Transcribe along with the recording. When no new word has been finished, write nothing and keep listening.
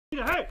Hey,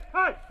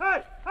 hey,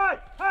 hey, hey,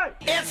 hey!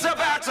 It's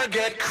about to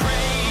get crazy.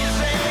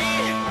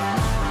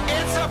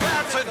 It's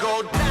about to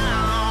go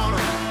down.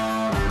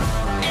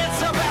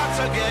 It's about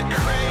to get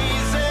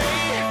crazy.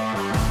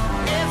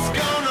 It's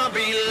gonna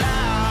be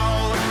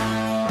loud.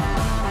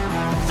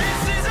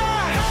 This is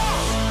our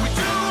house. We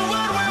do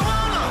what we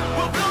wanna.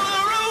 We'll blow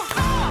the roof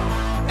off.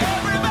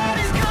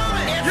 Everybody's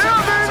coming. It's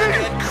about to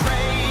get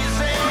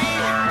crazy.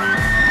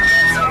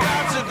 It's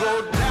about to go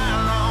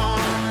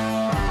down.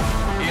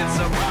 It's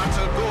about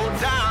to go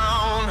down.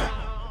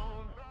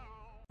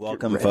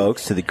 Welcome,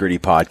 folks, to the Gritty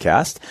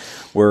Podcast.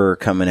 We're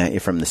coming at you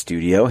from the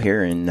studio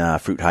here in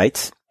Fruit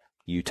Heights,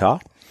 Utah.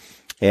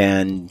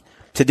 And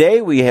today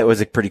it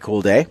was a pretty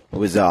cool day. It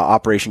was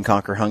Operation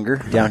Conquer Hunger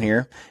down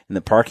here in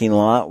the parking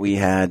lot. We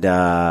had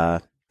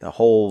a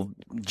whole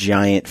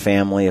giant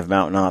family of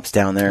mountain ops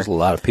down there. There's a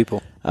lot of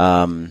people.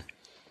 Putting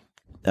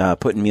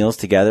meals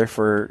together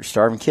for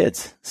starving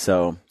kids.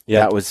 So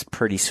that was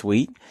pretty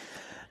sweet.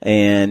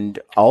 And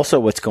also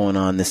what's going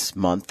on this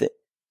month at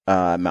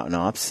Mountain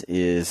Ops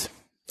is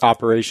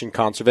Operation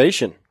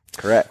Conservation.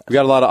 correct. We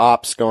got a lot of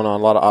ops going on,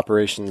 a lot of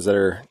operations that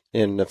are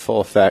in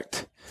full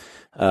effect.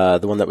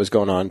 The one that was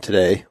going on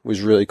today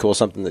was really cool,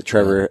 something that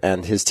Trevor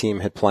and his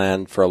team had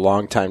planned for a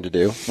long time to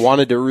do.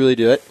 Wanted to really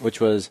do it, which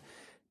was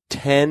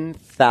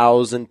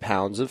 10,000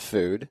 pounds of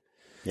food,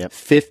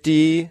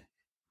 50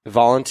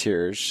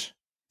 volunteers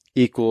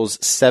equals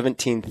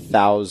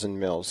 17,000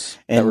 meals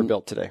that were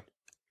built today.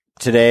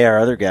 Today, our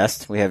other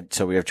guest, we have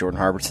Jordan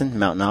Harbertson,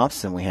 Mountain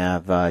Ops, and we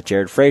have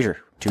Jared Frasier,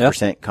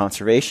 2%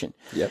 Conservation.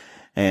 Yep.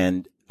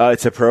 And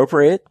it's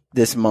appropriate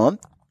this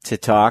month to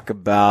talk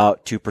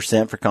about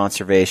 2% for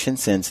conservation,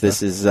 since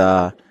this is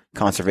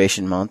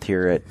Conservation Month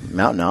here at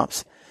Mountain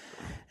Ops.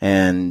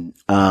 And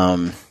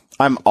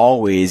I'm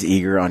always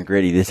eager on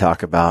Gritty to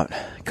talk about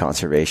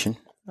conservation,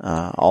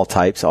 all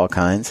types, all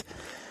kinds.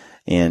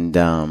 And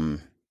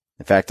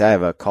in fact, I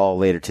have a call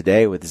later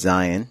today with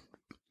Zion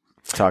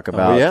to talk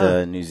about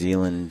the New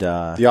Zealand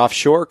the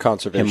offshore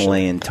conservation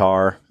Himalayan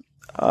tar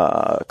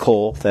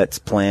coal that's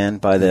planned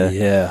by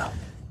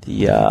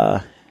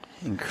the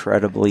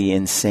incredibly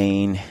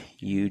insane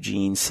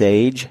Eugene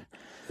Sage.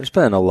 There's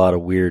been a lot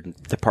of weird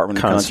Department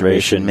of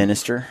Conservation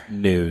Minister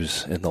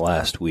news in the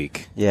last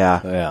week.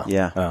 Yeah.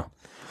 Oh.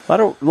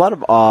 A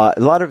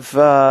lot of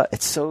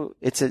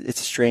it's a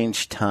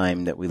strange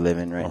time that we live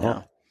in right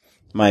now.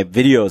 My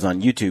videos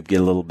on YouTube get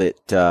a little bit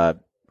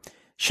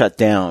shut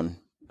down.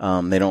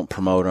 They don't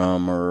promote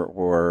them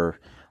or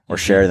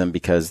share them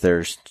because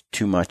there's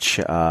too much.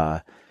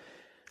 I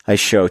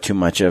show too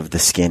much of the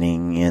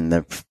skinning and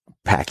the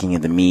packing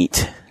of the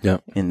meat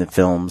in the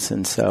films,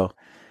 and so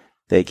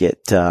they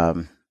get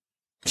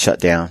shut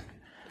down.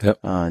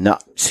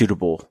 Not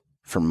suitable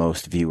for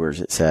most viewers,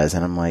 it says,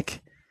 and I'm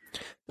like,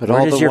 but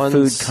where does your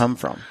food come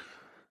from?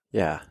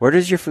 Yeah, where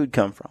does your food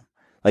come from?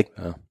 Like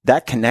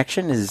that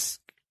connection is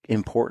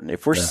important.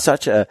 If we're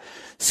such a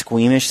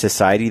squeamish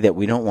society that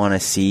we don't want to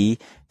see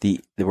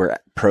where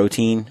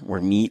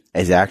meat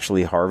is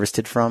actually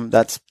harvested from,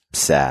 that's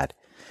sad.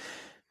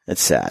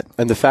 It's sad.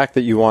 And the fact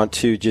that you want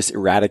to just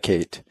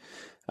eradicate,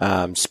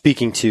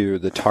 speaking to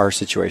the tar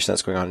situation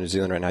that's going on in New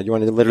Zealand right now, you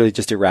want to literally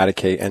just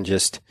eradicate and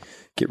just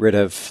get rid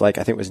of, like,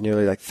 I think it was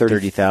nearly like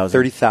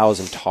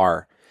 30,000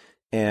 tar.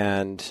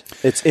 And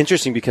it's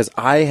interesting because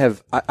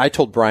I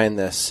told Brian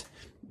this.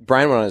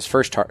 Brian went on his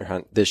first tar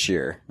hunt this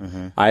year.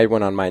 I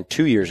went on mine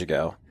 2 years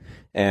ago.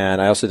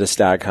 And I also did a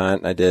stag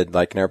hunt. I did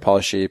like an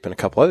Airpala sheep and a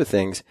couple other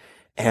things.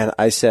 And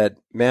I said,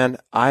 man,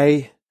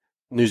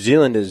 New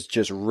Zealand is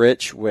just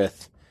rich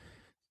with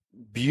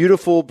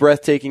beautiful,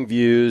 breathtaking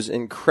views,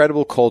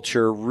 incredible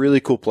culture, really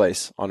cool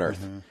place on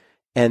earth.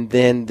 And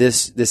then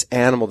this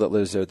animal that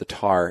lives there, the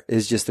tar,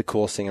 is just the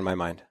coolest thing in my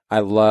mind. I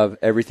love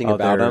everything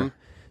about them.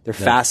 They're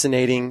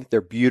fascinating.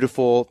 They're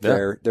beautiful.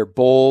 They're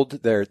bold.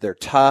 They're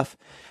tough.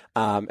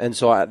 And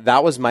so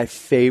that was my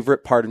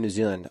favorite part of New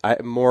Zealand.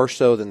 More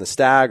so than the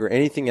stag or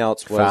anything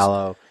else was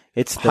fallow.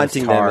 It's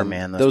hunting tar, them.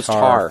 Man. Those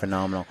tar are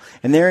phenomenal,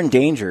 and they're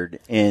endangered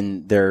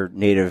in their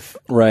native,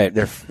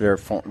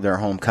 their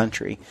home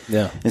country.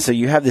 Yeah, and so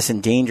you have this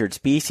endangered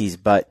species,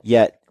 but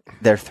yet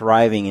they're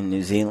thriving in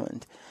New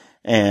Zealand,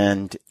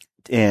 and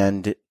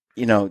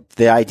you know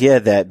the idea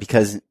that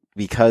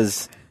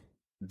because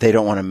they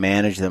don't want to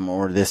manage them,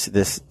 or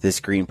this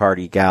Green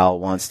Party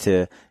gal wants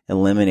to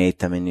eliminate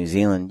them in New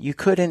Zealand, you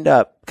could end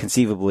up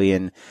conceivably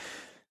in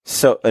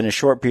a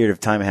short period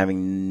of time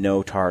having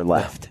no tar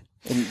left.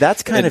 And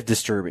that's kind of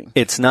disturbing.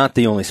 It's not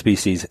the only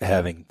species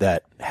having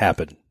that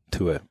happen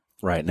to it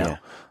right now.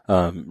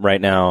 Right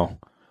now,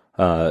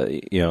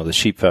 the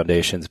Sheep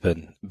Foundation's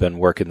been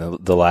working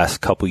the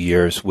last couple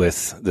years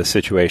with the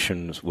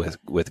situations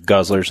with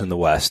guzzlers in the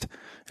West,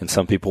 and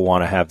some people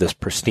want to have this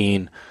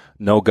pristine,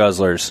 no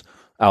guzzlers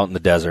out in the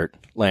desert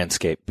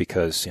landscape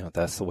because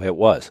that's the way it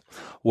was.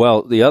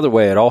 Well, the other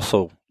way it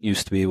also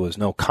used to be was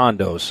no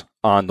condos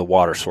on the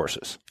water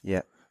sources.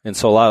 Yeah. And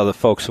so a lot of the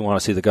folks who want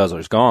to see the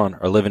guzzlers gone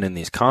are living in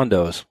these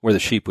condos where the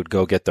sheep would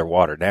go get their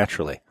water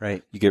naturally.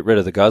 Right. You get rid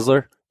of the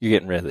guzzler, you're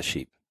getting rid of the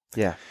sheep.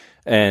 Yeah.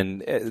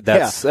 And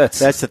that's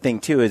the thing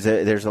too, is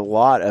that there's a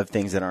lot of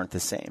things that aren't the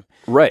same.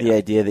 Right. The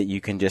idea that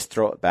you can just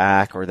throw it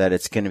back, or that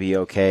it's going to be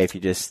okay if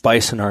you just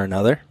bison are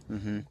another.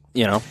 Mm-hmm.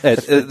 You know,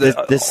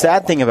 the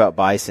sad thing about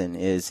bison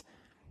is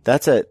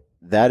that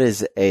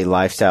is a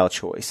lifestyle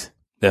choice.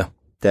 Yeah.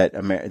 That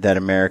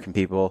American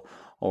people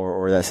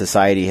or that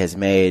society has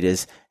made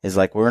is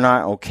like, we're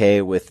not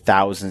okay with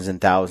thousands and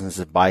thousands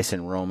of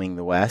bison roaming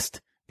the West,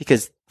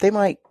 because they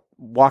might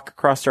walk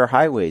across our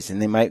highways,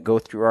 and they might go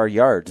through our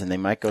yards, and they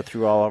might go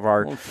through all of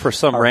our. For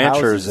some our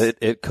ranchers, houses.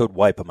 it could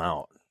wipe them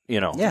out.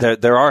 You know,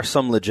 there are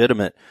some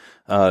legitimate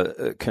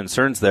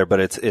concerns there, but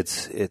it's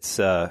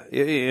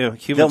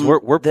humans.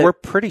 We're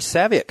pretty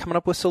savvy at coming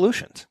up with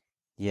solutions.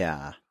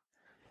 Yeah,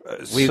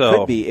 we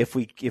could be if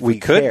we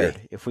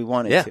cared, if we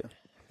wanted to.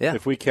 Yeah,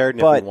 if we cared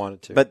and if we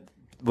wanted to. But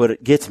what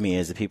it gets me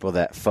is the people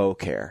that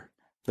faux care,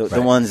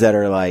 the ones that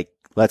are like,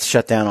 let's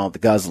shut down all the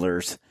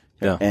guzzlers.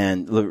 Yeah.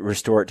 And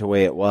restore it to the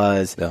way it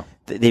was. Yeah.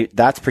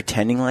 That's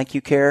pretending like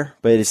you care,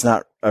 but it's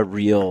not a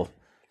real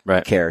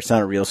care. It's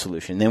not a real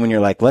solution. Then when you're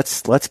like,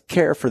 let's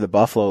care for the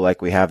buffalo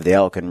like we have the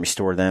elk and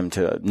restore them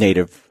to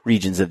native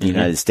regions of the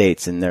United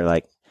States, and they're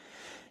like,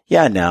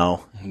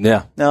 no,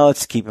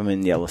 let's keep them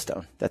in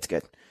Yellowstone. That's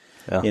good.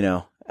 Yeah. You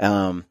know,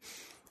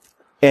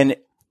 and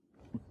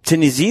to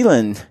New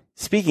Zealand,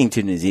 speaking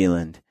to New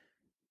Zealand,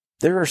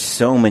 there are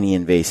so many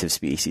invasive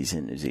species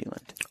in New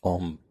Zealand.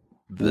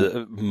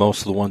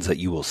 Most of the ones that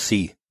you will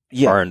see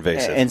are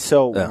invasive. And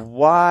so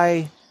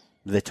why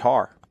the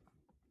tar?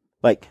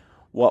 Like,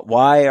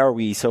 why are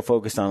we so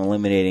focused on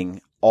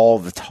eliminating all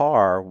the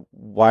tar?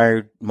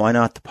 Why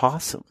not the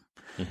possum?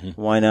 Mm-hmm.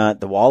 Why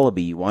not the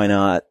wallaby? Why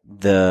not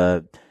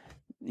the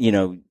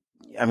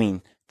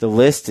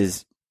list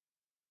is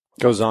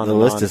goes on. The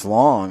list is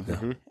long.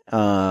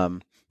 Mm-hmm.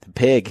 The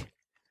pig.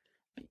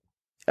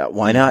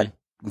 Why not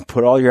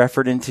put all your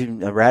effort into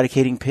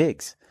eradicating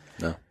pigs?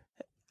 No.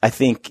 I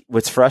think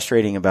what's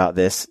frustrating about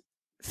this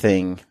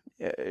thing,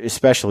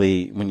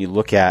 especially when you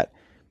look at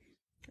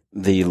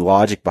the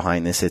logic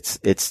behind this, it's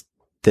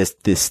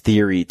this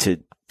theory to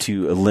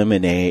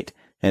eliminate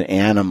an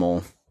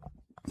animal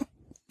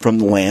from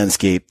the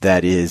landscape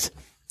that is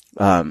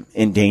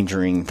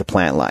endangering the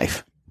plant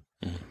life.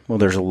 Well,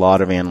 there's a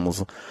lot of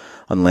animals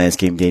on the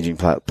landscape endangering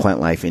plant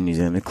life in New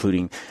Zealand,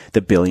 including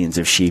the billions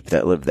of sheep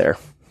that live there.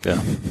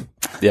 Yeah.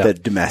 The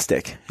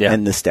domestic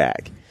and the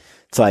stag.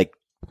 It's like,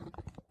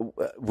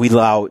 we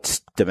allow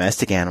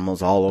domestic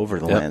animals all over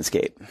the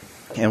landscape,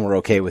 and we're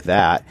okay with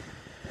that.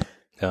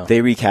 Yeah.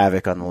 They wreak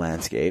havoc on the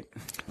landscape.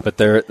 But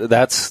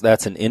that's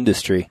an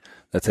industry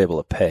that's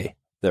able to pay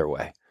their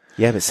way.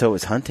 Yeah, but so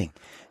is hunting.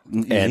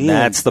 And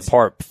that's the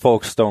part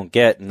folks don't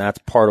get, and that's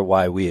part of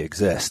why we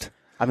exist.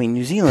 I mean,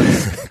 New Zealand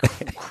is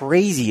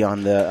crazy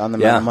on the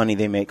amount of money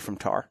they make from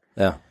tar.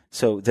 Yeah.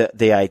 So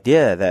the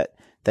idea that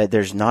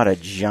there's not a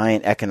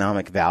giant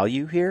economic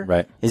value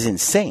here is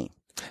insane.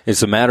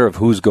 It's a matter of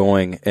who's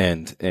going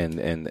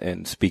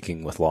and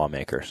speaking with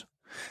lawmakers.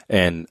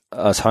 And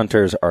us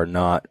hunters are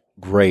not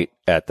great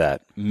at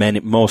that.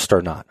 Most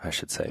are not, I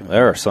should say.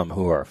 There are some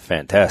who are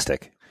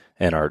fantastic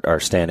and are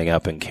standing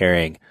up and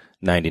carrying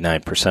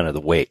 99% of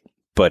the weight,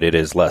 but it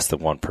is less than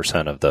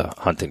 1% of the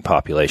hunting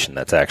population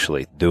that's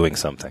actually doing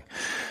something.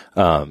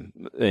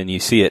 And you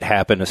see it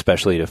happen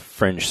especially to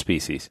fringe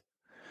species,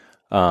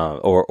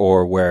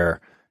 or where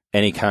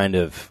any kind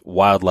of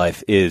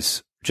wildlife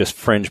is just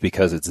fringe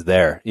because it's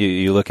there.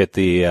 You look at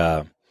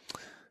the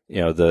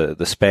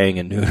spaying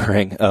and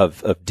neutering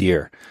of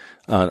deer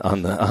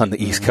on the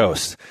East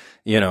Coast.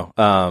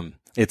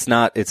 It's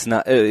not.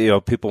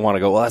 People want to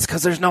go, well, that's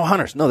because there's no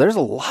hunters. No, there's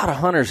a lot of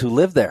hunters who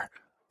live there.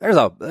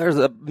 There's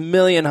a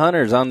million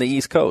hunters on the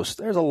East Coast.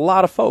 There's a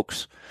lot of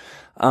folks.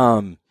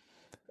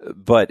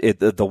 But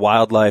the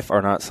wildlife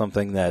are not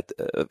something that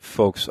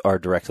folks are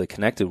directly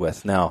connected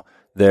with. Now,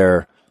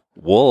 their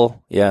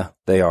wool,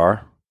 they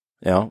are.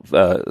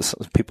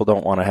 People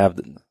don't want to have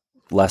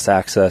less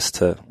access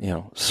to,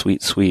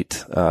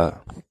 sweet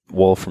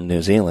wool from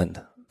New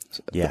Zealand.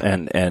 Yeah.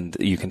 And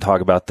you can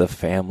talk about the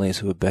families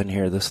who have been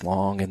here this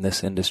long in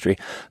this industry.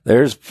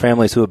 There's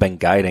families who have been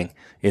guiding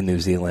in New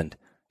Zealand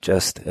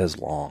just as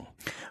long.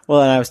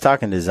 Well, and I was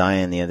talking to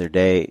Zion the other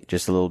day,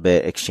 just a little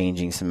bit,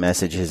 exchanging some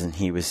messages, and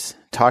he was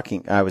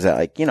talking, I was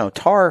at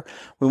tar,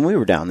 when we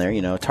were down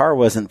there, tar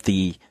wasn't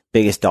the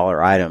biggest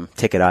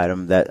ticket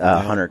item that a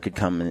hunter could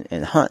come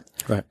and hunt.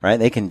 Right?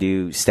 They can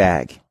do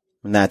stag,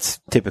 and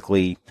that's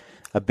typically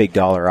a big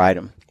dollar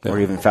item, or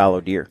even fallow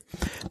deer.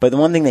 But the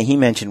one thing that he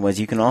mentioned was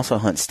you can also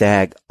hunt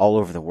stag all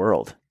over the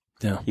world.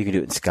 Yeah. You can do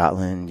it in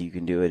Scotland. You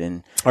can do it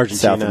in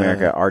Argentina, South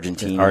America,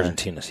 Argentina. Yeah,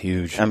 Argentina's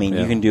huge. I mean,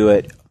 you can do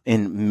it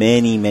in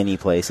many, many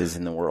places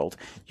in the world.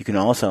 You can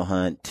also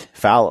hunt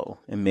fallow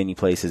in many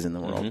places in the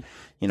world.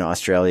 Mm-hmm.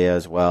 Australia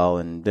as well.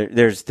 And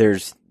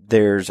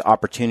there's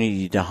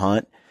opportunity to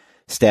hunt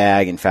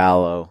stag and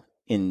fallow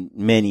in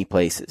many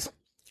places.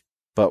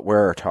 But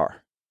where are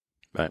tar?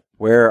 Right.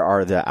 Where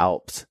are the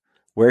Alps?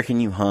 Where can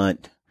you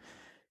hunt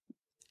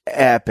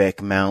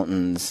epic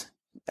mountains,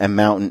 a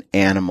mountain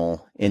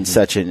animal in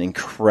such an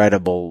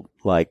incredible,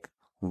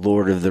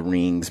 Lord of the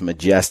Rings,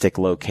 majestic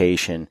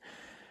location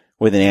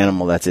with an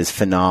animal that's as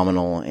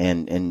phenomenal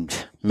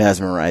and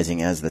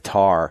mesmerizing as the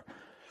tar.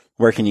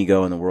 Where can you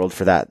go in the world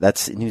for that?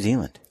 That's New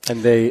Zealand.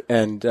 And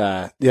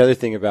the other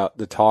thing about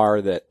the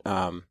tar that,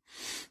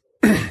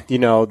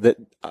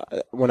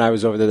 when I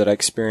was over there that I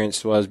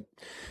experienced was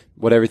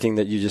what everything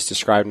that you just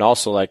described. And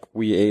also, like,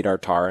 we ate our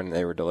tar and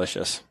they were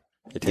delicious.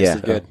 It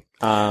tasted good.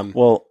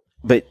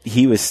 But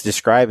he was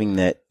describing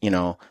that,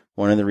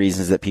 one of the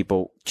reasons that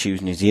people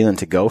choose New Zealand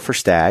to go for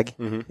stag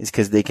is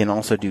because they can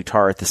also do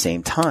tar at the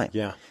same time.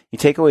 Yeah. You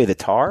take away the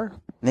tar,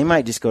 they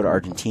might just go to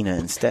Argentina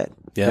instead.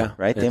 Yeah.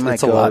 Right? They might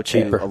it's a go lot to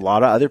cheaper. a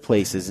lot of other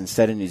places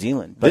instead of New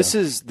Zealand. But This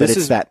is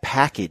that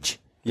package.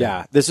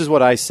 Yeah, this is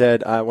what I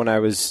said when I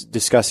was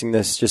discussing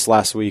this just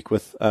last week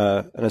with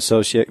an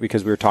associate,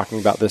 because we were talking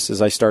about this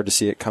as I started to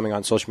see it coming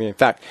on social media. In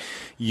fact,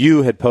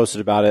 you had posted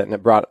about it and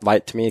it brought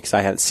light to me because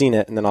I hadn't seen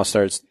it, and then I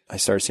started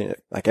seeing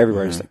it like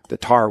everywhere. It's like the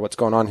tar, what's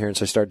going on here? And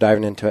so I started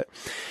diving into it.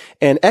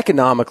 And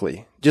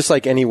economically, just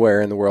like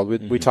anywhere in the world,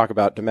 we talk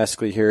about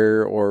domestically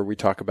here or we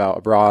talk about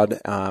abroad.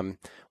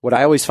 What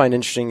I always find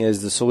interesting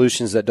is the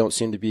solutions that don't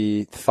seem to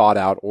be thought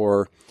out,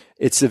 or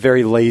it's a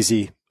very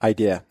lazy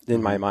idea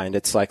in my mind.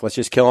 It's like, let's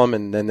just kill them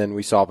and then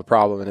we solve the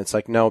problem. And it's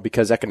like, no,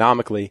 because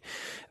economically,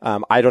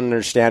 I don't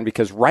understand,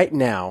 because right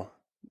now,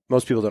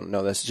 most people don't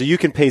know this. So you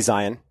can pay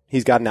Zion.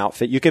 He's got an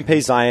outfit. You can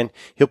pay Zion.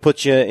 He'll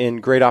put you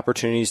in great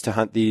opportunities to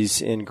hunt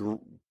these in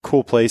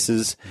cool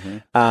places.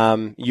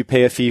 You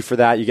pay a fee for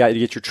that. You got to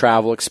get your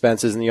travel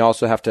expenses, and you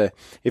also have to,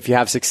 if you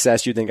have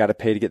success, you then got to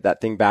pay to get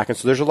that thing back. And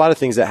so there's a lot of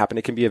things that happen.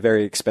 It can be a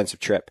very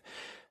expensive trip.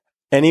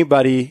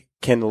 Anybody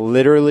can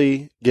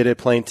literally get a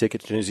plane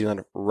ticket to New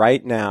Zealand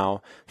right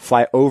now,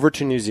 fly over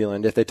to New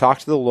Zealand. If they talk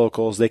to the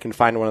locals, they can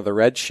find one of the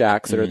red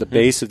shacks that are at the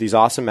base of these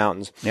awesome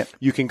mountains. Yep.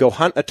 You can go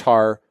hunt a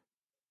tar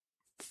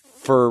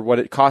for what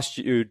it costs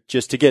you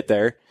just to get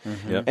there.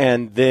 Yep.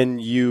 And then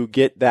you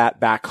get that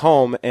back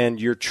home,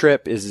 and your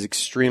trip is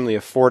extremely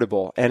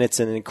affordable. And it's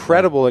an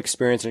incredible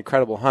experience, an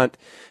incredible hunt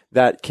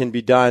that can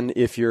be done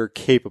if you're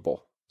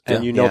capable.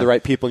 And you know the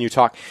right people and you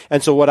talk.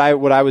 And so what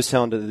I was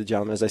telling to the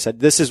gentleman is, I said,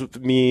 this is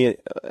me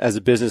as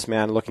a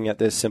businessman looking at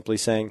this, simply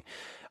saying,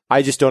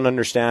 I just don't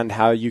understand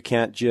how you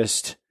can't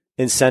just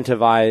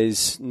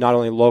incentivize not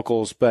only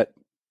locals, but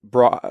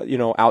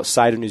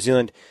outside of New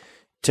Zealand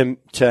to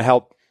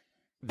help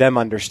them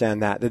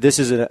understand that this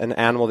is an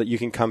animal that you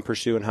can come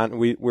pursue and hunt.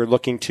 We're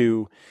looking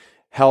to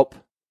help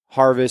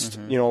harvest,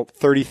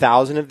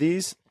 30,000 of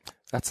these.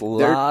 That's a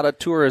lot of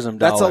tourism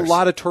dollars. That's a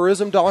lot of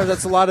tourism dollars.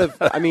 That's a lot of,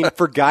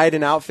 for guide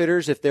and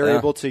outfitters, if they're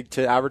able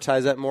to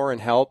advertise that more and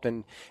help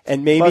and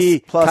maybe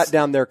cut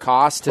down their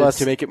cost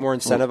to make it more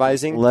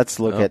incentivizing. Let's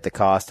look at the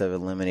cost of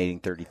eliminating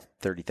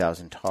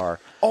 30,000 tar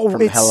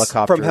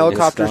from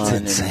helicopters. It's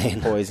insane.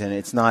 Poison.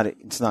 It's not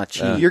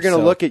cheap. You're going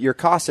to look at your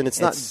costs, and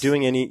it's not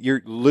doing any,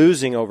 you're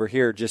losing over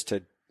here just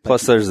to.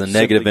 Plus, there's the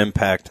negative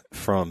impact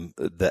from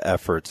the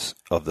efforts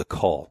of the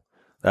cull.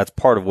 That's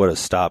part of what has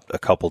stopped a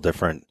couple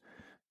different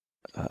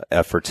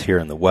efforts here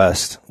in the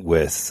West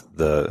with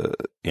the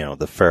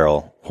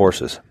feral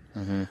horses.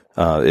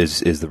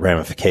 Is the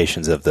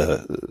ramifications of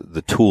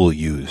the tool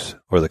use,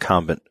 or the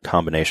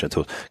combination of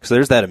tools. Because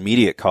there's that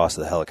immediate cost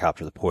of the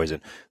helicopter, the poison,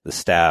 the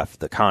staff,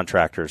 the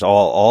contractors,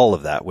 all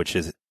of that, which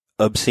is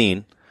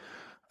obscene.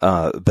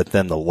 But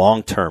then the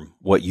long term,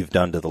 what you've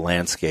done to the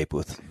landscape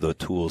with the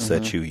tools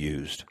that you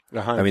used.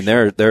 100%. I mean,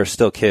 there are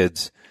still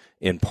kids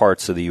in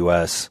parts of the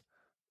U.S.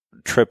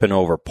 tripping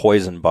over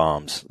poison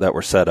bombs that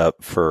were set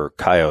up for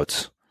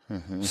coyotes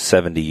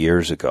 70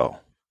 years ago.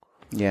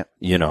 Yeah.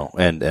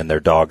 And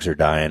their dogs are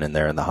dying and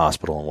they're in the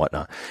hospital and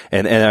whatnot.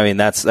 And I mean,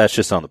 that's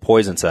just on the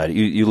poison side.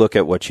 You look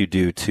at what you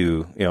do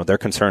to, their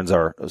concerns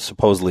are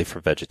supposedly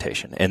for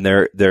vegetation. And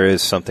there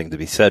is something to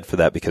be said for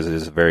that, because it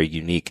is a very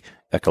unique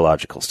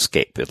ecological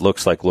scape. It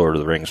looks like Lord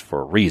of the Rings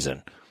for a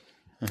reason.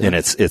 And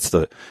it's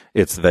the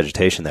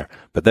vegetation there.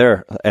 But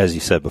there, as you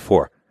said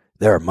before,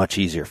 there are much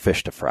easier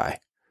fish to fry.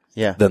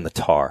 Yeah. Than the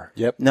tar.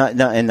 Yep. Not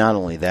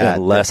only that,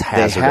 and less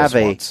hazardous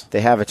ones. They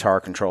have a tar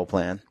control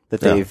plan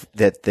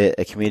that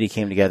a committee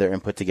came together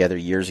and put together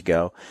years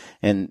ago,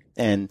 and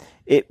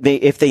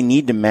if they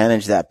need to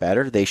manage that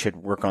better, they should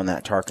work on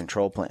that tar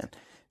control plan.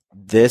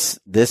 This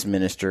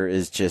minister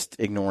is just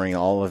ignoring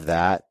all of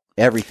that,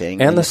 everything,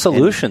 and the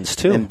solutions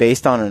too, and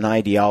based on an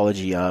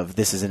ideology of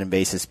this is an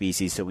invasive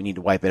species, so we need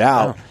to wipe it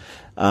out.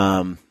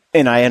 And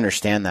I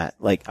understand that.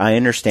 I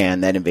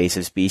understand that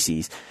invasive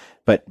species.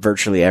 But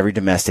virtually every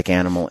domestic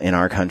animal in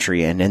our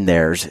country and in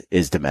theirs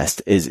is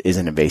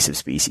an invasive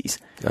species.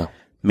 Yeah.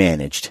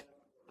 Managed,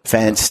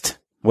 fenced,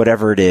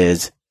 whatever it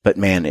is, but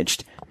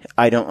managed.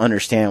 I don't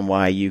understand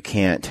why you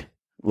can't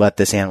let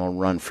this animal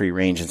run free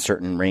range in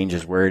certain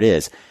ranges where it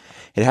is.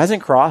 It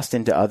hasn't crossed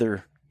into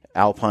other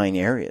alpine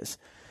areas.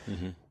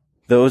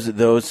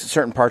 Those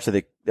certain parts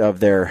of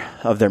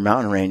their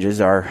mountain ranges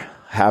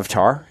have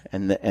tar,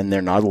 and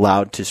they're not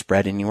allowed to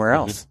spread anywhere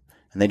else,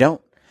 and they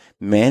don't.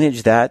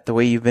 Manage that the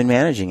way you've been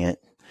managing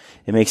it.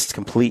 It makes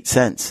complete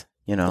sense,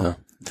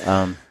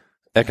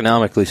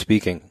 Economically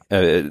speaking,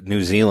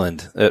 New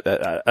Zealand,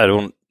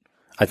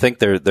 I I think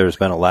there's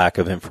been a lack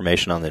of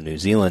information on the New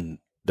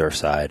Zealander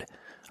side.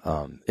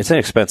 It's an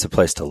expensive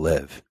place to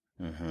live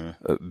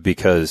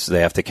because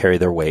they have to carry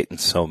their weight in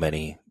so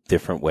many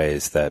different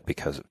ways that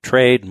because of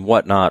trade and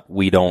whatnot,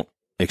 we don't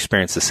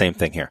experience the same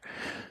thing here.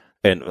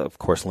 And of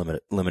course,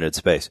 limited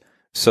space.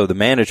 So the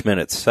management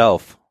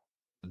itself,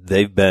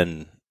 they've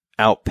been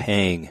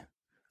outpaying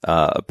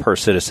per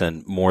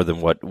citizen more than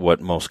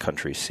what most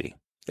countries see.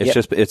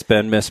 It's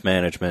been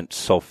mismanagement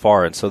so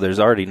far, and so there's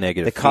already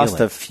negative. The cost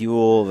feeling. of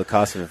fuel, the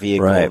cost of a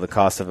vehicle, the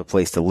cost of a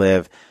place to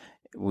live.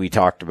 We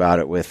talked about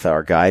it with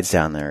our guides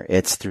down there.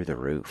 It's through the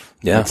roof.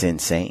 Yeah, it's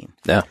insane.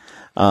 Yeah.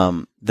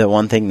 The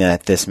one thing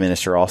that this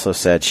minister also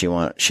said she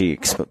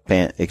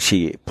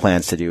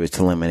plans to do is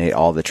to eliminate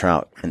all the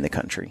trout in the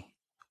country,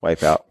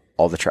 wipe out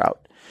all the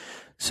trout.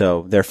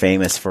 So they're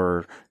famous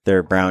for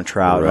their brown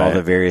trout and all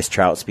the various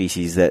trout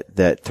species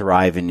that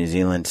thrive in New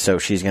Zealand. So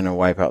she's going to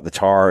wipe out the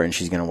tar and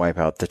she's going to wipe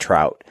out the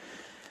trout.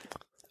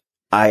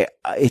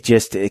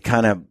 It's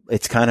kind of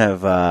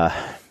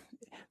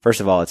first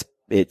of all,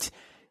 it's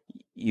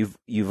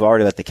you've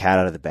already let the cat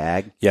out of the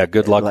bag. Yeah.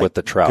 Good luck with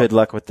the trout. Good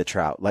luck with the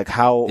trout. Like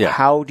how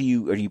are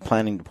you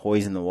planning to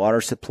poison the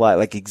water supply?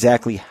 Like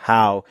exactly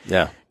how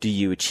do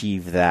you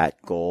achieve that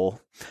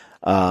goal?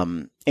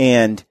 And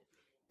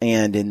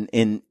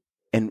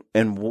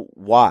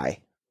why?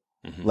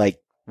 Mm-hmm. Like,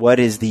 what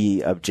is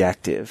the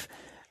objective?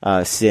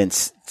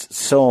 Since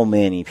so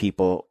many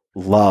people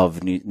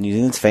love New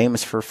Zealand's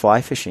famous for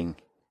fly fishing,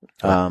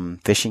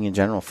 fishing in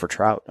general for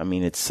trout. I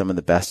mean, it's some of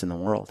the best in the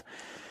world.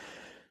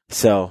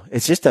 So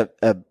it's just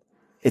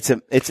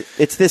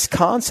it's this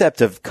concept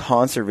of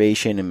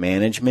conservation and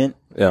management.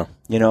 Yeah,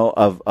 you know,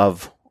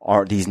 of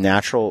these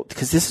natural,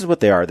 because this is what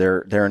they are.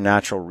 They're a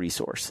natural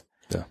resource.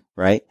 Yeah,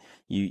 right.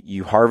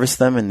 You harvest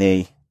them and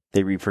they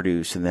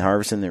reproduce, and they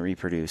harvest and they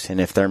reproduce. And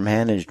if they're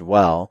managed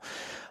well,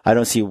 I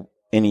don't see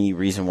any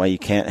reason why you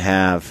can't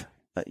have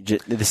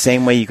the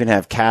same way you can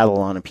have cattle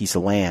on a piece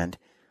of land.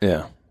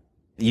 Yeah.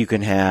 You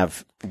can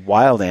have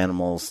wild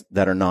animals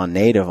that are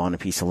non-native on a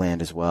piece of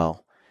land as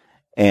well.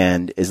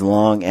 And as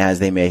long as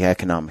they make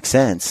economic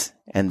sense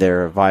and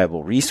they're a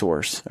viable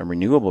resource, a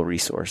renewable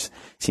resource,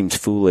 it seems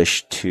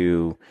foolish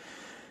to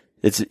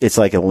It's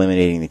like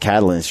eliminating the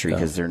cattle industry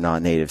because they're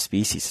not native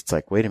species. It's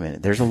like, wait a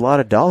minute, there's a lot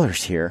of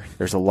dollars here.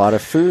 There's a lot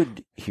of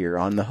food here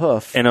on the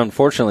hoof. And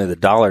unfortunately, the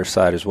dollar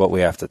side is what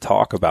we have to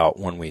talk about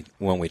when we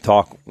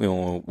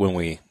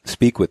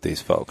speak with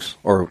these folks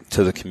or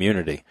to the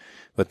community.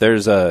 But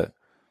there's a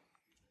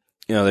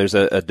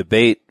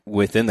debate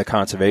within the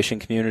conservation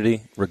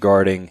community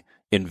regarding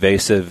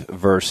invasive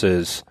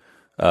versus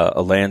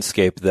a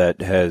landscape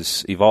that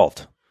has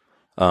evolved.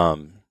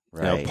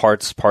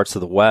 Parts of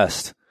the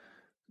West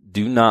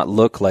do not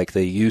look like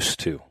they used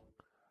to,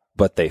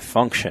 but they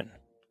function.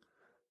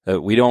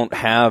 We don't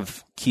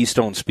have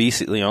keystone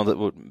species,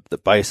 the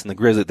bison, the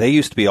grizzly. They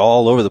used to be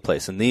all over the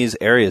place, and these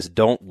areas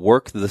don't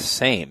work the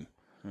same.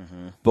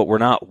 Mm-hmm. But we're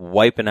not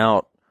wiping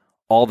out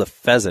all the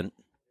pheasant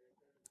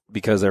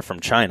because they're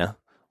from China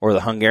or the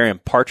Hungarian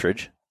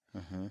partridge.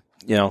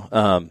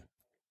 Mm-hmm.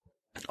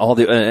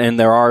 And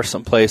there are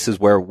some places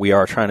where we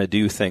are trying to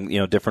do things,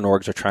 different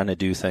orgs are trying to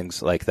do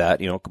things like that,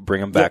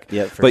 bring them back.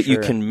 But you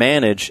can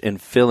manage and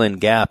fill in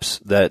gaps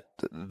that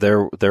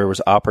there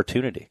was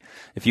opportunity.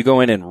 If you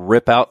go in and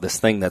rip out this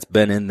thing that's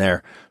been in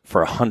there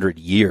for 100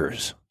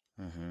 years,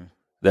 mm-hmm.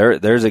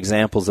 there's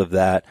examples of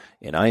that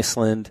in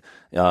Iceland,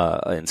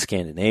 in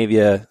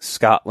Scandinavia,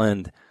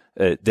 Scotland,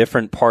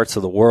 different parts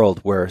of the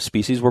world where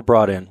species were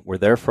brought in, were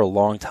there for a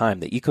long time.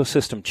 The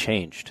ecosystem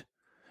changed.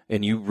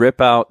 And you rip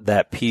out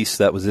that piece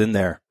that was in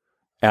there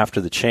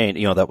after the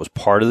change, that was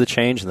part of the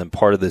change and then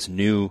part of this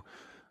new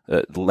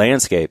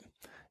landscape,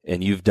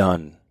 and you've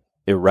done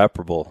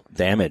irreparable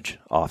damage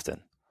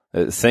often.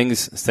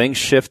 Things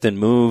shift and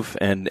move,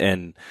 and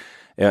in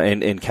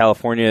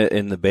California,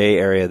 in the Bay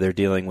Area, they're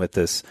dealing with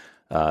this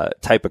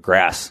type of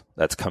grass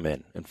that's come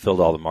in and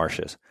filled all the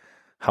marshes.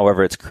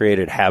 However, it's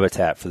created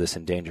habitat for this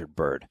endangered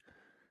bird.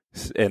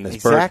 And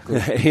this bird,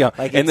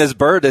 this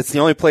bird, it's the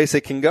only place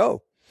it can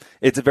go.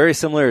 It's very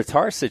similar to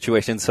tar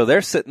situation. So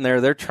they're sitting there,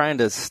 they're trying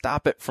to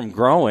stop it from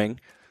growing.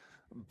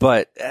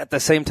 But at the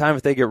same time,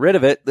 if they get rid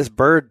of it, this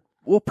bird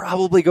will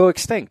probably go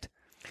extinct.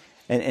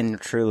 And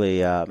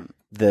truly,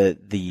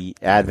 the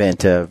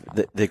advent of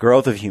the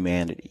growth of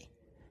humanity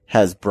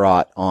has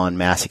brought on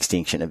mass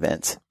extinction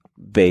events.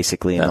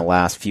 Basically, in the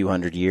last few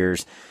hundred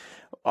years,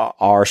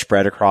 are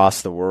spread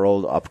across the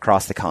world, up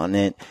across the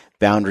continent.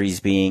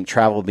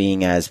 Travel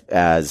being as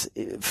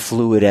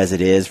fluid as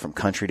it is from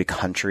country to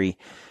country.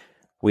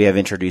 We have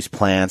introduced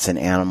plants and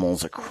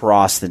animals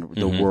across the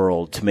mm-hmm.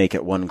 world to make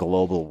it one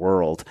global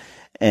world.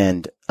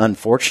 And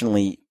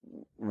unfortunately,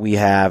 we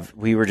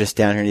were just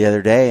down here the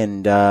other day,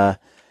 and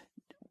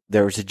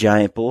there was a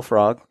giant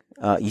bullfrog,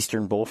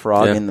 eastern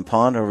bullfrog in the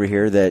pond over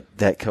here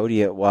that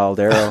Cody at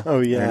Wild Arrow. Oh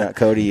yeah. Not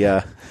Cody,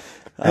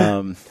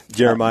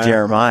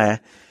 Jeremiah.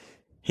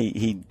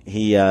 He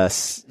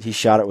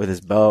shot it with his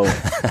bow.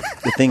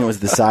 The thing was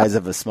the size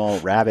of a small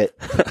rabbit.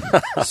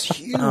 It's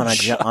huge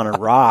on a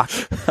rock.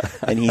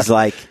 And he's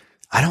like,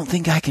 I don't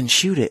think I can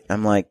shoot it.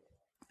 I'm like,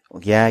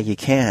 well, yeah, you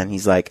can.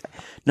 He's like,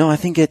 no, I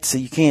think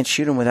you can't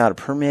shoot them without a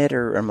permit.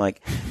 Or I'm like,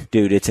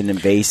 dude, it's an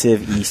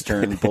invasive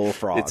eastern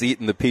bullfrog. It's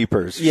eating the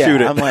peepers. Yeah,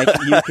 Shoot it. I'm like,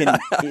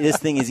 this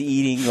thing is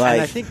eating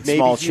like I think maybe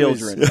small he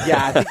children.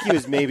 I think he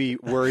was maybe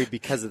worried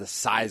because of the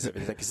size of it.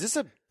 He's like, is this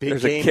a big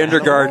There's a game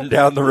kindergarten animal?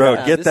 down the road.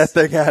 Yeah, Get that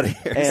thing out of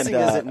here. This thing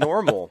isn't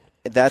normal.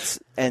 That's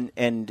and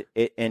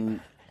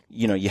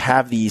you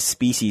have these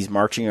species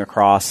marching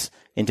across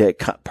into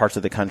parts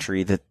of the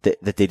country that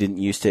they didn't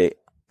used to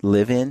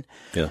live in.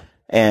 Yeah.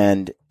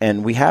 And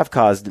we have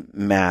caused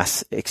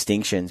mass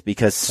extinctions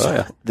because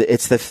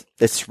it's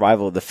the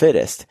survival of the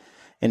fittest.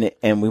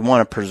 And we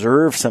want to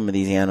preserve some of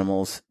these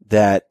animals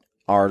that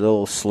are a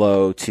little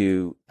slow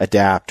to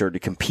adapt or to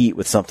compete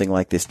with something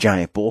like this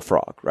giant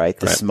bullfrog, right?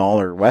 The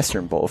smaller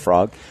Western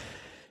bullfrog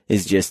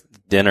is just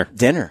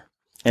Dinner.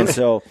 And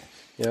so,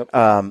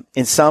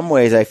 in some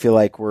ways I feel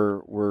like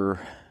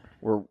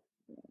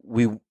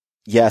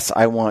yes,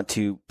 I want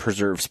to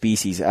preserve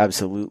species,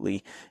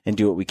 absolutely, and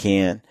do what we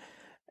can.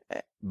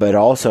 But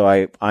also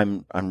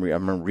I'm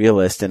a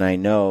realist, and I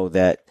know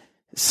that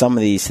some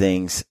of these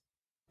things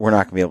we're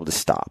not going to be able to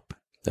stop.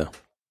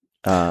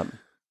 Yeah.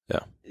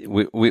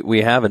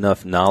 We have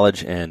enough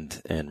knowledge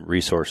and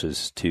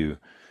resources to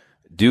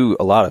do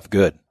a lot of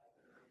good.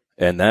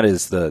 And that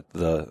is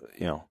the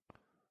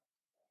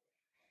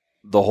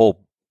whole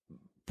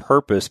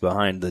purpose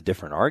behind the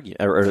different argument,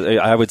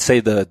 or I would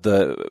say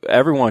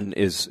everyone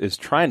is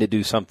trying to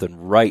do something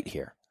right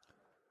here.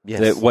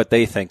 Yes. What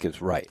they think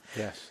is right.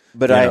 Yes.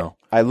 But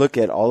I look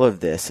at all of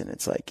this, and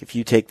it's like, if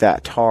you take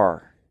that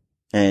tar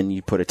and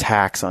you put a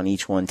tax on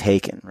each one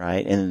taken,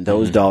 right? And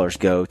those dollars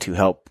go to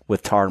help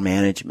with tar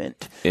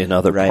management In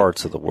other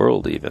parts of the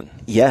world, even.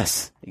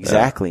 Yes,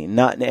 exactly.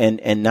 Not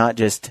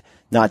just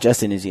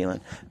in New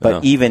Zealand,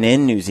 but even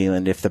in New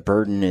Zealand, if the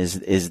burden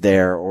is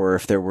there, or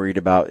if they're worried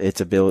about its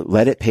ability,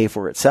 let it pay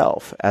for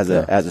itself as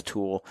a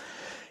tool.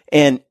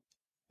 And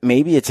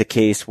maybe it's a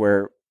case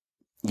where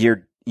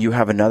you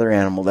have another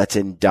animal that's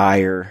in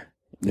dire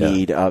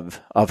need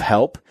of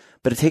help,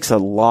 but it takes a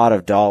lot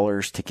of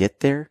dollars to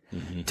get there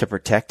to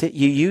protect it.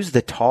 You use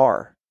the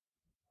tar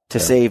to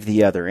save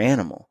the other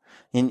animal.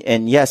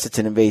 And yes, it's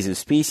an invasive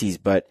species,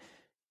 but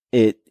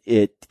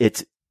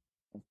it's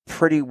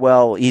pretty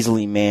well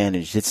easily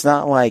managed. It's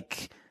not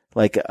like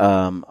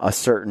a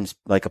certain,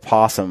 like a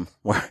possum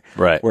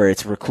where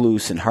it's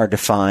recluse and hard to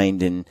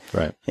find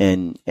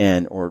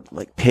and or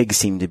like pigs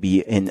seem to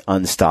be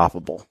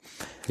unstoppable.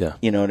 Yeah.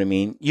 You know what I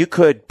mean? You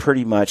could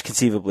pretty much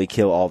conceivably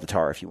kill all the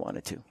tar if you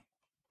wanted to.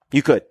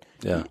 You could.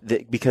 Yeah.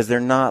 Because they're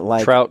not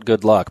like trout,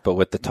 good luck, but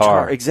with the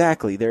tar.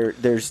 Exactly.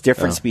 There's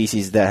different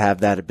species that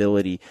have that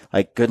ability.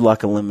 Like, good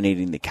luck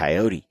eliminating the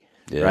coyote.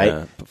 Yeah.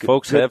 Right?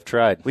 Folks have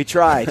tried. We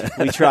tried,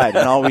 and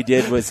all we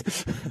did was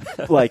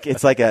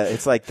it's like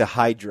the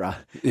Hydra.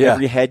 Yeah.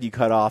 Every head you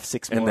cut off,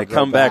 6 more And they grow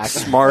come back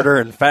smarter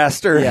and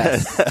faster.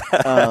 Yes.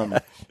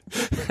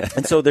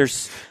 And so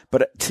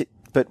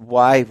but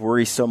why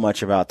worry so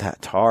much about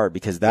that tar?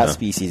 Because that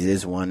species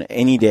is one.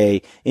 Any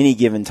day, any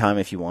given time,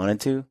 if you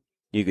wanted to,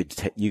 you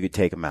could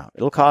take them out.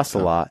 It'll cost a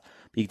lot,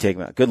 but you can take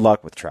them out. Good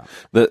luck with trout.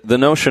 The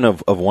notion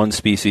of one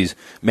species,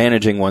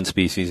 managing one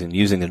species and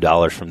using the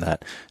dollars from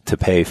that to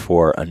pay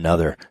for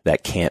another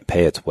that can't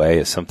pay its way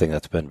is something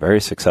that's been very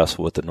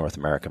successful with the North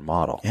American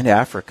model. And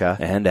Africa.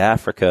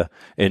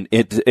 And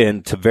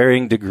to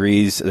varying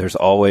degrees, there's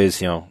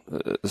always,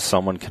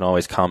 someone can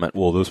always comment,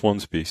 well, this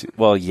one species.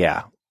 Well,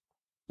 yeah,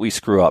 we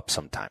screw up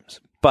sometimes,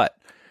 but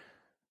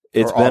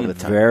it's been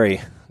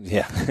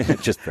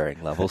just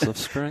varying levels of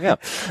screwing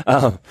up.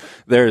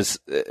 There's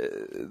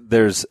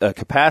a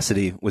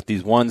capacity with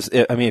these ones.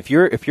 I mean, if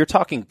you're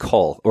talking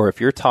cull, or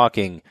if you're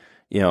talking,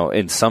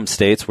 in some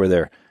states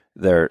where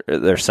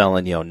they're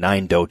selling,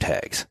 9 doe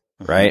tags,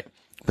 right?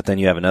 But then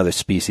you have another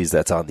species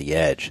that's on the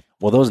edge.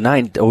 Well, those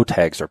 9 doe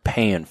tags are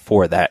paying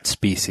for that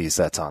species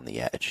that's on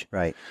the edge.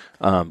 Right.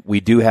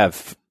 We do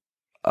have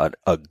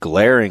a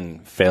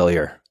glaring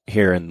failure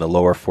here in the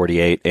lower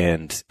 48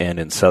 and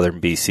in southern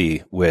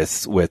BC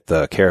with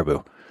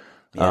caribou.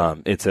 Yeah.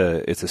 It's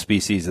a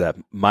species that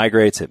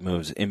migrates. It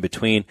moves in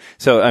between.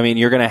 So, I mean,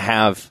 you're going to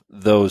have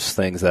those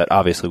things that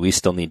obviously we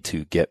still need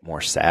to get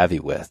more savvy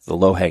with. The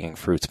low-hanging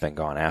fruit's been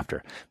gone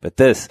after. But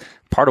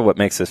part of what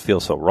makes this feel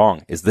so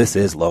wrong is this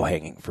is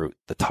low-hanging fruit.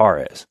 The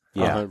tar is.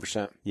 Yeah.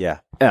 100%. Yeah.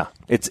 Yeah.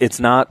 It's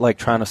not like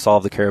trying to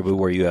solve the caribou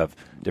where you have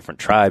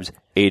different tribes,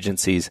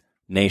 agencies,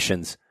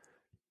 nations,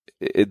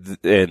 and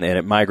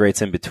it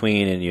migrates in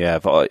between, and you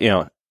have,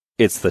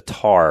 it's the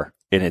tar,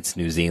 and it's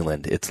New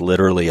Zealand. It's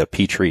literally a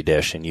petri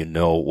dish, and you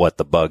know what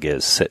the bug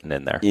is sitting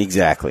in there.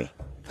 Exactly.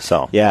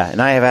 So yeah, and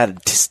I have had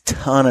a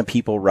ton of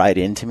people write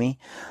into me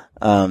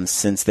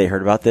since they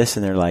heard about this,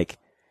 and they're like,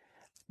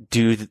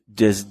 "Dude,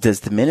 does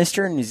the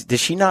minister, does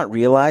she not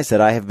realize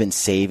that I have been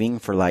saving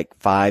for like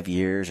 5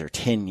 years or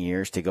 10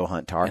 years to go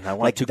hunt tar? And I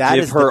want to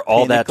give her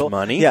all that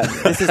money? Yeah,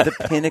 this is the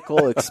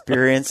pinnacle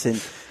experience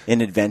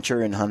in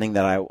adventure and hunting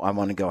that I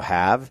want to go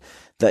have.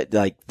 That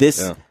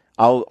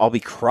I'll be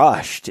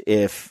crushed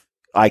if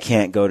I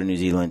can't go to New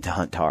Zealand to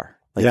hunt tar.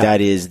 Like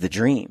that is the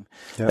dream.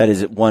 Yep. That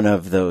is one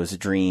of those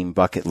dream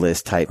bucket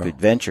list type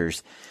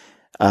adventures.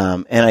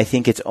 And I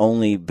think it's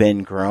only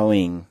been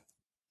growing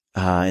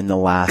in the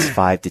last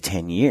 5 to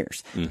 10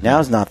 years.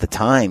 Now's not the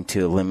time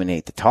to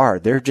eliminate the tar.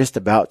 They're just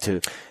about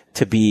to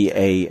be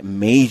a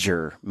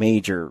major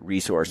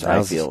resource,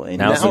 I feel. And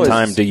now's the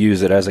time to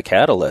use it as a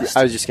catalyst.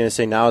 I was just going to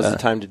say, now is the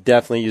time to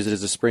definitely use it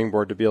as a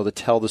springboard to be able to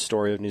tell the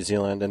story of New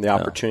Zealand and the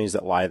opportunities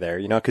that lie there.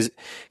 You know, because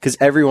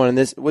everyone in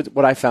this,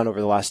 what I found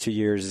over the last 2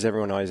 years is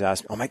everyone always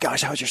asks me, "Oh my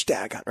gosh, how's your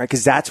stag hunt?" Right?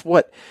 Because that's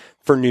what,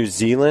 for New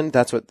Zealand,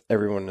 that's what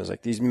everyone is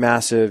like. These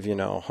massive, you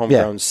know,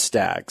 homegrown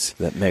stags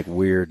that make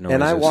weird noises.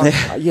 And I walk,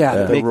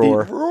 that make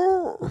roar. the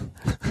roar.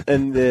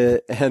 And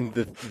the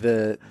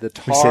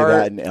tar. we say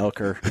that in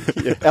elk are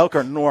elk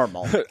are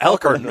normal.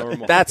 Elk are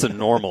normal. That's a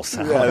normal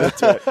sound. Yeah,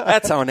 that's right.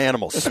 That's how an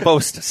animal's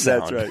supposed to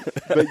sound. That's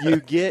right.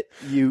 But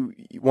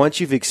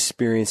once you've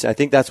experienced, I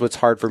think that's what's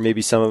hard for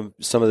maybe some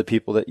of the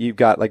people that you've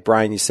got, like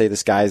Brian, you say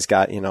this guy's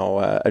got, you know,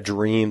 a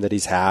dream that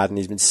he's had and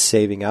he's been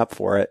saving up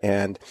for it.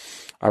 And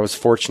I was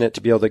fortunate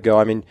to be able to go.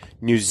 I mean,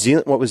 New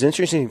Zealand, what was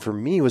interesting for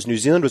me was New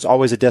Zealand was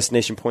always a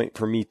destination point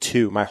for me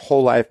too. My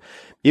whole life,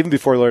 even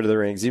before Lord of the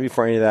Rings, even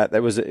before any of that, I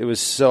was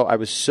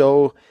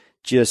so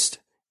just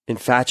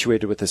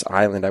infatuated with this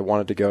island. I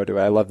wanted to go to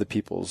it. I love the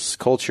people's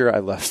culture. I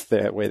love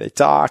the way they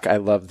talk. I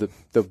love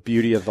the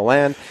beauty of the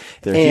land.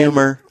 Their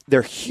humor.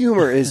 Their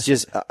humor is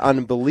just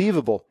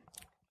unbelievable.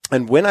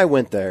 And when I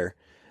went there,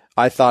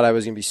 I thought I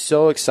was going to be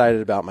so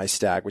excited about my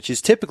stag, which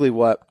is typically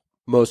what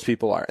most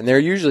people are. And they're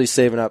usually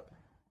saving up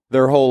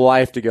their whole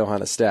life to go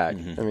hunt a stag.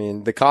 I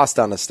mean, the cost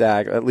on a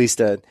stag, at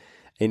least a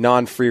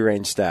non-free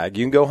range stag,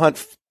 you can go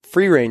hunt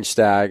free range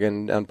stag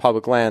and on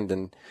public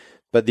land,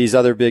 but these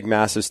other big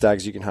massive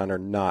stags you can hunt are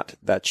not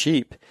that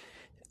cheap.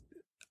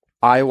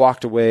 I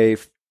walked away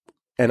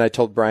and I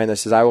told Brian, I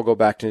says, I will go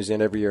back to New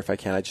Zealand every year if I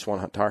can. I just want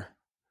to hunt tar.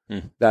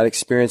 That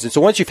experience. And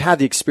so once you've had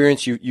the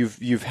experience,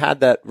 you've had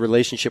that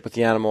relationship with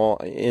the animal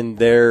in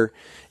their,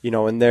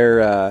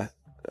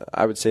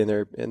 I would say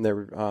in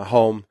their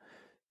home.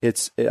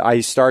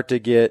 I start to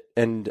get,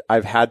 and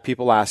I've had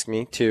people ask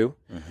me too,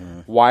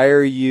 why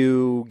are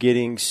you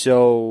getting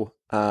so,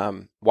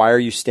 why are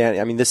you standing?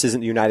 I mean, this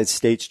isn't the United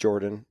States,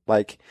 Jordan.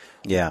 Like,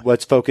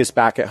 let's focus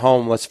back at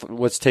home.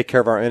 Let's take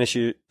care of our own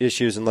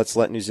issues and let's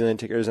let New Zealand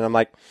take care of it. And I'm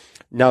like,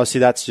 no, see,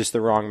 that's just the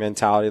wrong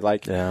mentality.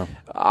 Like,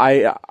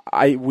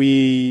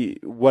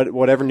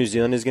 whatever New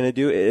Zealand is going to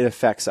do, it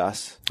affects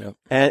us. Yep.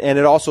 And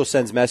it also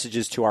sends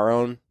messages to our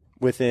own,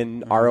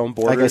 within our own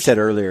borders. Like I said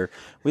earlier,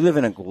 we live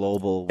in a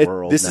global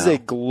world. This is a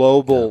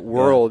global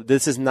world.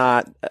 This is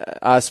not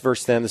us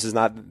versus them. This is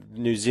not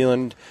New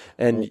Zealand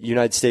and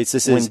United States.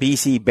 This when is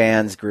BC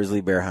bans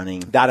grizzly bear hunting.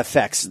 That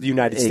affects the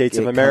United States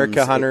of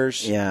America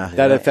hunters.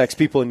 That affects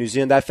people in New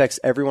Zealand. That affects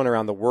everyone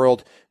around the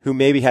world who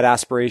maybe had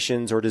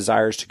aspirations or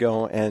desires to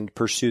go and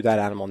pursue that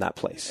animal in that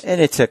place.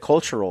 And it's a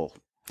cultural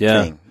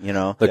thing, you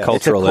know. The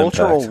cultural it's a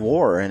cultural impact.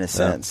 war in a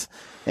sense.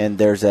 And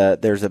there's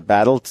a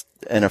battle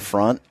and a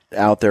front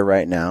out there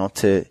right now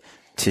to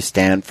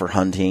stand for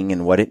hunting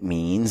and what it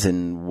means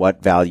and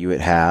what value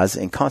it has.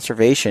 And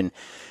conservation,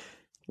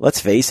 let's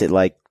face it,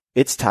 like,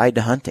 it's tied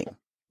to hunting.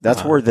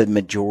 That's where the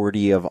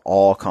majority of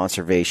all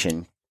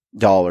conservation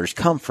dollars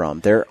come from.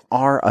 There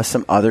are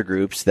some other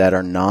groups that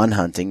are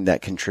non-hunting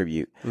that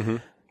contribute,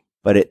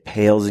 but it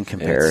pales in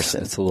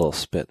comparison. It's a little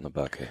spit in the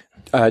bucket.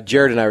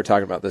 Jared and I were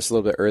talking about this a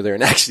little bit earlier,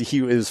 and actually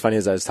it was funny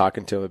as I was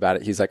talking to him about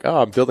it. He's like,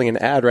 "Oh, I'm building an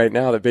ad right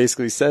now that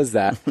basically says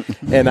that."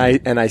 and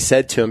I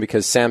said to him,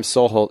 because Sam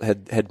Solholt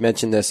had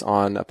mentioned this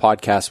on a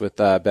podcast with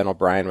Ben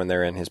O'Brien when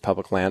they're in his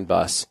public land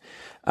bus.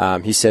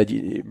 He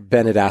said,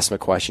 Ben had asked him a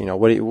question,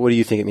 what do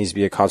you think it means to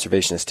be a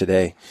conservationist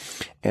today?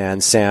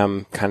 And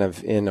Sam, kind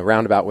of in a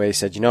roundabout way,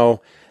 said,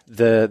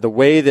 the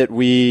way that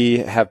we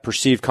have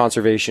perceived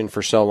conservation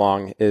for so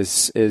long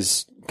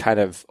is kind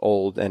of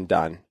old and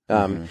done.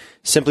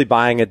 Simply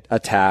buying a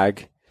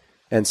tag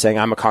and saying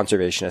I'm a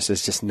conservationist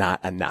is just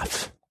not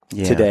enough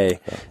today.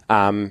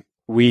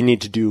 We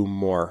need to do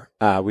more.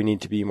 We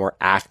need to be more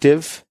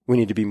active. We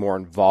need to be more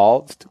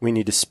involved. We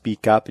need to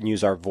speak up and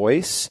use our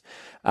voice.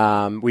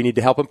 We need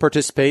to help them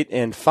participate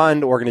and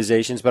fund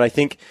organizations. But I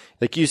think,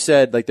 like you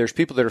said, like there's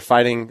people that are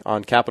fighting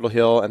on Capitol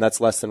Hill, and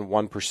that's less than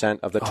 1%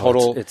 of the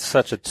total. It's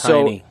such a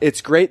tiny. So it's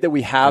great that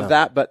we have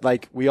that, but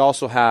like we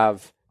also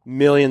have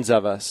millions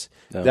of us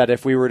that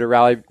if we were to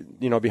rally,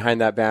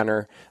 behind that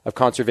banner of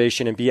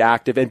conservation and be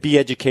active and be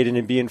educated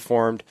and be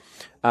informed.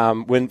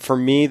 When for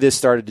me this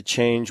started to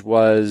change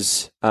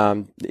was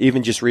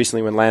even just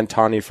recently when Lan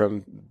Tawny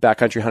from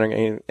Backcountry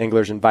Hunting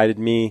Anglers invited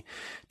me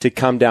to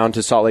come down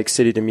to Salt Lake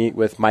City to meet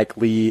with Mike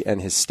Lee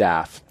and his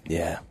staff.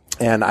 Yeah.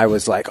 And I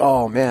was like,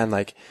 oh man,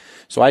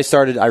 so I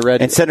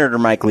read. And Senator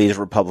Mike Lee is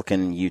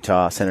Republican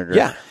Utah Senator.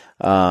 Yeah.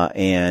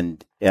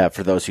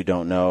 For those who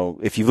don't know,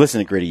 if you've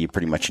listened to Gritty, you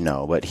pretty much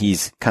know, but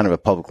he's kind of a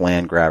public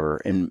land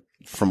grabber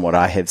from what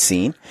I have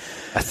seen.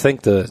 I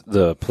think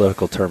the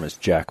political term is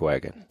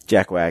jackwagon.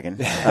 Jackwagon.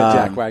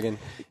 Jackwagon.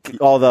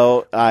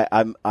 Although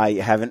I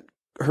haven't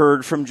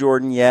heard from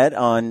Jordan yet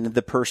on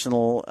the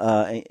personal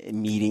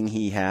meeting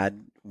he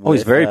had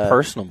he's very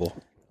personable.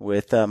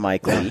 With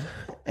Mike Lee.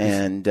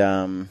 And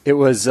it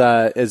was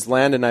as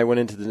Land and I went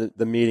into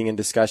the meeting and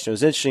discussion, it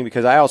was interesting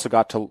because I also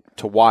got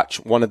to watch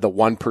one of the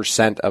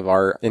 1% of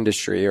our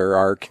industry or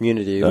our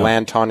community,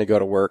 Land Tawny, go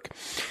to work,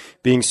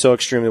 being so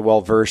extremely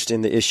well versed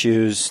in the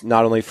issues,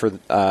 not only for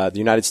the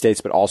United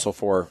States, but also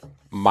for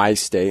my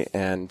state.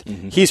 And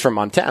he's from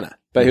Montana,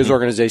 but his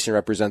organization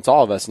represents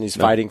all of us, and he's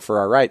fighting for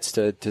our rights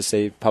to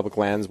save public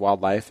lands,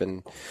 wildlife,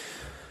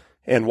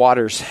 and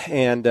waters.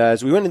 And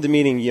as we went into the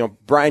meeting,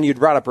 Brian, you'd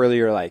brought up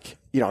earlier, like,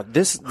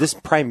 this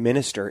prime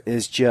minister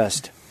is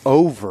just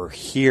over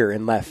here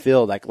in left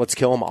field. Like, let's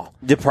kill them all.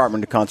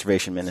 Department of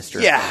Conservation Minister.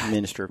 Yeah.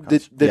 Minister of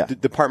the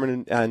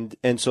department.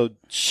 And so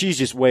she's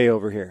just way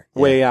over here,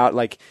 way out.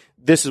 Like,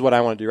 this is what I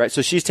want to do, right?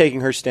 So she's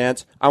taking her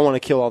stance. I want to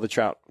kill all the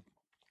trout,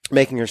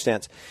 making her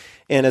stance.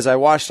 And as I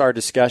watched our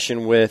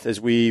discussion as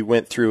we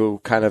went through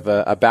kind of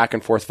a back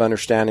and forth of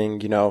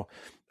understanding,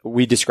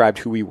 we described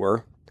who we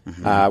were.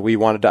 We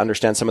wanted to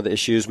understand some of the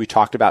issues. We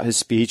talked about his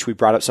speech. We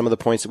brought up some of the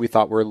points that we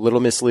thought were a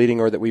little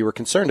misleading or that we were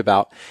concerned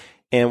about.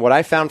 And what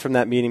I found from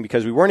that meeting,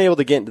 because we weren't able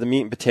to get into the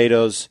meat and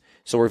potatoes,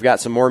 so we've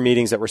got some more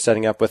meetings that we're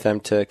setting up with them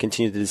to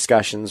continue the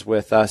discussions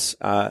with us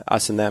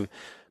and them.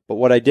 But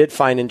what I did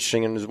find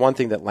interesting, and there's one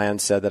thing that Land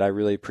said that I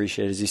really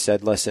appreciate, is he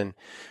said, listen,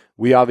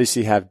 we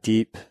obviously have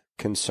deep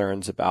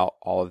concerns about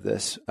all of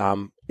this.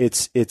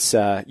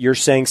 You're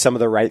saying some of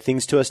the right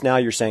things to us now.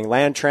 You're saying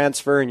land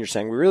transfer, and you're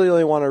saying we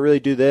really want to really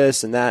do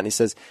this and that. And he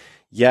says,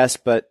 yes,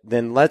 but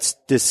then let's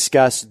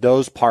discuss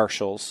those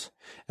partials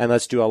and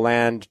let's do a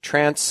land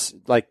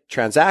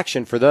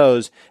transaction for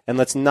those. And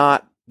let's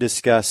not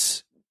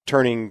discuss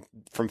turning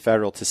from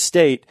federal to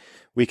state.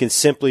 We can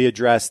simply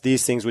address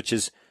these things, which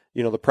is,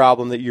 the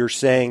problem that you're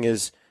saying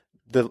is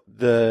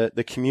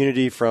the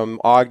community from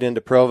Ogden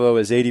to Provo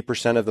is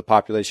 80% of the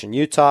population in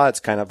Utah. It's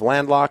kind of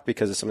landlocked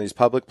because of some of these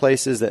public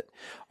places that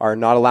are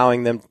not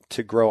allowing them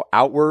to grow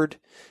outward.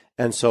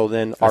 And so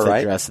then, let's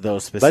address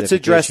those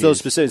specific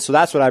issues. So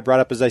that's what I brought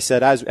up. As I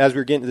said, as we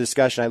were getting to the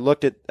discussion, I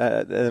looked at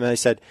and I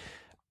said,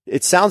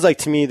 it sounds like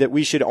to me that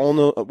we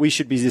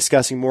should be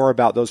discussing more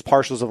about those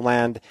parcels of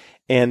land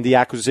and the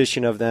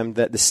acquisition of them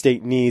that the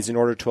state needs in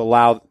order to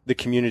allow the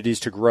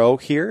communities to grow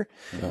here.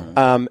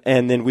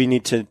 And then we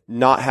need to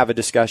not have a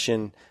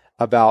discussion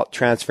about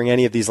transferring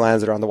any of these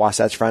lands that are on the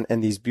Wasatch Front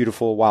and these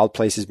beautiful wild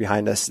places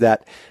behind us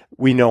that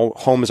we know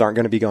homes aren't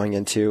going to be going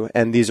into.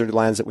 And these are the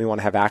lands that we want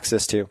to have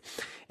access to.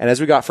 And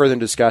as we got further in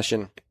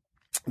discussion,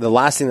 the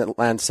last thing that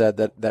Land said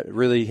that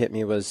really hit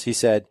me was he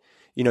said,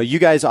 you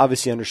guys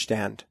obviously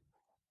understand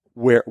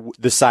where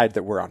the side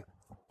that we're on.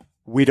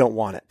 We don't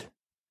want it.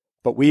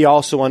 But we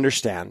also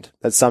understand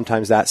that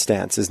sometimes that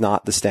stance is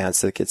not the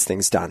stance that gets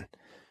things done.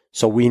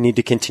 So we need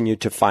to continue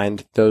to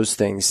find those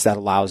things that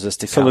allows us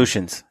to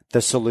solutions.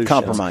 The solutions.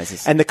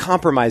 Compromises. And the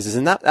compromises.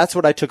 And that's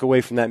what I took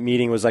away from that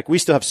meeting was like, we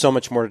still have so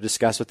much more to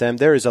discuss with them.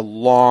 There is a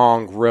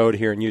long road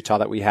here in Utah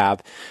that we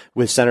have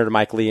with Senator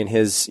Mike Lee and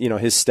his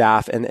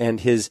staff and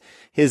his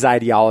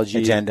ideology.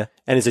 Agenda.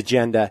 And his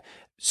agenda.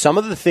 Some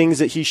of the things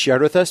that he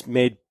shared with us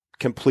made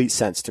complete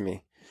sense to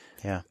me.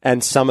 Yeah.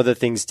 And some of the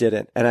things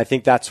didn't. And I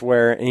think that's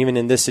where, even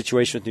in this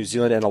situation with New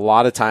Zealand and a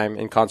lot of time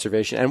in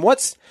conservation, and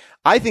what's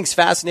I think's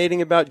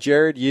fascinating about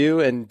Jared, you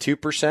and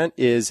 2%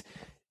 is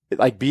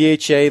like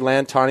BHA,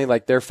 Land Tawny,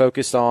 like they're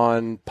focused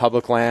on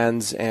public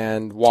lands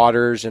and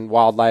waters and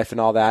wildlife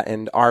and all that,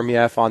 and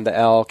RMF on the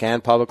elk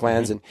and public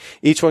lands. And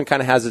each one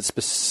kind of has its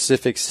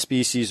specific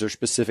species or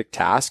specific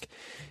task.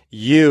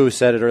 You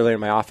said it earlier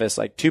in my office,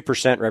 like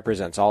 2%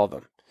 represents all of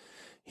them.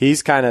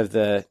 He's kind of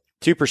the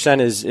 2%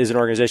 is an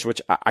organization,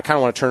 which I kind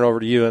of want to turn it over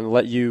to you and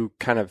let you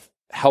kind of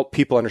help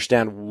people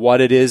understand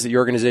what it is that your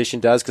organization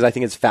does. Cause I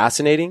think it's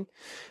fascinating.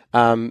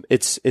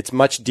 It's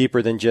much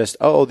deeper than just,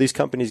 these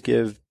companies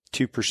give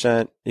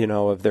 2%,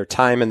 of their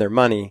time and their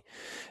money.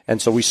 And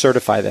so we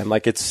certify them.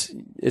 Like it's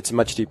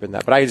much deeper than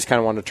that, but I just kind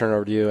of want to turn it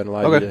over to you and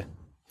allow you to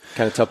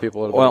kind of tell people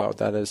a little bit about what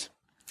that is.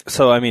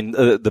 So, I mean,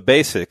 the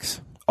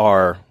basics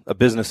are a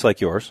business like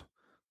yours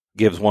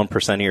gives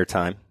 1% of your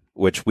time,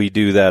 which we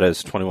do that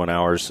as 21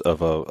 hours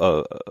of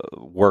a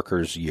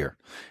worker's year.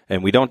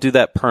 And we don't do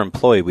that per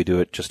employee. We do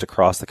it just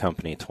across the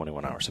company,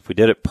 21 hours. If we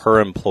did it per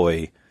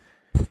employee,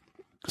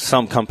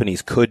 some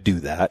companies could do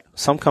that.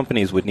 Some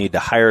companies would need to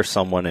hire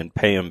someone and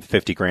pay them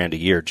 $50,000 a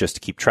year just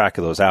to keep track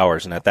of those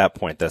hours. And at that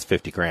point, that's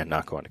 $50,000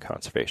 not going to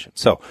conservation.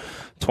 So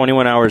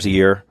 21 hours a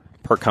year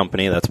per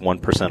company, that's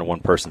 1% of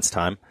one person's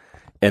time.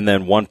 And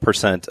then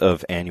 1%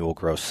 of annual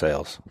gross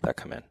sales that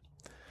come in.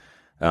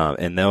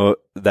 And though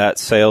that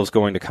sales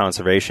going to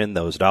conservation,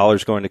 those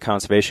dollars going to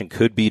conservation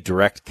could be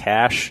direct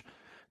cash,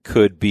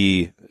 could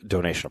be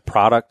donation of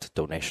product,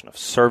 donation of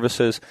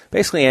services,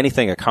 basically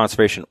anything a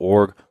conservation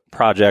org,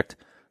 project,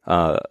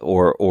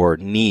 or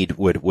need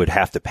would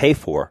have to pay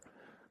for.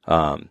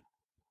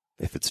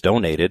 If it's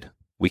donated,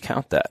 we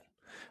count that.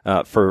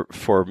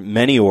 For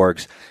many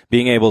orgs,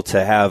 being able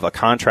to have a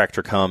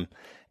contractor come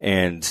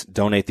and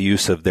donate the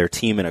use of their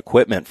team and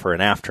equipment for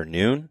an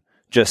afternoon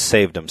just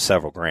saved them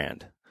several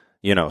grand.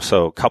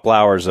 So a couple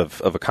hours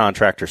of a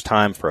contractor's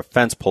time for a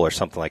fence pull or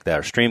something like that,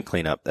 or stream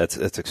cleanup, that's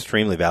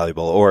extremely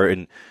valuable. Or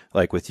in,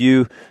 like with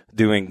you,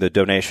 doing the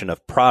donation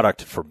of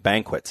product for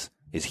banquets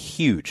is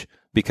huge,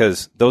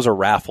 because those are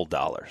raffle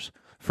dollars.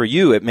 For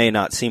you, it may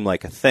not seem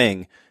like a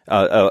thing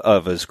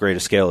of as great a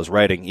scale as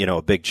writing,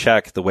 a big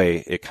check the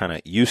way it kind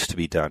of used to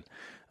be done.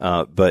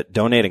 But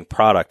donating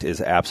product is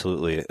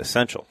absolutely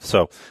essential.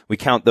 So we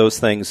count those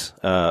things.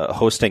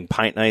 Hosting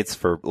pint nights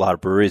for a lot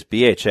of breweries.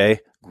 BHA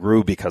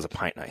grew because of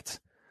pint nights.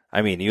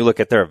 I mean, you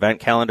look at their event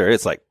calendar,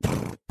 it's like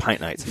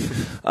pint nights.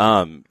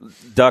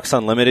 Ducks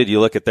Unlimited, you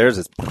look at theirs,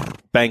 it's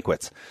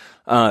banquets.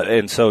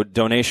 And so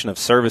donation of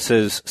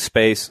services,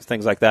 space,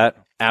 things like that,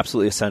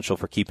 absolutely essential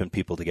for keeping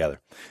people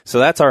together. So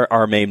that's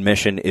our main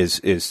mission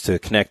is to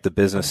connect the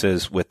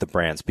businesses with the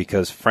brands,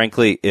 because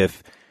frankly,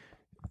 if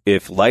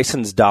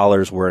licensed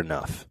dollars were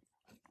enough,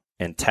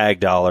 and tag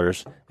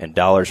dollars and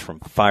dollars from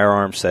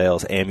firearm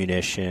sales,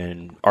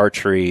 ammunition,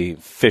 archery,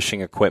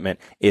 fishing equipment,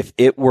 if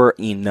it were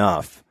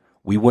enough,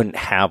 we wouldn't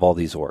have all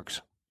these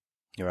orgs.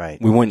 You're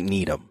right. We wouldn't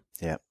need them.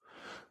 Yeah.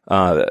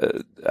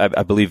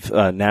 I believe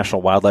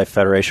National Wildlife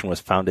Federation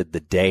was founded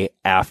the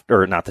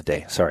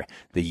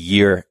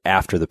year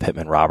after the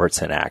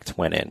Pittman-Robertson Act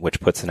went in, which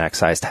puts an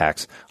excise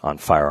tax on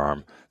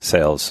firearm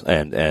sales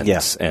and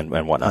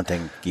whatnot.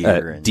 Hunting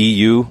gear.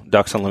 DU,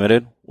 Ducks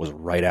Unlimited, was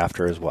right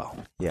after as well.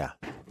 Yeah.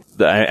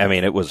 I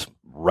mean, it was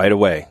right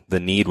away. The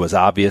need was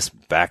obvious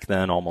back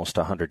then, almost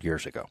 100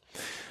 years ago.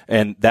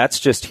 And that's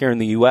just here in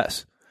the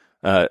U.S.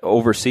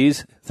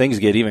 Overseas, things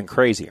get even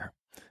crazier.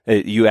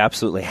 You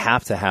absolutely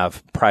have to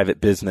have private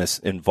business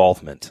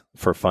involvement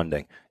for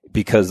funding,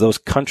 because those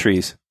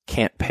countries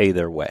can't pay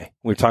their way.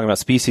 We're talking about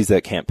species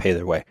that can't pay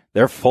their way.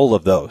 They're full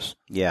of those.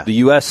 Yeah. The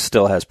U.S.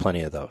 still has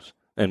plenty of those.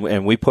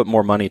 And we put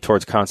more money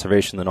towards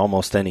conservation than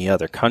almost any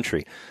other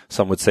country.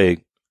 Some would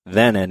say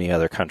than any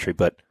other country,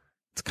 but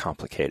it's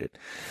complicated.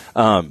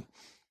 So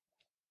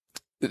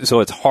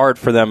it's hard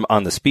for them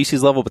on the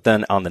species level, but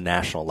then on the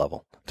national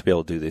level to be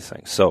able to do these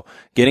things. So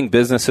getting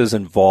businesses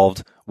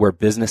involved where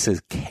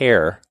businesses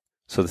care.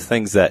 So the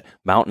things that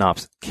Mountain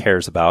Ops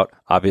cares about,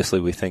 obviously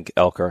we think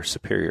elk are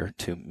superior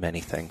to many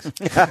things.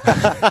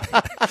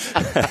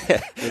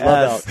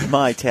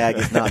 My tag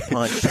is not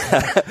punched.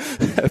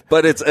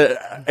 But it's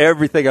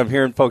everything I'm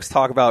hearing folks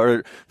talk about,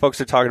 or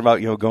folks are talking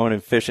about, going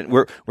and fishing.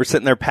 We're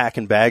sitting there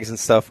packing bags and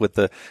stuff with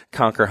the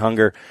Conquer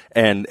Hunger,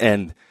 and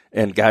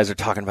guys are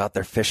talking about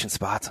their fishing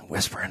spots and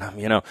whispering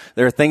them.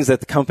 There are things that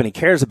the company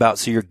cares about,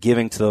 so you're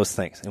giving to those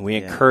things, and we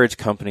encourage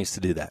companies to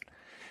do that.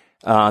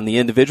 On the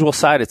individual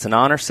side, it's an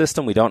honor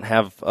system. We don't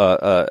have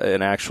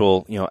an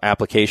actual,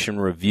 application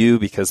review,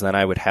 because then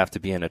I would have to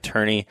be an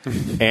attorney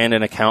and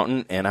an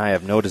accountant, and I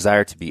have no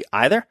desire to be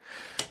either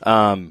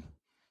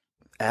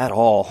at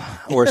all,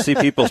 or see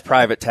people's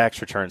private tax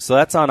returns. So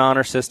that's on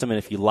honor system, and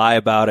if you lie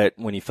about it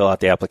when you fill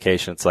out the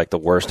application, it's like the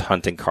worst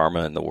hunting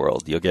karma in the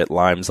world. You'll get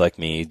limes like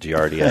me,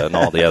 Giardia, and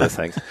all the other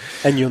things.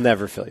 And you'll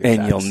never fill your tax.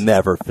 And you'll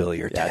never fill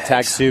your tax.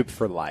 Tag soup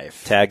for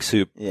life. Tag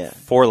soup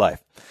for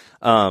life.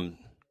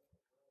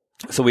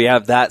 So we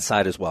have that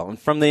side as well. And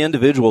from the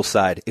individual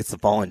side, it's the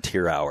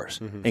volunteer hours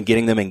and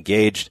getting them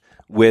engaged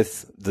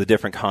with the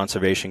different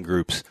conservation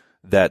groups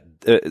that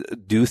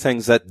do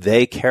things that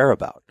they care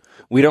about.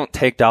 We don't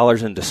take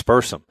dollars and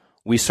disperse them.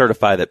 We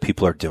certify that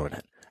people are doing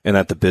it and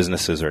that the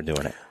businesses are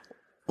doing it.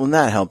 Well, and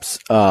that helps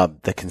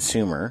the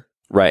consumer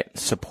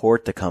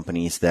support the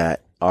companies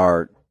that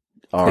are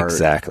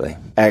exactly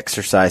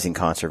exercising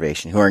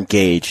conservation, who are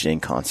engaged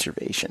in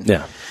conservation.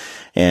 Yeah.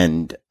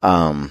 And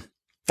I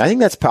think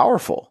that's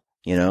powerful.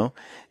 You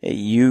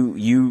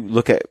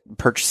look at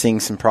purchasing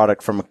some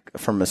product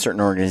from a certain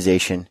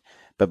organization,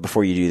 but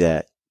before you do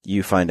that,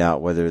 you find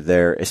out whether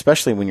they're,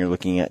 especially when you're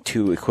looking at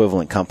two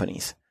equivalent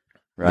companies,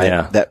 right?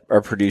 Yeah. That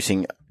are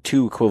producing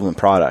two equivalent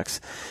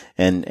products,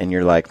 and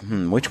you're like,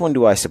 which one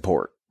do I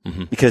support?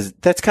 Mm-hmm. Because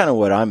that's kind of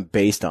what I'm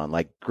based on.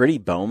 Like Gritty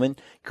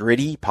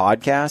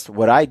Podcast.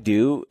 What I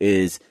do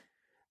is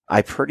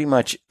I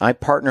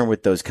partner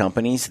with those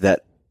companies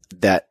that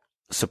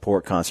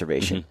support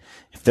conservation. Mm-hmm.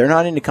 If they're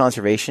not into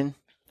conservation,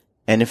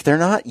 and if they're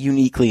not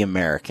uniquely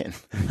American,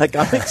 like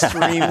I'm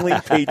extremely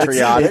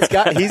patriotic.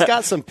 He's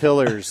got some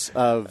pillars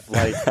of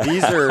like,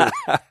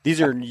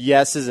 these are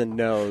yeses and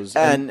nos.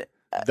 And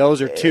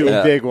those are two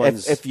big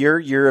ones. If you're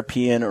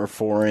European or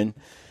foreign,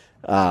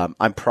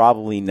 I'm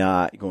probably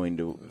not going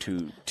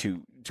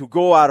to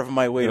go out of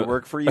my way to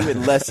work for you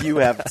unless you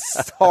have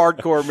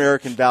hardcore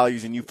American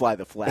values and you fly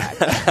the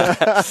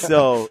flag.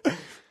 So,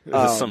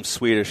 this is some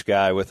Swedish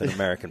guy with an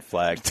American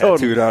flag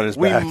tattooed on his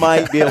back. We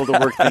might be able to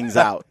work things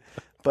out.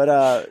 But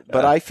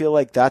I feel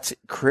like that's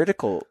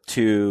critical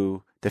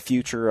to the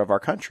future of our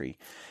country,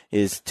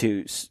 is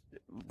to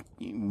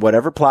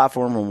whatever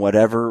platform and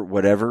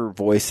whatever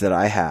voice that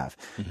I have,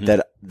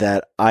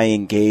 that I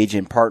engage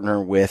and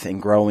partner with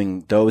in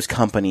growing those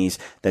companies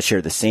that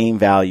share the same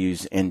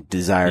values and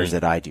desires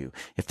that I do.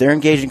 If they're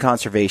engaged in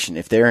conservation,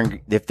 if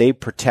they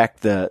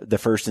protect the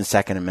First and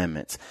Second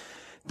Amendments,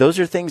 those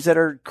are things that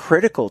are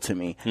critical to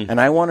me. And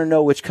I want to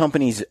know which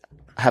companies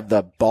have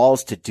the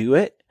balls to do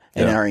it,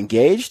 and are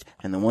engaged,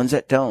 and the ones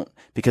that don't.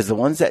 Because the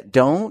ones that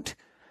don't,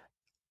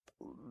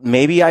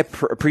 maybe I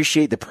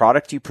appreciate the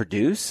product you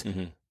produce,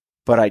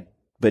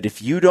 but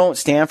if you don't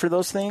stand for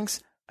those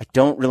things, I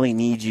don't really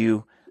need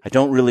you. I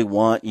don't really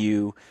want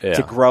you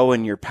to grow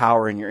in your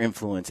power and your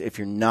influence if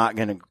you're not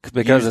going to,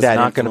 because it's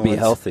not going to be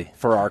healthy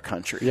for our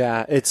country.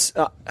 Yeah, it's.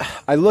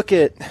 I look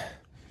at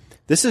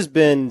this has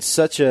been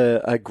such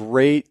a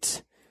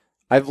great.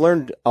 I've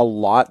learned a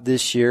lot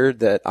this year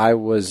that I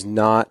was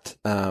not.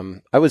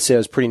 I would say I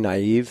was pretty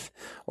naive,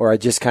 or I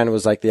just kind of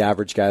was like the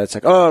average guy that's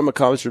like, oh, I'm a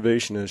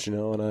conservationist,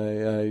 and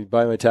I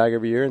buy my tag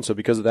every year, and so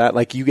because of that,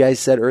 like you guys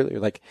said earlier,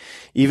 like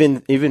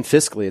even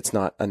fiscally, it's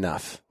not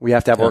enough. We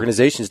have to have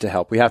organizations to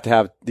help. We have to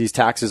have these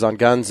taxes on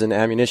guns and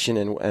ammunition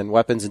and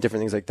weapons and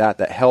different things like that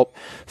help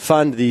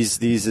fund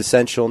these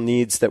essential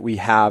needs that we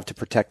have to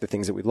protect the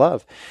things that we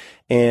love.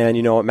 And,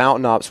 at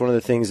Mountain Ops, one of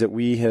the things that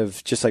we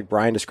have, just like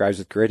Brian describes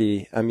with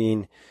Gritty, I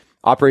mean,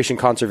 Operation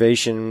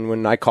Conservation,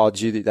 when I called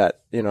you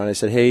that, and I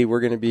said, hey, we're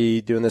going to be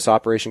doing this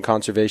Operation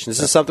Conservation. This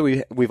is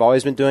something we've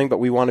always been doing, but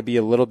we want to be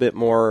a little bit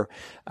more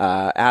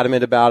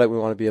adamant about it. We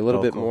want to be a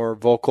little bit more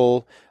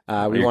vocal.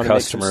 We want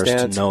customers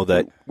to know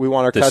that we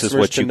want our customers is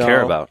what to you know.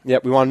 care about. Yeah,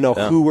 we want to know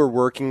who we're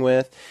working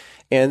with.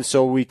 And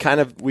so we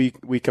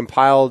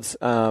compiled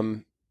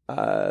the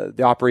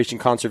Operation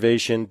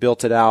Conservation,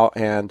 built it out,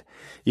 and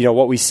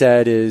what we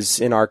said is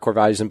in our core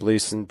values and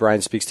beliefs, and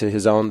Brian speaks to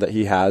his own that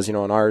he has, in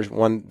ours,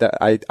 one that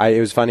it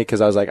was funny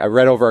because I was like, I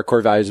read over our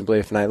core values and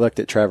beliefs and I looked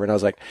at Trevor and I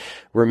was like,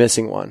 we're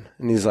missing one.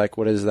 And he's like,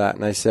 what is that?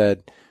 And I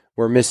said,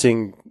 we're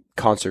missing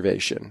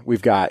conservation.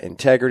 We've got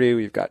integrity,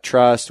 we've got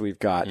trust, we've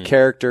got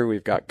character,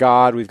 we've got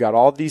God, we've got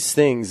all these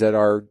things that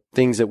are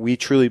things that we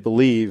truly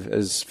believe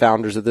as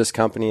founders of this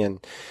company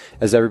and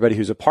as everybody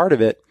who's a part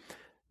of it.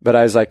 But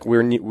I was like,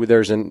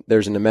 there's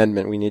an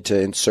amendment. We need to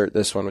insert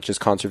this one, which is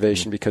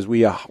conservation, because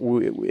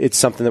it's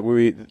something that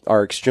we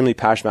are extremely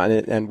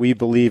passionate about, and we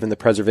believe in the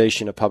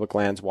preservation of public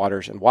lands,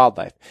 waters, and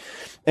wildlife.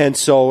 And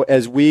so,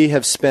 as we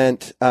have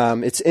spent,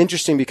 it's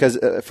interesting because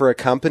for a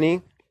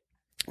company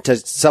to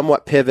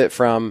somewhat pivot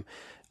from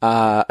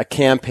a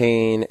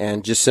campaign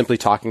and just simply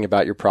talking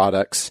about your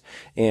products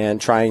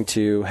and trying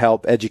to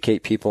help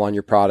educate people on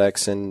your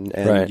products and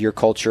your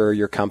culture,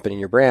 your company,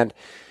 your brand.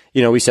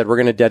 We said we're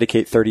going to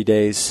dedicate 30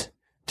 days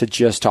to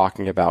just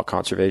talking about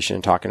conservation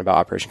and talking about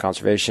Operation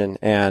Conservation.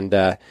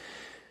 And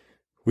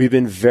we've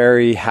been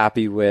very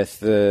happy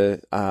with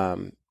to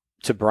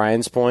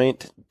Brian's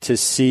point, to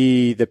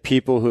see the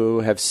people who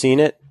have seen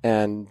it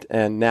and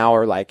now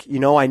are like,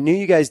 I knew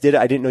you guys did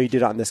it. I didn't know you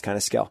did it on this kind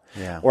of scale.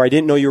 Yeah. Or I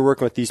didn't know you were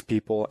working with these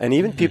people. And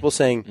even people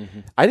saying,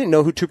 I didn't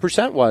know who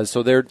 2% was.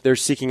 So they're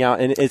seeking out,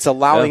 and it's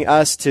allowing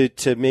us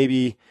to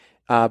maybe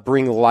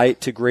bring light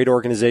to great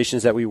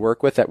organizations that we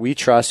work with, that we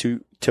trust,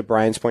 who, to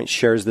Brian's point,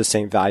 shares the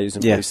same values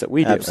and beliefs that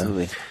we do.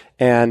 Absolutely.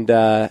 And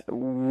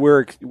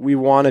we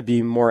want to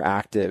be more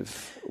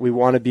active. We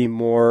want to be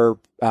more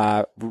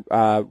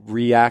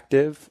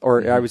reactive,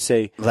 or I would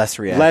say less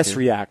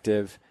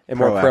reactive and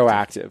more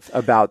proactive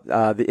about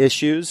the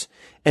issues.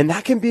 And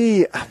that can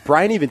be,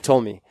 Brian even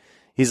told me,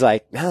 he's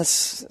like,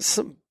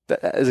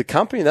 as a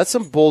company, that's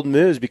some bold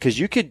moves, because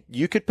you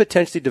could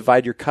potentially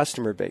divide your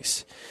customer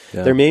base.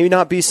 Yeah. There may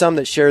not be some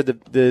that share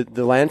the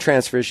land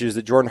transfer issues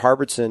that Jordan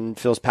Harbertson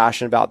feels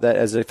passionate about, that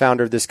as a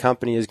founder of this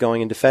company is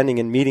going and defending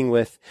and meeting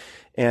with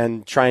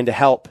and trying to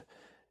help,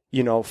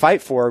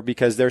 fight for,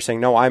 because they're saying,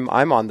 no, I'm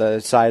on the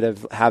side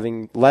of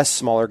having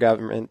smaller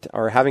government,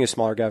 or having a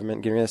smaller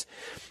government, giving us.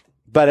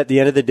 But at the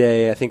end of the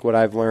day, I think what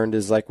I've learned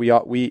is like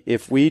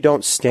if we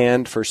don't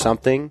stand for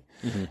something,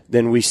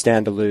 then we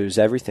stand to lose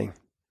everything.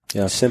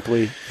 Yeah,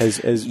 simply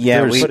as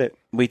put it.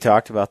 We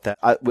talked about that.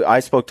 I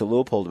spoke to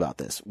Leopold about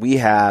this. We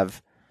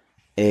have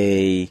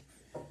they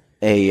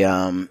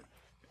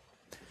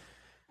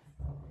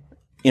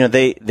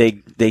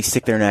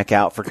stick their neck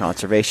out for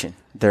conservation.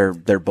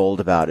 They're bold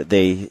about it.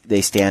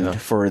 They stand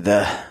for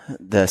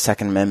the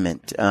Second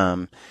Amendment.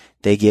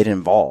 They get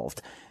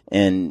involved,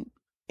 and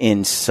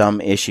in some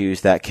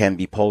issues that can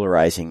be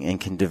polarizing and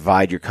can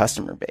divide your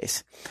customer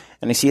base.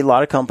 And I see a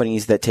lot of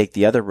companies that take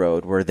the other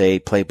road, where they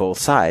play both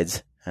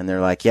sides. And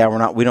they're like,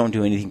 we don't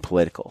do anything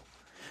political.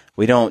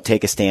 We don't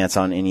take a stance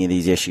on any of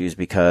these issues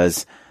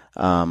because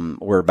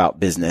we're about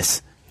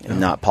business and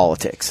not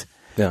politics.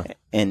 Yeah.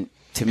 And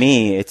to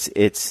me, it's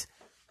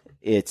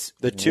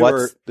the two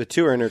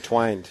are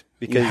intertwined,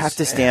 because you have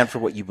to stand for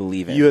what you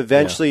believe in. You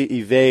eventually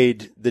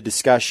evade the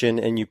discussion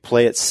and you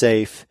play it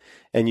safe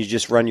and you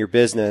just run your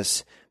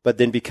business. But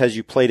then because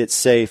you played it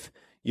safe,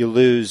 you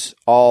lose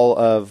all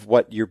of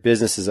what your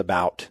business is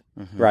about.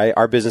 Right?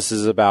 Our business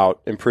is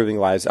about improving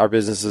lives. Our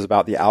business is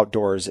about the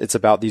outdoors. It's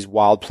about these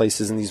wild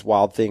places and these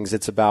wild things.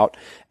 It's about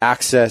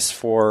access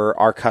for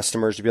our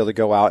customers to be able to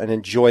go out and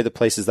enjoy the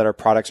places that our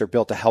products are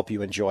built to help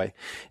you enjoy.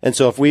 And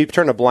so if we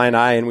turn a blind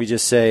eye and we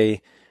just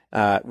say,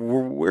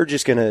 we're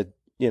just going to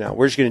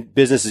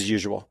business as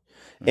usual,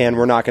 and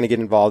we're not going to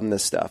get involved in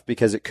this stuff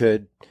because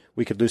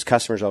we could lose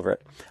customers over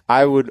it.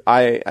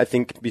 I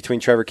think between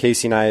Trevor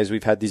Casey and I, as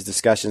we've had these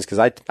discussions, because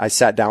I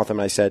sat down with him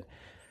and I said,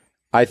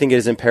 I think it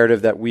is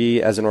imperative that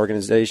we as an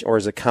organization or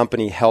as a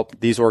company help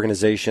these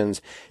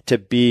organizations to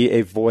be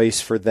a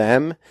voice for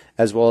them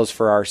as well as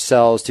for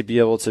ourselves to be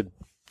able to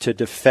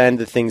defend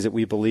the things that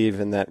we believe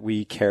and that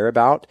we care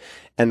about.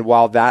 And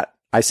while that,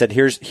 I said,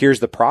 here's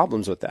the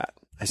problems with that.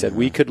 I said,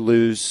 we could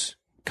lose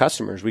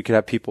customers. We could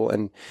have people,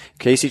 and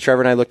Casey,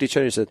 Trevor, and I looked at each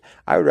other and said,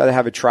 I would rather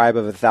have a tribe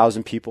of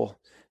 1,000 people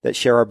that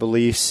share our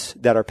beliefs,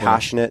 that are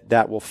passionate,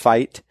 that will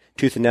fight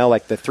tooth and nail,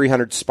 like the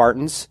 300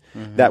 Spartans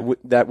that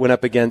went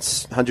up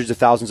against hundreds of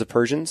thousands of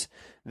Persians,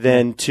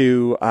 than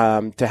to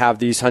have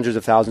these hundreds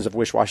of thousands of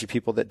wish-washy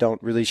people that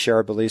don't really share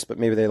our beliefs, but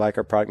maybe they like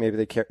our product, maybe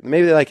they care,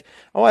 maybe they like,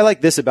 oh, I like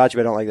this about you,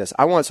 but I don't like this.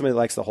 I want somebody that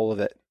likes the whole of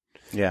it.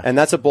 Yeah, and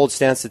that's a bold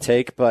stance to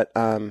take. But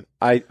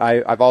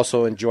I've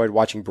also enjoyed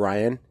watching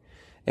Brian,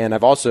 and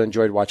I've also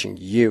enjoyed watching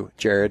you,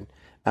 Jared.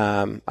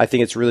 I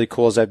think it's really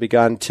cool as I've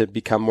begun to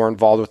become more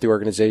involved with the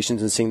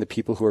organizations and seeing the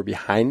people who are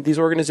behind these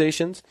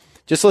organizations.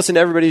 Just listen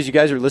to everybody as you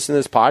guys are listening to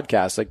this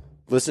podcast. Like,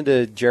 listen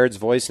to Jared's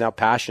voice and how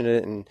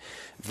passionate and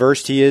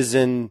versed he is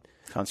in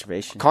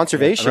conservation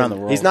around the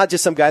world. He's not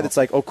just some guy that's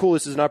like, oh, cool,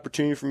 this is an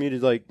opportunity for me to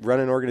like run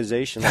an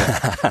organization.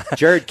 Like,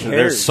 Jared cares.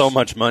 There's so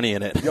much money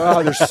in it.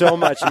 Oh, there's so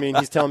much. I mean,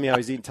 he's telling me how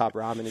he's eating top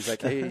ramen. He's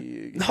like,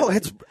 hey, no,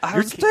 it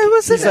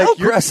was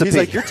he's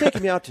like, you're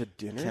taking me out to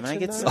dinner. Can I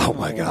get tonight? some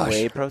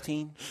whey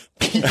protein?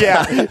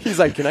 Yeah, he's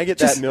like, can I get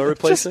that meal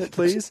replacement,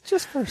 please?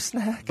 Just for a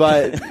snack.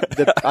 But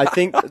I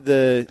think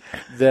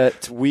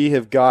that we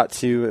have got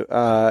to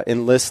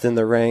enlist in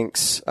the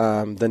ranks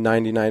the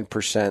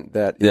 99%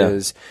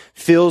 that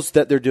feels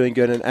that they're doing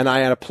good, and I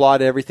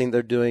applaud everything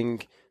they're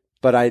doing,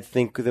 but I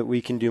think that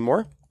we can do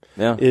more.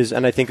 Yeah,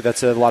 and I think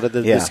that's a lot of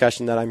the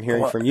discussion that I'm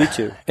hearing from you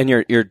two. And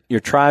your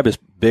tribe is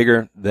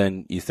bigger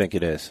than you think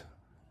it is.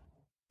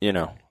 You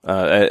know,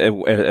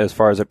 as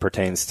far as it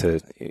pertains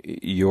to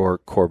your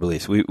core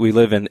beliefs, we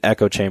live in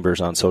echo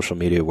chambers on social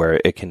media where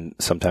it can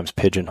sometimes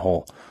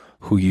pigeonhole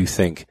who you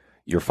think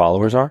your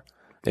followers are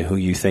and who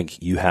you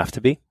think you have to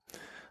be.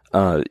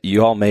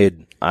 You all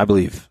made, I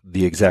believe,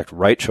 the exact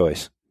right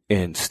choice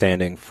in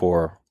standing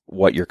for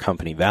what your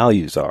company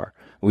values are.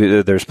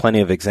 There's plenty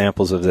of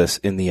examples of this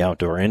in the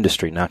outdoor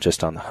industry, not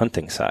just on the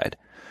hunting side.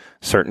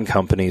 Certain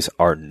companies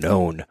are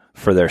known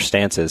for their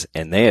stances,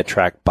 and they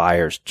attract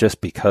buyers just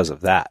because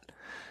of that.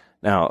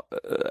 Now,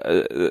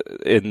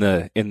 in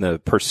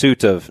the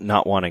pursuit of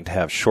not wanting to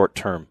have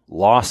short-term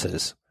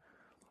losses,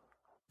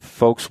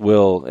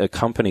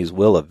 companies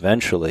will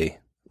eventually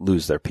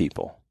lose their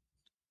people.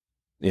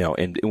 You know,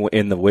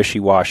 in the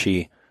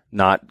wishy-washy,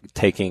 not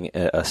taking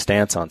a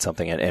stance on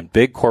something. And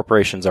big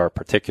corporations are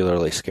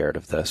particularly scared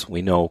of this.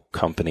 We know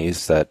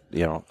companies that,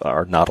 you know,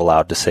 are not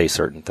allowed to say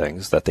certain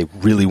things that they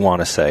really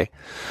want to say.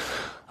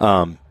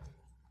 But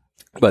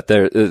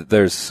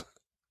there's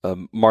a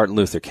Martin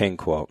Luther King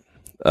quote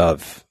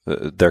of,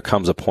 there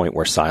comes a point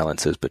where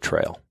silence is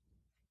betrayal.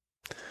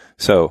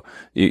 So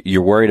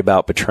you're worried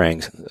about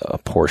betraying a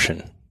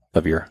portion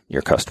of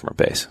your customer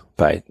base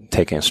by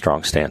taking a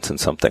strong stance in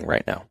something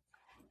right now.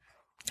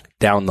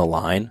 Down the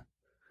line,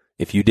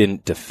 if you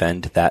didn't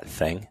defend that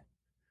thing,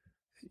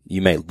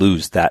 you may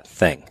lose that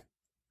thing,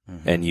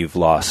 and you've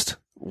lost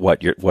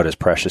what is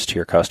precious to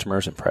your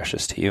customers and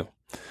precious to you.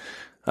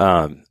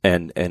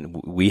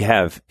 And we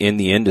have in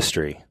the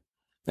industry,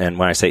 and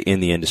when I say in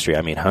the industry,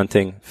 I mean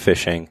hunting,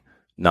 fishing,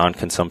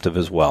 non-consumptive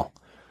as well.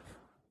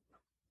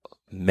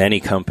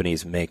 Many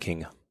companies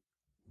making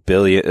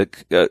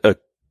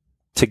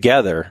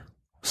together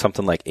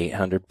something like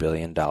 $800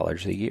 billion a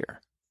year,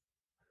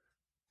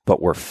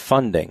 but we're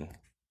funding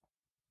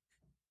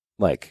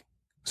like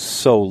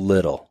so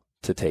little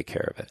to take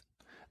care of it.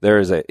 There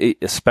is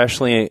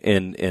especially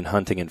in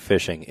hunting and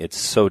fishing, it's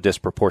so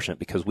disproportionate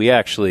because we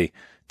actually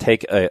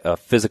take a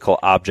physical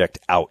object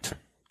out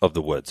of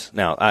the woods.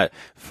 Now,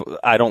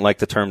 I don't like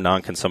the term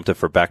non-consumptive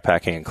for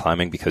backpacking and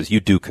climbing because you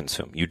do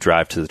consume. You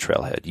drive to the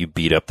trailhead. You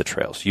beat up the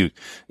trails.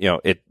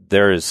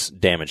 There is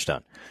damage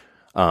done.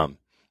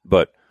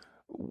 But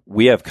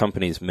we have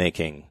companies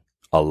making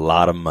a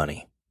lot of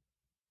money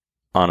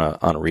on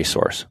a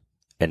resource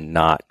and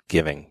not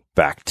giving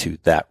back to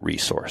that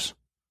resource.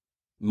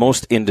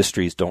 Most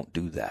industries don't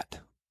do that.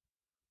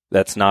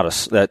 That's not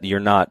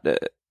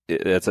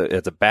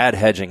it's a bad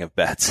hedging of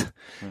bets,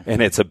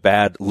 and it's a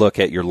bad look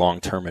at your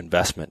long-term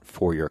investment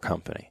for your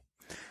company.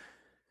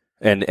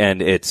 And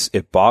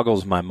it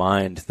boggles my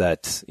mind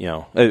that, you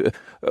know,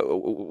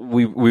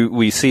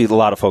 we see a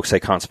lot of folks say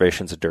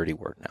conservation's a dirty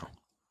word now.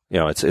 You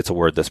know, it's a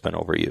word that's been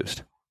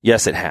overused.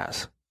 Yes, it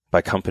has,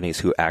 by companies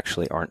who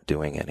actually aren't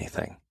doing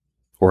anything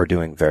or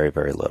doing very,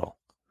 very little.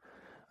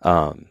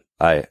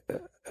 I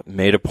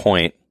made a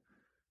point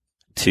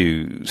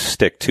to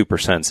stick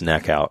 2%'s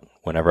neck out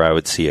whenever I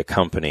would see a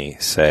company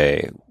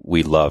say,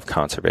 we love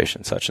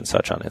conservation such and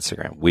such on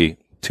Instagram.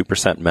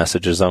 2%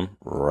 messages them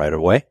right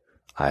away.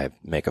 I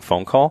make a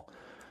phone call.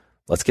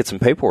 Let's get some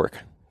paperwork.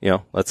 You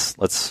know,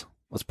 let's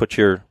put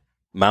your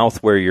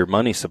mouth where your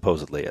money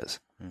supposedly is.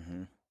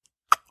 Mm-hmm.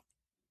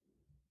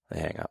 They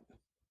hang up.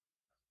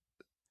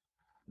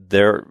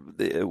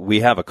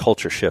 We have a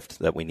culture shift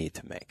that we need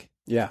to make.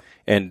 Yeah.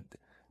 And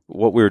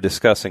what we were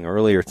discussing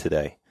earlier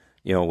today,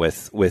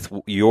 with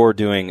you're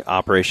doing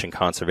Operation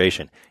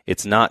Conservation,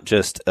 it's not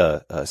just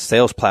a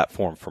sales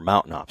platform for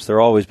mountain ops.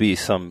 There'll always be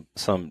some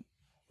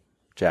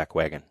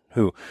jackwagon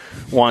who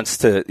wants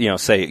to,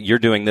 say you're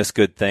doing this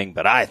good thing,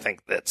 but I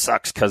think that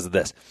sucks because of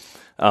this.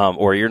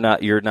 Or you're not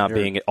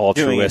being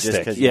altruistic. Doing it just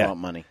because you want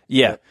money.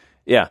 Yeah.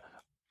 Yeah.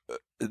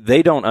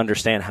 They don't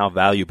understand how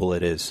valuable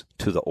it is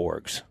to the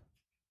orgs.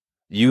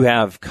 You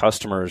have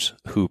customers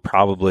who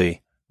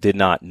probably did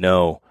not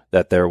know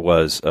that there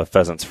was a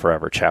Pheasants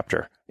Forever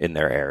chapter in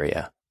their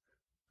area,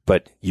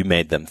 but you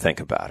made them think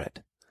about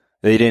it.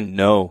 They didn't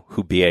know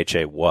who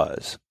BHA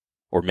was,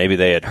 or maybe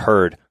they had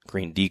heard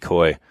Green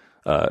Decoy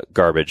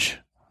garbage,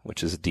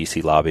 which is a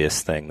DC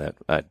lobbyist thing that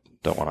I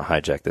don't want to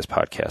hijack this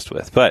podcast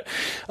with, but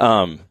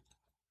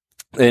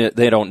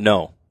they don't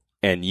know,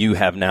 and you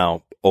have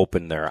now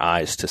opened their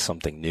eyes to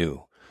something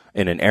new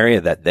in an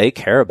area that they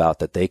care about,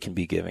 that they can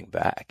be giving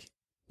back.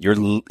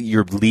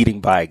 You're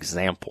leading by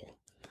example,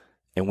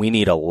 and we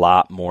need a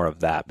lot more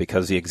of that,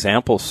 because the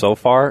example so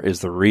far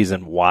is the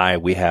reason why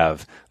we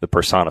have the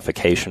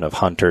personification of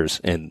hunters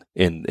in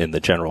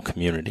the general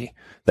community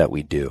that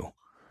we do.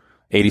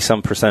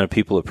 80% of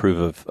people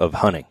approve of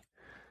hunting,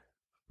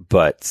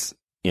 but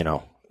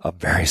a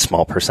very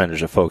small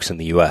percentage of folks in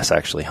the U.S.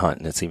 actually hunt,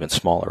 and it's even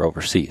smaller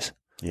overseas.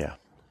 Yeah.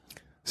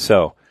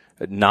 So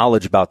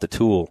knowledge about the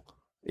tool,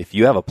 if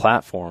you have a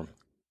platform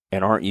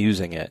and aren't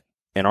using it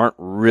and aren't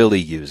really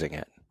using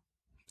it,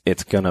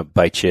 it's going to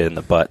bite you in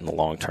the butt in the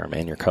long term,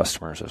 and your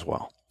customers as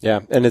well.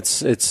 Yeah. And it's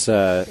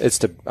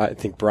to, I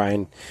think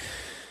Brian,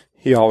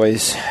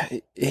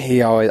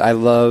 I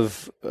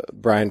love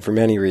Brian for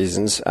many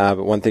reasons. But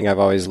one thing I've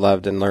always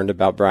loved and learned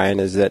about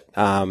Brian is that,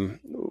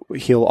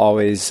 he'll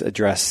always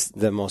address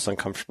the most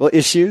uncomfortable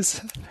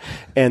issues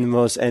and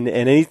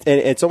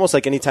it's almost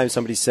like anytime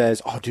somebody says,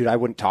 "Oh, dude, I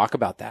wouldn't talk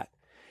about that."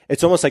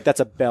 It's almost like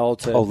that's a bell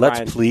to Brian.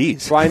 Let's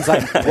please. Brian's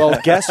like, "Well,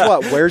 guess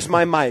what? Where's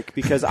my mic?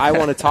 Because I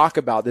want to talk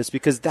about this."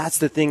 Because that's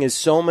the thing, is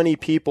so many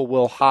people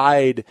will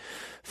hide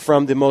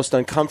from the most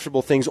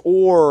uncomfortable things.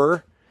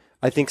 Or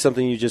I think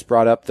something you just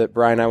brought up that,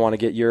 Brian, I want to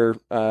get your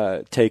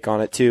take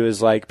on it too,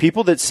 is like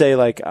people that say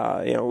like,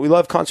 we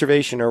love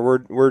conservation,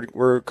 or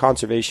we're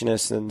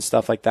conservationists and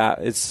stuff like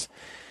that.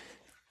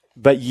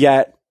 But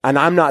yet, and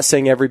I'm not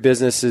saying every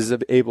business is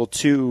able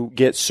to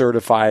get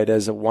certified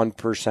as a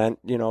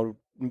 1%,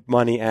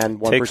 money and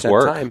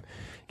 1% time.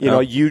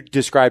 You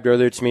described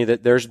earlier to me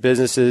that there's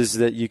businesses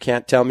that you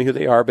can't tell me who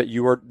they are, but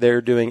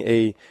they're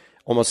doing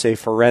almost a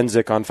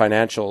forensic on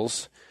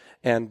financials.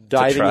 And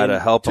diving to try to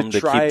help them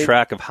to keep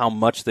track of how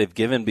much they've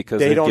given, because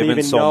they they've don't given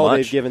even so know much.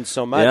 They've given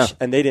so much,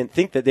 and they didn't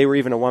think that they were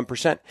even a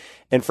 1%.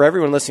 And for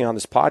everyone listening on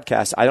this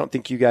podcast, I don't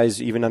think you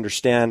guys even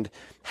understand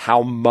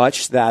how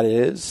much that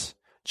is.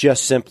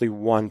 Just simply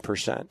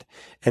 1%.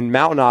 And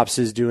Mountain Ops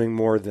is doing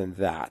more than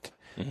that.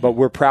 Mm-hmm. But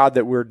we're proud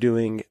that we're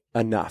doing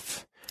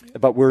enough.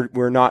 But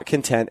we're not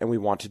content, and we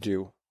want to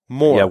do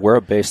more. Yeah, we're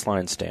a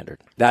baseline standard.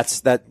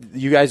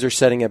 You guys are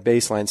setting a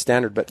baseline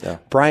standard. But yeah.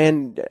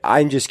 Brian,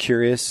 I'm just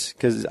curious,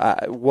 because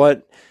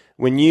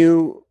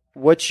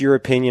what's your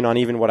opinion on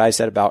even what I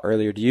said about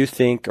earlier? Do you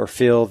think or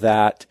feel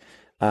that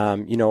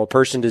a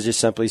person does just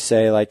simply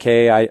say like,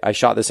 "Hey, I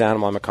shot this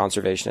animal. I'm a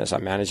conservationist.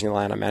 I'm managing the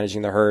land. I'm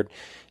managing the herd,"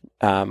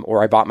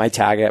 or I bought my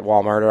tag at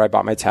Walmart, or I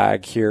bought my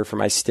tag here for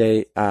my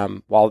state.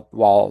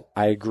 While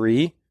I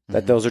agree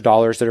that those are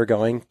dollars that are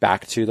going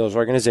back to those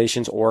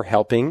organizations or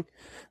helping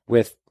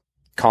with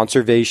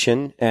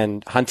conservation,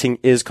 and hunting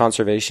is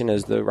conservation,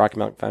 as the Rocky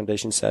Mountain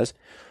Foundation says.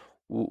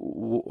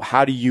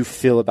 How do you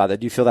feel about that?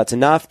 Do you feel that's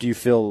enough? Do you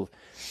feel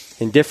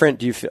indifferent?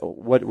 Do you feel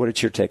what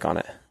is your take on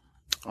it?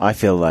 I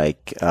feel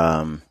like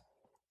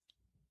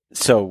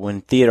so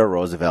when Theodore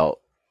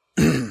Roosevelt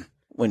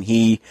when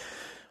he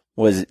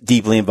was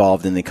deeply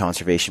involved in the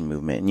conservation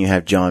movement, and you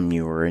have John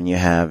Muir, and you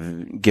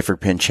have Gifford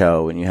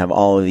Pinchot, and you have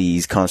all of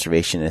these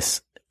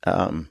conservationists,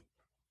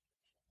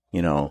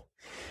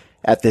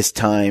 at this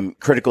time,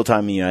 critical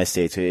time in the United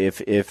States.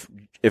 If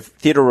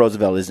Theodore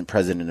Roosevelt isn't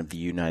president of the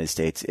United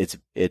States, it's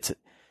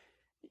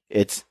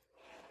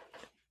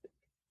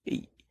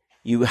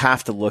you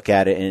have to look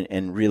at it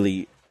and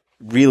really,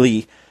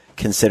 really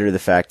consider the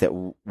fact that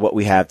what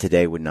we have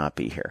today would not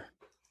be here.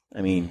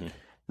 I mean,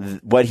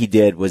 what he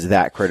did was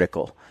that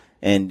critical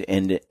and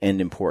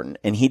important,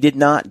 and he did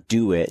not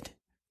do it.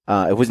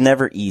 It was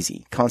never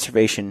easy.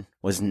 Conservation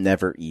was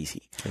never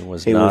easy. It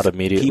was not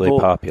immediately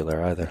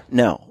popular either.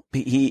 No.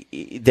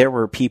 There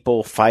were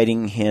people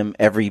fighting him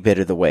every bit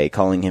of the way,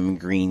 calling him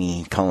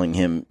greenie, calling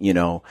him,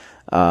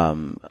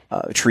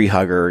 tree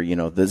hugger,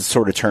 the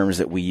sort of terms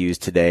that we use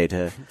today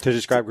to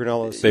describe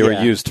granolas. They were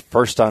used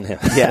first on him.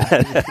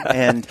 Yeah.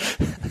 And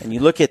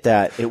you look at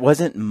that, it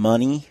wasn't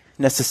money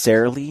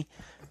necessarily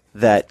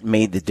that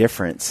made the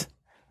difference,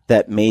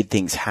 that made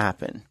things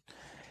happen.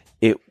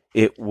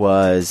 It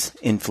was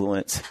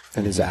influence.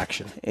 And his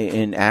action.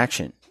 In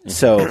action.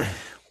 So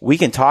we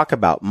can talk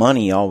about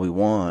money all we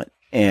want,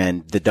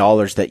 and the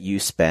dollars that you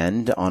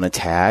spend on a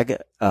tag,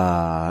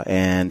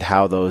 and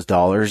how those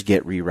dollars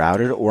get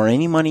rerouted, or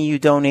any money you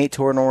donate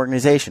to an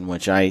organization,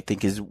 which I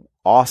think is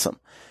awesome.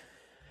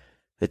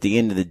 At the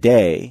end of the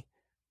day,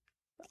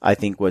 I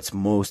think what's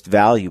most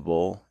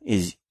valuable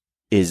is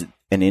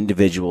an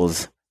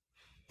individual's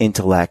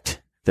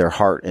intellect, their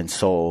heart and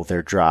soul,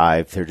 their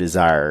drive, their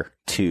desire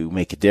to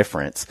make a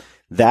difference.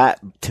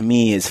 That, to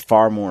me, is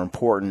far more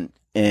important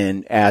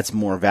and adds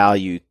more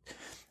value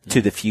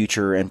to the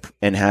future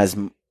and has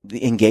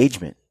the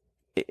engagement.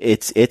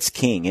 It's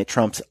king. It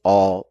trumps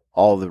all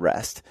the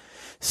rest.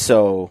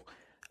 So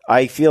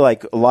I feel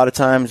like a lot of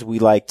times we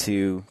like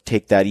to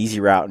take that easy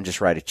route and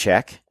just write a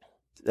check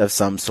of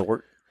some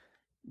sort.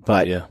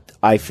 But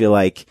I feel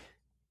like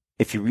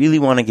if you really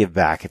want to give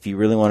back, if you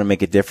really want to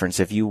make a difference,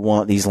 if you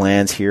want these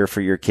lands here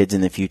for your kids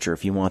in the future,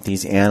 if you want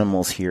these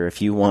animals here,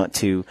 if you want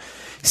to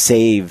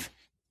save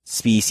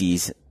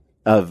species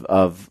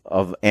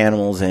of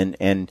animals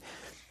and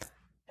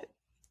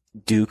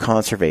do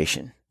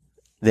conservation,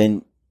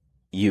 then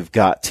you've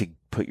got to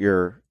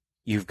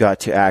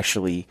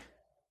actually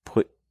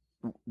put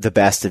the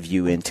best of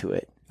you into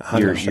it.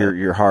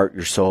 Your heart,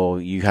 your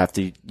soul. You have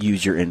to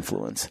use your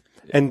influence.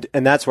 And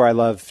that's where I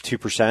love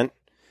 2%,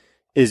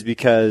 is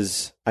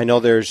because I know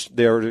there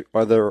are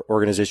other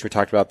organizations we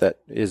talked about that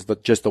is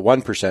just the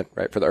 1%,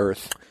 right, for the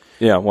earth.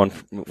 Yeah,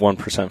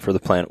 1% for the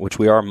planet, which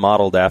we are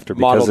modeled after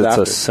because it's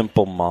a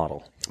simple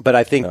model. But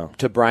I think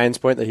to Brian's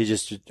point that he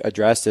just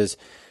addressed is,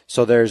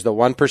 so there's the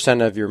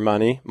 1% of your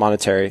money,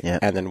 monetary,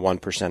 and then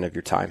 1% of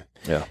your time.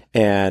 Yeah.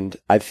 And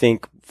I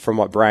think from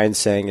what Brian's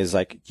saying is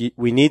like,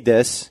 we need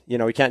this. You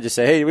know, we can't just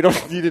say, hey, we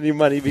don't need any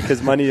money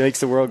because money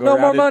makes the world go around.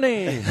 No more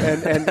money.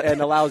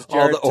 And allows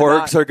Jared all the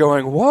orgs are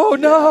going, whoa,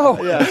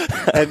 no. Yeah.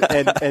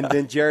 And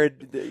then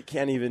Jared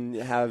can't even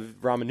have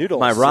ramen noodles.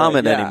 My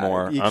ramen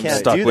anymore. I'm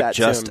stuck with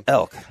just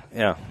elk.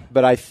 Yeah.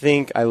 But I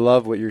think I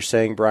love what you're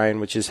saying,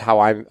 Brian, which is how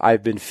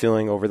I've been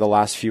feeling over the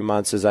last few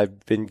months as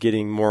I've been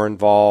getting more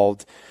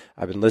involved.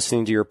 I've been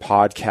listening to your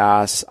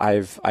podcasts.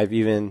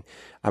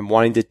 I'm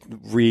wanting to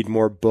read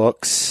more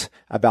books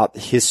about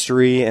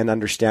history and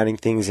understanding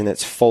things in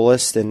its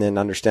fullest, and then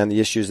understand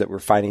the issues that we're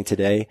fighting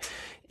today,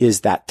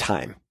 is that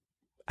time.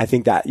 I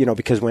think that,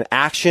 because when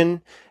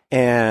action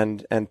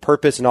and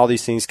purpose and all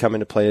these things come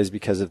into play is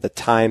because of the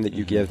time that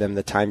you give them,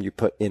 the time you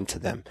put into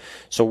them.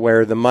 So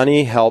where the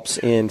money helps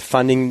in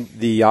funding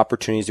the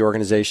opportunities, the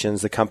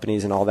organizations, the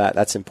companies and all that,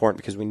 that's important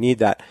because we need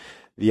that.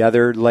 The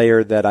other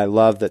layer that I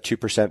love that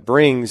 2%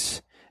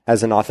 brings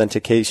as an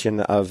authentication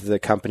of the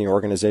company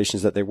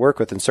organizations that they work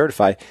with and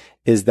certify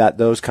is that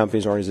those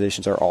companies and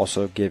organizations are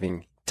also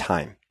giving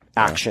time,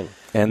 action,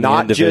 and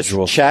not just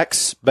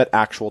checks, but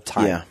actual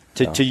time.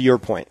 To your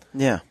point.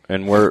 Yeah.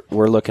 And we're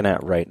looking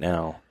at right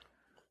now,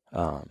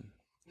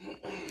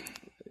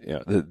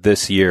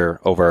 this year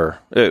over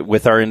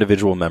with our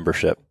individual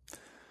membership,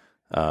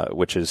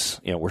 which is,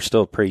 we're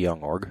still a pretty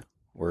young org.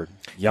 We're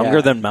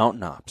younger than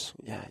Mountain Ops.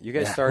 Yeah, you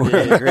guys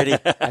started gritty.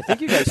 I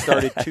think you guys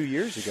started 2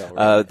 years ago.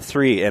 Right?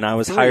 3, and I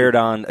was hired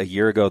on a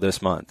year ago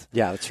this month.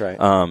 Yeah, that's right.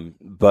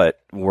 But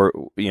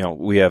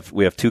we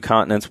have 2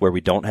 continents where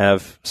we don't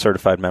have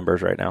certified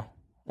members right now.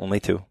 Only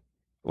 2.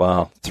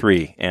 Well,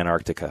 3,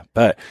 Antarctica.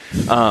 But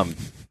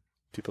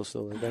people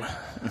still live there.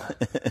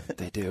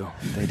 They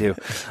do.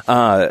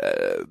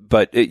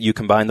 But you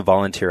combine the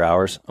volunteer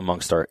hours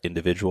amongst our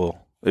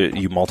individual.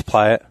 You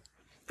multiply it.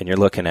 And you're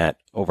looking at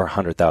over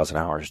 100,000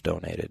 hours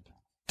donated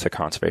to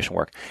conservation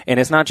work. And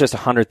it's not just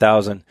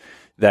 100,000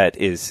 that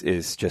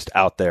is just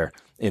out there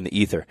in the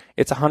ether.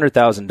 It's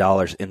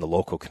 $100,000 in the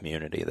local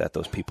community that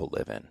those people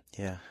live in.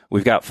 Yeah.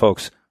 We've got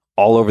folks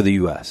all over the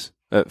U.S.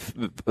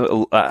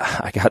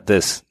 I got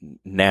this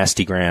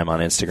nasty gram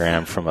on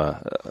Instagram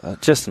from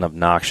just an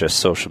obnoxious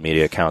social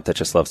media account that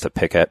just loves to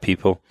pick at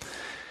people.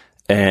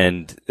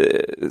 And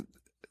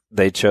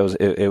they chose,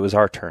 it was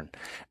our turn.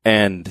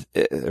 And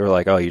they were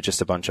like, oh, you're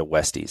just a bunch of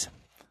Westies.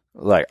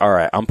 Like, all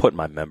right, I'm putting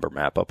my member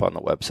map up on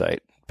the website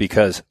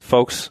because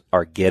folks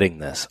are getting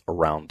this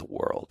around the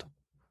world.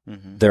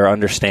 Mm-hmm. They're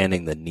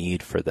understanding the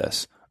need for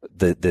this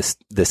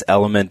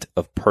element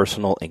of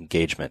personal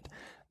engagement.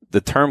 The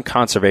term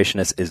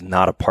conservationist is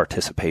not a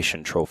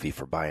participation trophy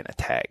for buying a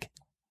tag.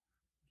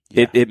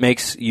 Yeah. It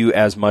makes you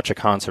as much a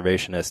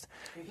conservationist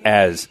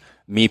as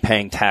me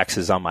paying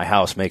taxes on my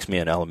house makes me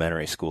an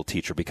elementary school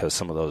teacher because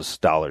some of those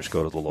dollars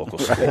go to the local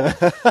school.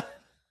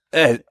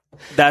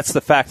 That's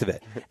the fact of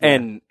it.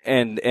 And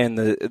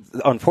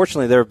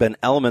unfortunately, there have been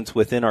elements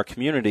within our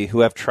community who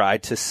have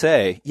tried to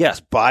say,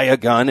 yes, buy a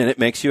gun and it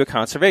makes you a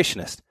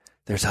conservationist.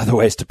 There's other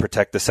ways to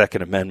protect the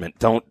Second Amendment.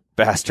 Don't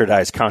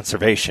bastardize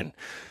conservation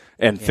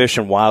and fish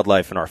and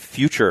wildlife and our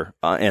future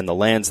and the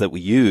lands that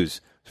we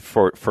use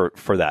for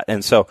that.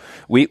 And so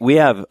we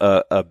have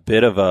a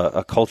bit of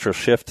a cultural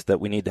shift that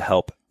we need to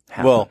help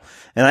happen. Well,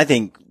 and I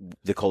think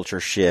the culture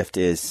shift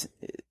is,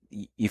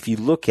 if you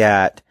look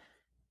at,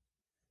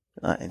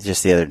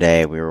 just the other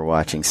day we were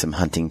watching some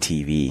hunting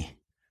TV,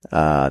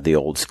 the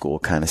old school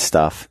kind of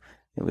stuff.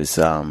 It was,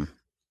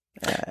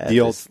 The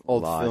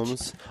old lodge.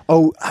 films.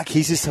 Oh,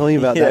 Casey's telling me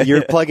about that.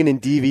 You're plugging in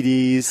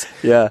DVDs.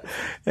 Yeah.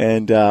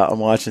 And I'm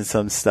watching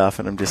some stuff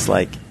and I'm just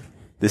like,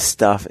 this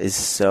stuff is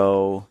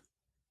so,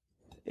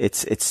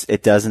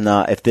 it does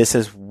not, if this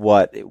is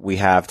what we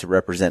have to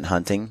represent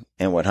hunting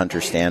and what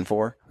hunters stand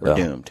for, we're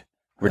doomed.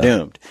 We're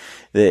doomed.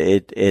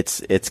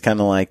 It's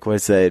kind of like,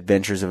 what's the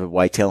Adventures of a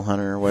Whitetail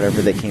Hunter or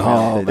whatever that came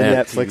out. The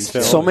Netflix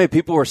film. So many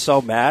people were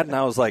so mad, and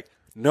I was like,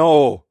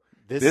 no,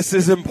 this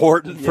is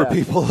important for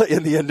people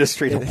in the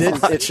industry to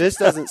watch. If this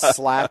doesn't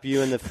slap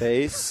you in the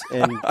face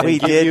and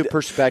give you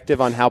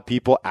perspective on how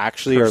people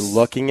actually are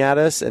looking at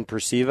us and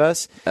perceive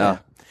us,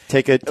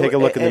 take a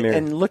look in the mirror.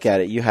 And look at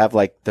it. You have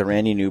like the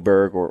Randy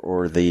Newberg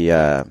or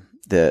the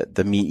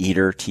Meat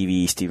Eater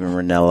TV, Steven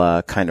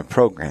Ranella kind of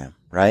program,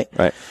 right?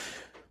 Right.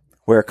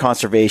 Where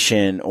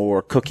conservation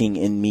or cooking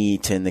in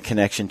meat and the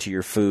connection to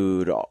your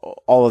food,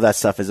 all of that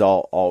stuff is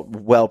all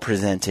well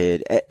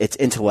presented. It's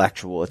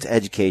intellectual, it's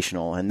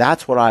educational, and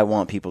that's what I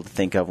want people to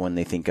think of when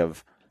they think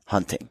of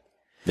hunting.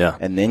 Yeah.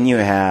 And then you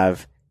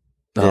have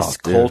this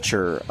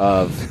culture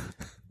of,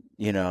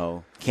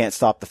 can't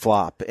stop the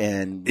flop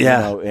and,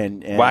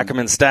 and whack them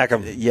and stack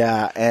them.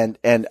 Yeah.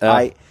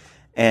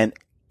 And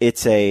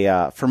it's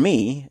for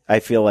me,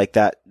 I feel like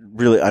that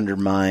really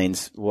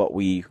undermines what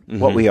we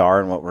are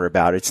and what we're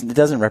about. It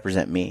doesn't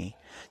represent me.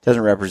 It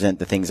doesn't represent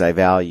the things I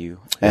value.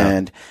 Yeah.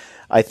 And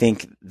I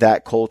think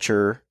that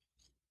culture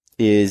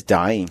is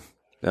dying.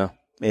 Yeah.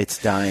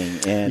 It's dying.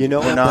 And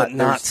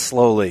not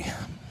slowly.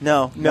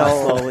 No,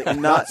 slowly.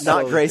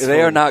 Not gracefully.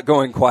 They are not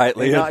going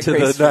quietly into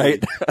the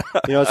night.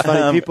 It's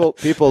funny.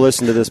 People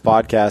listen to this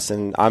podcast,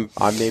 and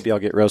I'll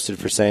get roasted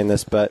for saying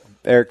this, but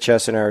Eric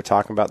Chess and I were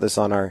talking about this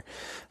on our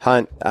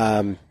hunt.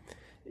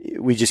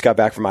 We just got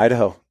back from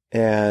Idaho,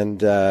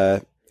 and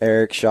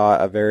Eric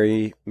shot a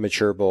very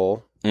mature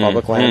bull,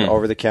 public land,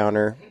 over the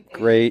counter.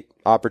 Great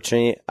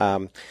opportunity.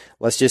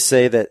 Let's just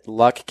say that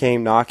luck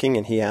came knocking,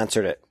 and he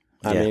answered it.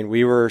 I mean,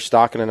 we were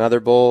stalking another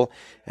bull,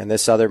 and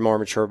this other more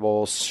mature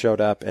bull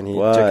showed up, and he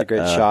took a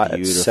great shot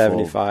at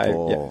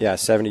 75. Yeah,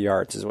 70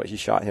 yards is what he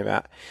shot him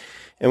at.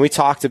 And we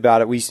talked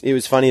about it. It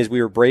was funny as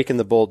we were breaking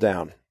the bull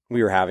down,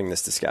 we were having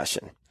this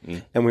discussion.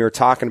 And we were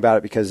talking about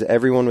it because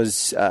everyone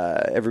was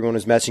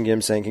messaging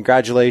him saying,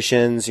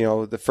 congratulations.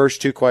 The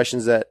first two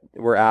questions that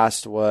were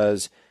asked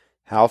was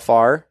how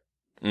far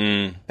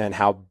and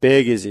how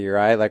big is he,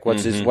 right? Like what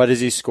does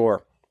he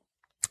score?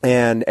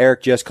 And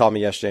Eric just called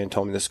me yesterday and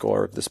told me the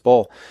score of this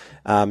bull.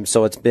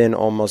 So it's been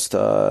almost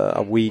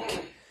a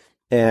week.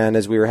 And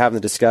as we were having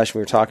the discussion,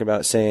 we were talking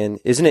about it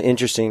saying, isn't it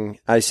interesting?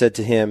 I said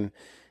to him,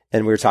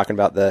 and we were talking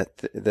about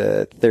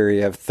the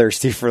theory of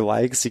thirsty for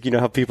likes. You know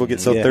how people get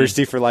so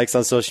thirsty for likes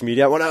on social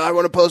media. I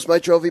want to post my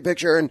trophy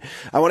picture and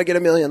I want to get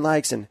 1 million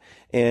likes. And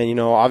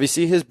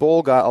obviously his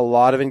bull got a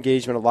lot of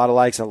engagement, a lot of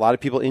likes, and a lot of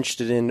people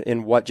interested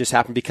in what just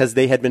happened because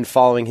they had been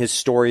following his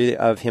story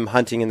of him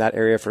hunting in that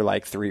area for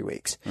like 3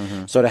 weeks.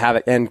 So to have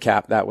it end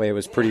cap that way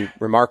was pretty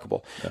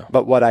remarkable. Yeah.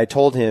 But what I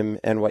told him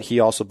and what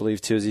he also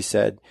believed too is he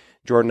said,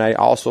 Jordan, I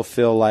also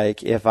feel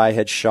like if I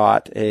had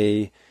shot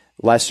a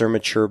lesser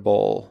mature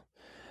bull,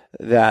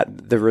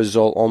 that the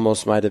result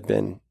almost might have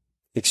been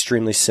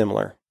extremely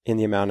similar in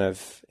the amount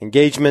of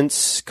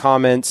engagements,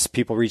 comments,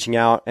 people reaching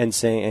out and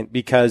saying, and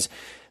because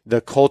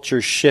the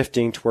culture's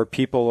shifting to where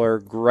people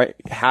are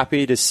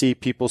happy to see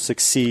people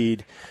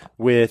succeed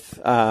with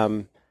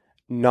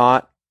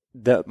not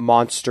the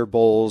monster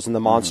bulls and the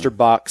monster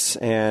bucks.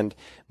 And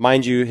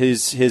mind you,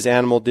 his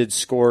animal did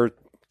score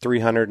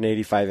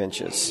 385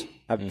 inches.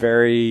 A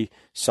very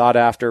sought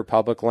after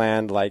public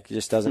land, like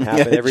just doesn't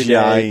happen every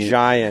day.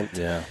 Giant.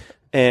 Yeah.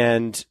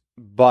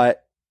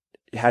 But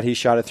had he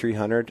shot at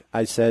 300,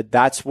 I said,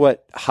 that's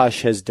what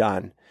Hush has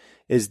done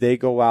is they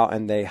go out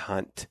and they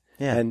hunt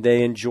and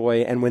they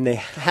enjoy. And when they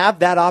have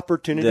that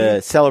opportunity,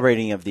 the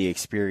celebrating of the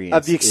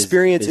experience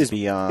is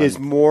beyond is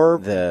more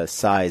the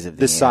size of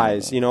the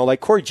size,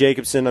 like Corey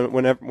Jacobson,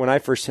 when I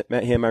first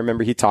met him, I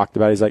remember he talked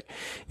about, he's like,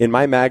 in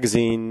my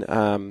magazine,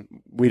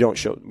 we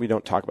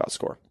don't talk about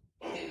score.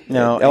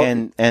 No,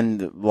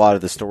 and a lot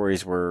of the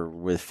stories were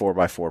with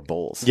 4x4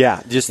 bulls.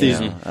 Yeah, just these.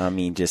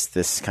 Just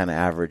this kind of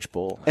average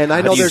bull. And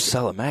I know there's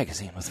sell a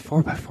magazine with a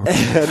 4x4.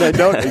 And I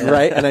know,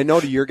 right? And I know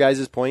to your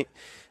guys' point,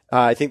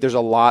 I think there's a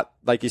lot,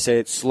 like you say,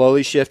 it's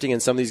slowly shifting,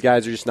 and some of these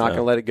guys are just not going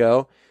to let it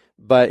go.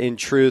 But in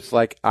truth,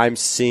 like I'm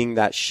seeing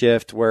that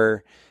shift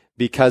where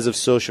because of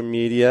social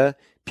media,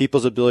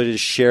 people's ability to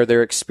share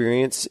their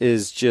experience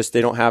is just they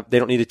don't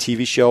need a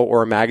TV show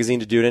or a magazine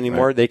to do it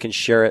anymore. Right. They can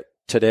share it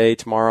today,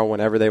 tomorrow,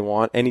 whenever they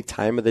want, any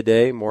time of the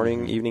day,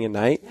 morning, evening, and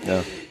night.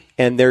 Yeah.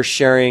 And they're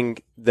sharing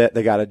that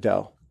they got a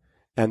doe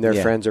and their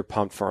friends are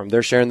pumped for them.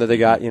 They're sharing that they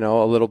got,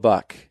 a little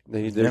buck.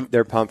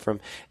 They're pumped for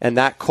them. And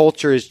that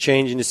culture is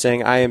changing to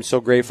saying, I am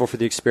so grateful for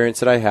the experience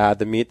that I had,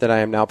 the meat that I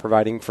am now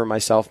providing for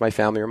myself, my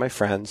family, or my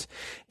friends.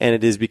 And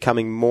it is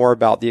becoming more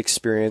about the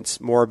experience,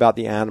 more about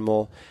the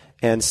animal,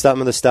 and some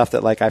of the stuff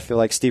that I feel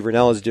like Steve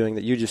Ranella is doing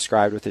that you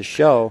described with his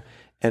show.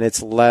 And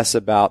it's less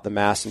about the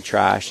mass and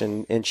trash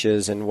and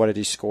inches and what did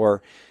he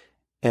score.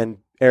 And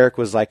Eric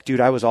was like,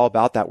 dude, I was all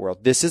about that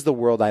world. This is the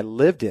world I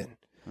lived in.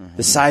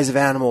 The size of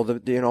animal,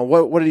 what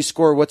did he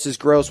score? What's his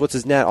gross? What's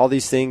his net? All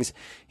these things.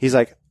 He's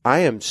like, I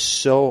am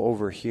so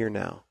over here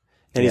now.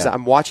 And he's like,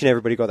 I'm watching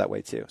everybody go that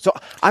way too. So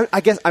I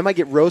guess I might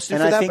get roasted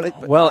for that.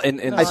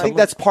 I think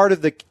that's part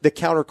of the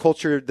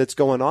counterculture that's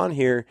going on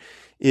here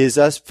is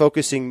us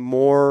focusing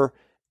more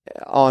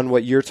on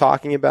what you're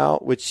talking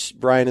about, which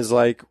Brian is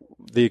like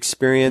the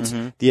experience,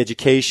 the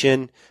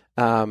education,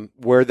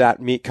 where that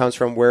meat comes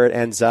from, where it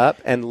ends up,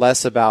 and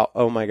less about,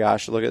 oh my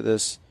gosh, look at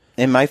this.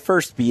 In my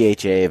first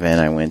BHA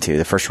event I went to,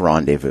 the first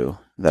rendezvous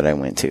that I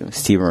went to,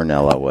 Steve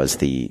Ranella was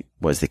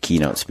the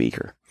keynote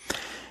speaker.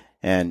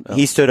 And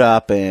he stood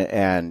up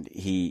and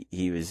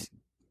he was,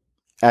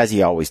 as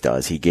he always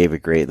does, he gave a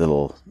great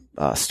little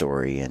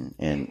story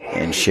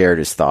and shared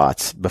his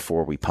thoughts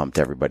before we pumped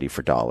everybody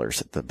for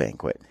dollars at the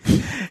banquet.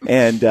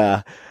 And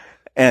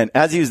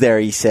as he was there,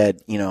 he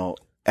said,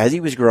 as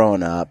he was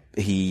growing up,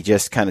 he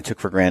just kind of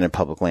took for granted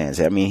public lands.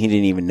 I mean, he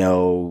didn't even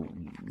know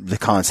the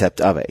concept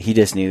of it. He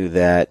just knew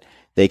that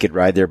they could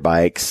ride their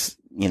bikes,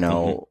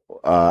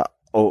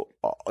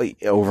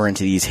 over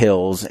into these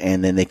hills,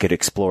 and then they could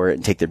explore it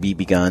and take their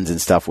BB guns and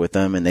stuff with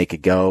them, and they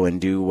could go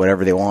and do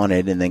whatever they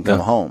wanted and then come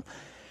home.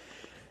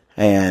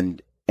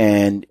 And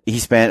he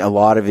spent a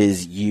lot of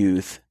his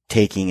youth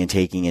taking,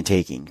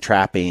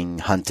 trapping,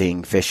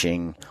 hunting,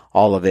 fishing,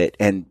 all of it,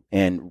 and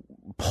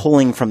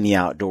pulling from the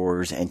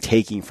outdoors and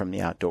taking from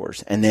the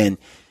outdoors. And then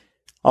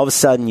all of a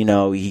sudden,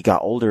 he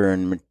got older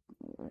and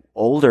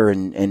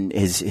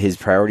his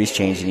priorities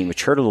changed and he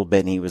matured a little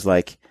bit, and he was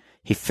like,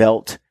 he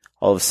felt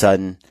all of a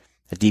sudden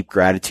a deep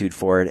gratitude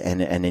for it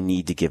and a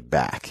need to give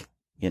back,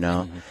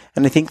 And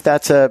I think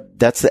that's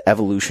the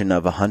evolution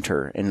of a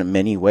hunter in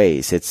many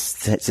ways.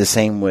 It's the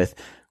same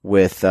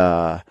with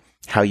how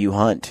you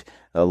hunt.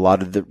 A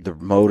lot of the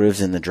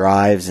motives and the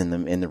drives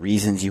and the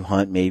reasons you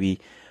hunt maybe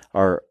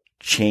are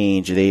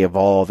change. They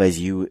evolve as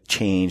you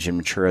change and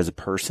mature as a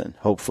person,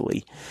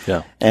 hopefully.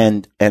 Yeah.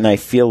 And I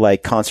feel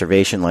like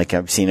conservation, like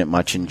I've seen it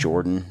much in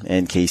Jordan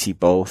and Casey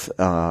both,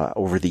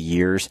 over the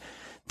years,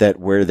 that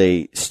where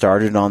they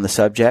started on the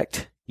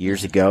subject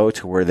years ago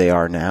to where they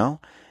are now,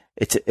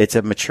 it's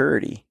a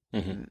maturity,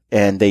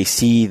 and they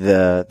see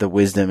the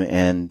wisdom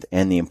and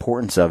the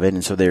importance of it,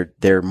 and so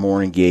they're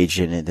more engaged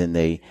in it than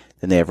they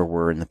ever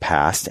were in the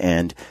past,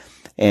 and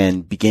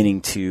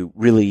beginning to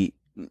really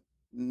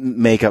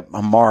make a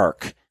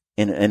mark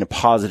in a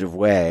positive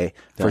way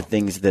for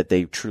things that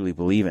they truly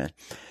believe in.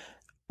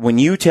 When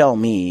you tell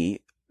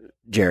me,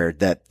 Jared,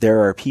 that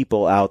there are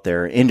people out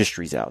there,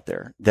 industries out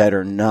there that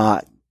are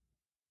not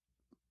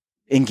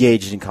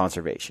engaged in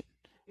conservation,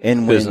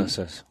 and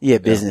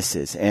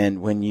businesses.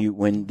 And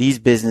when these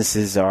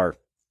businesses are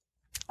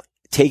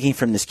taking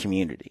from this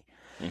community,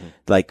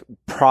 like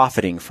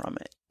profiting from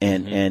it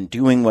and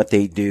doing what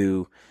they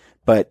do,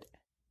 but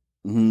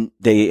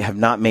they have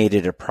not made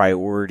it a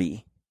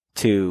priority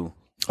to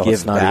give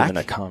it's not back even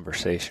a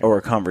conversation or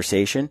a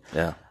conversation.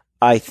 Yeah.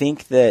 I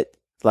think that,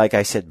 like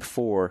I said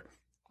before,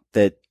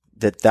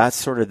 that's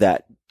sort of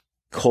that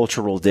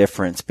cultural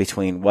difference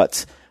between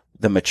what's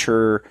the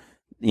mature,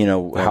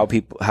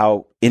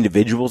 how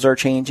individuals are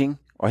changing.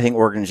 I think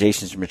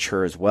organizations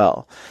mature as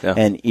well. Yeah.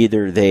 And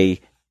either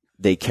they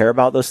care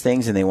about those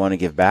things and they want to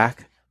give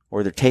back,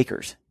 or they're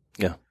takers.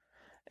 Yeah.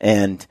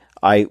 And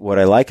what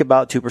I like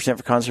about 2%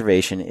 for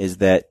Conservation is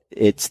that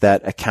it's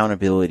that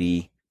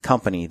accountability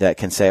company that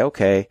can say,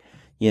 okay,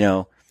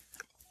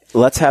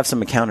 let's have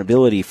some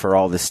accountability for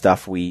all this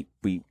stuff we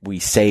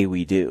say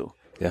we do.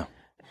 Yeah.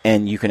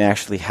 And you can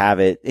actually have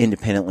it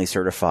independently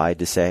certified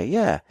to say,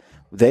 yeah,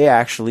 they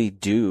actually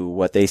do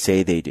what they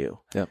say they do.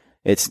 Yeah.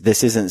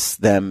 This isn't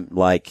them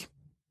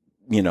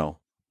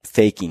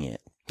faking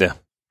it. Yeah.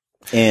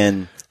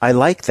 And I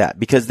like that,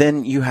 because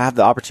then you have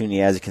the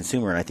opportunity as a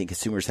consumer, and I think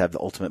consumers have the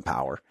ultimate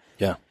power.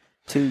 Yeah.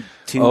 To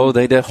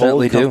they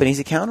definitely hold companies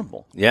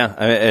accountable. Yeah.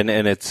 And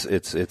it's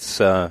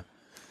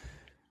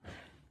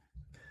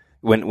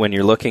when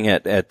you're looking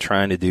at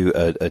trying to do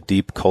a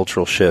deep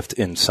cultural shift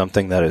in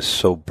something that is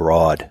so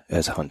broad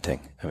as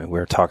hunting. I mean,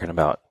 we're talking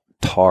about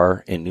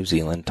tahr in New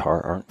Zealand.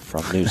 Tahr aren't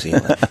from New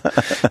Zealand,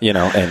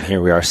 and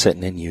here we are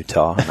sitting in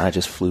Utah, and I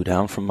just flew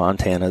down from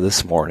Montana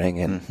this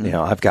morning, and,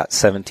 I've got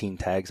 17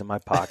 tags in my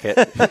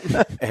pocket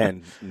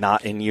and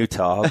not in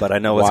Utah, but I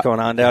know what's going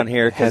on down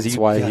here. That's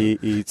why he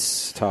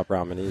eats top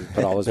ramen. He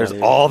put all his There's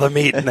all the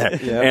meat in there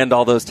and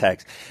all those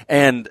tags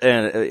and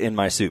in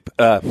my soup.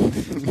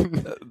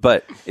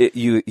 But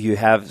you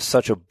have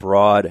such a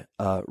broad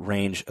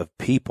range of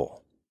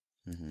people.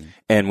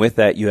 And with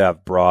that, you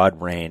have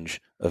broad range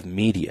of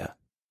media,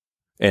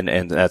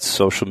 and that's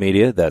social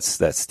media, that's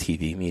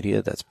TV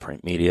media, that's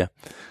print media.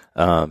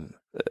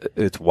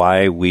 It's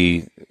why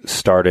we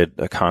started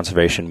a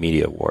Conservation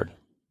Media Award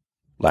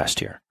last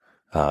year.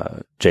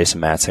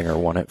 Jason Matzinger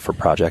won it for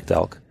Project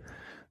Elk,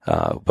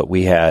 but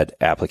we had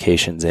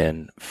applications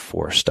in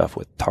for stuff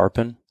with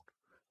tarpon,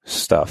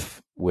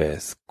 stuff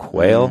with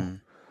quail,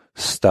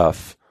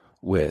 stuff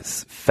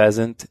with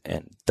pheasant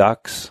and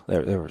ducks.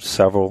 There were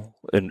several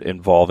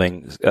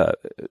involving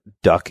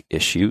duck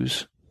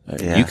issues.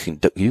 Yeah. You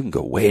can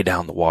go way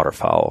down the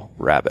waterfowl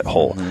rabbit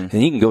hole, and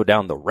you can go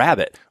down the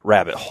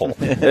rabbit hole.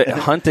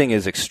 Hunting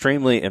is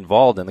extremely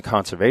involved, and the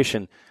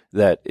conservation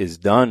that is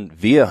done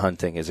via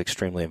hunting is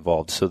extremely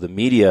involved. So the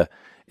media,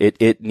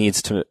 it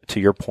needs to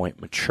your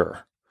point,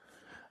 mature.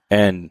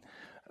 And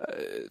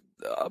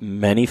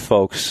many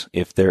folks,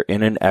 if they're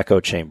in an echo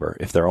chamber,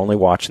 if they're only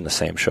watching the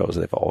same shows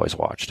they've always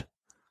watched,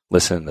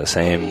 listening to the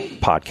same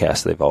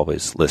podcasts they've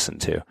always listened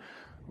to,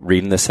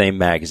 reading the same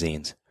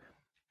magazines,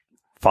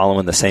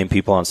 following the same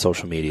people on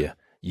social media,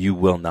 you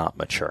will not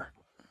mature.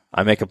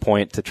 I make a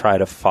point to try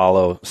to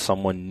follow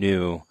someone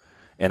new,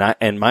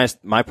 and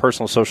my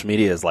personal social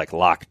media is like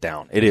locked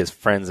down. It is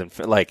friends and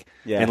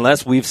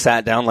unless we've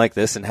sat down like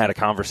this and had a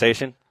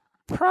conversation,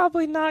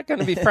 probably not going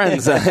to be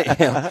friends.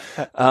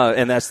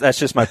 And that's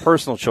just my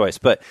personal choice.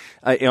 But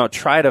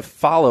try to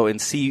follow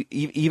and see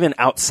even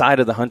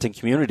outside of the hunting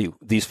community,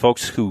 these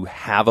folks who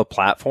have a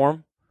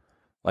platform,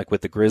 like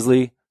with the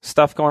grizzly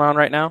stuff going on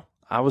right now.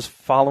 I was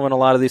following a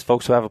lot of these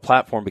folks who have a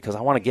platform because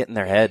I want to get in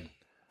their head.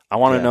 I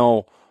want to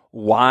know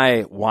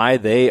why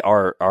they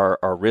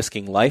are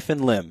risking life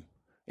and limb,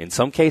 in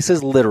some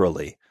cases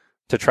literally,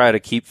 to try to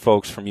keep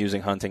folks from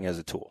using hunting as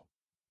a tool.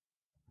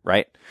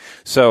 Right?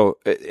 So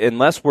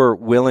unless we're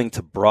willing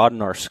to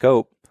broaden our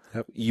scope,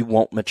 you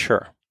won't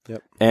mature.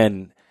 Yep.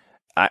 And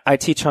I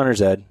teach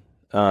hunter's ed.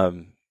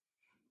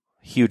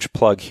 Huge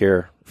plug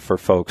here for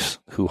folks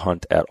who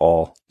hunt at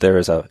all. There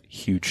is a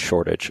huge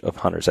shortage of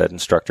hunter's ed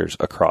instructors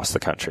across the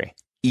country.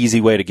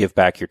 Easy way to give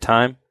back your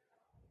time.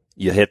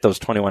 You hit those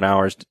 21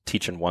 hours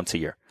teaching once a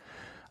year.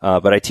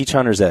 But I teach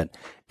hunter's ed,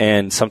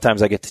 and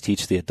sometimes I get to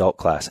teach the adult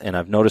class. And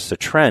I've noticed a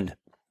trend.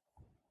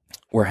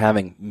 We're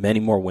having many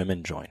more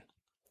women join.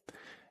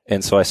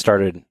 And so I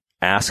started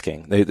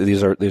asking.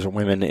 These are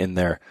women in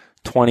their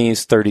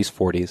 20s,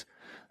 30s,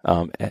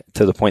 40s,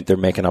 to the point they're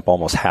making up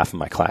almost half of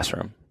my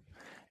classroom.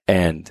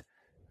 And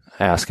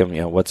I ask them,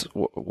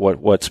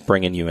 what's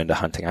bringing you into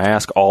hunting? I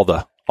ask all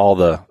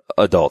the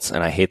adults,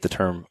 and I hate the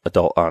term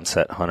adult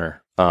onset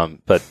hunter,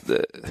 but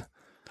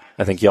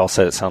I think y'all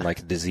said it sounded like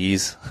a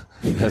disease.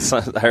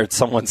 I heard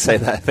someone say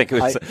that. I think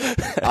it was.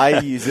 I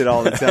use it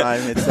all the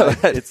time.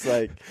 It's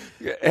like,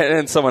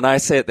 and so when I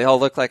say it, they all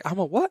look like I'm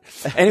a what?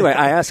 Anyway,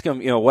 I ask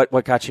them,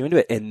 what got you into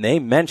it, and they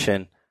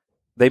mention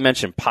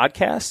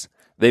podcasts,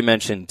 they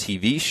mention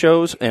TV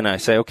shows, and I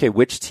say, okay,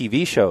 which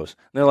TV shows?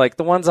 And they're like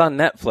the ones on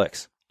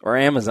Netflix or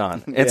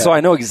Amazon, and so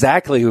I know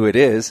exactly who it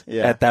is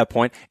at that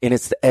point, and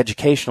it's the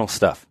educational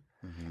stuff.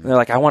 And they're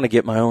like, I want to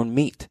get my own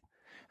meat.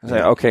 I was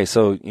like, okay,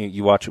 so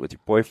you watch it with your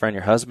boyfriend,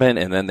 your husband,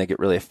 and then they get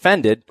really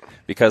offended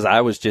because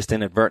I was just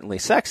inadvertently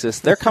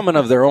sexist. They're coming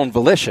of their own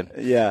volition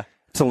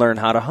to learn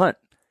how to hunt.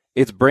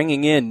 It's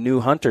bringing in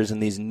new hunters,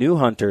 and these new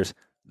hunters,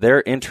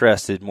 they're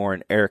interested more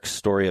in Eric's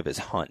story of his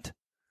hunt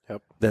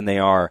than they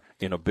are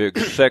in a big,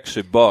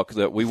 sexy buck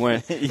that we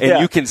went.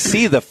 And you can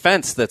see the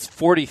fence that's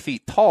 40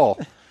 feet tall.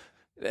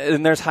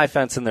 And there's high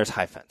fence and there's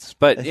high fence.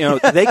 But,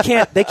 they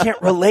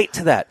can't relate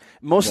to that.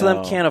 Most of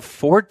them can't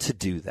afford to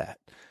do that.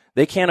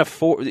 They can't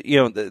afford,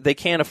 they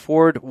can't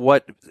afford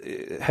what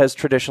has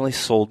traditionally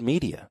sold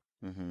media.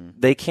 Mm-hmm.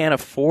 They can't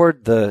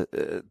afford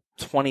the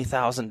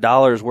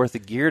 $20,000 worth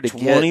of gear to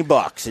get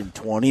 $20 in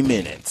 20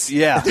 minutes.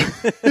 Yeah.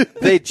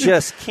 They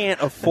just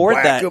can't afford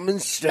Whack that. them and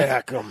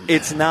stack them.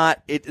 It's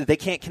not, they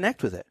can't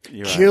connect with it.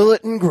 Kill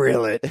it and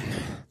grill it.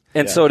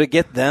 And so to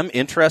get them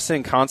interested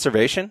in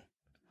conservation,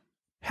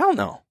 hell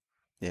no.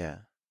 Yeah.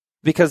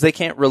 Because they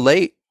can't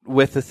relate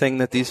with the thing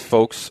that these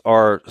folks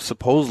are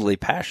supposedly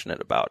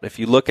passionate about. If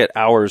you look at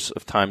hours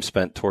of time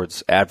spent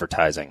towards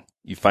advertising,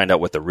 you find out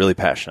what they're really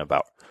passionate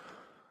about.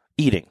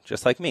 Eating,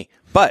 just like me.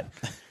 But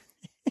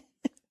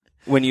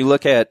when you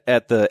look at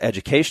the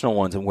educational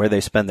ones and where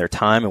they spend their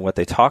time and what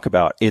they talk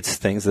about, it's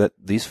things that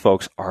these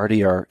folks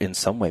already are in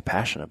some way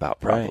passionate about,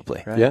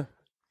 probably. Right. Yeah.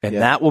 And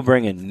that will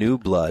bring in new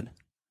blood.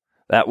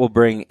 That will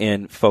bring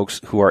in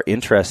folks who are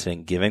interested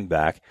in giving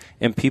back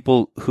and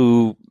people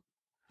who,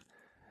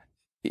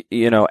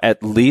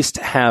 at least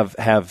have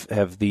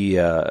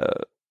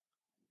the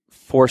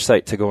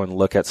foresight to go and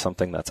look at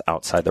something that's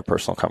outside their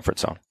personal comfort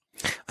zone.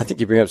 I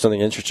think you bring up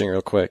something interesting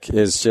real quick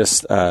is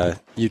just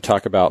you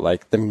talk about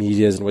like the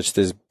medias in which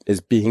this is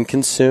being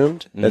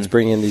consumed. That's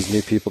bringing in these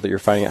new people that you're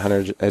finding at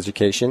Hunter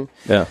Education.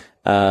 Yeah.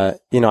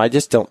 I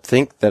just don't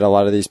think that a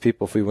lot of these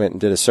people, if we went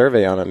and did a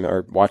survey on them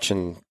or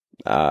watching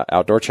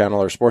Outdoor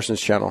Channel or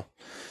Sportsman's Channel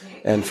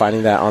and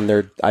finding that on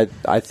their,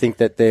 I think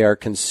that they are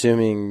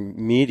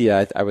consuming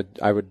media. I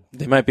would.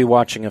 They might be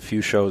watching a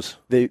few shows,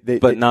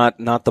 but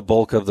not the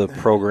bulk of the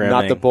programming.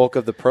 Not the bulk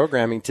of the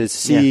programming to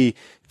see,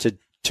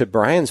 to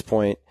Brian's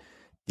point,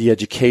 the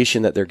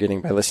education that they're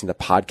getting by listening to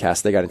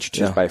podcasts. They got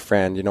introduced by a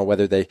friend,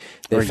 whether they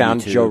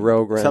found YouTube, Joe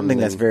Rogan. Something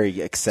that's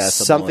very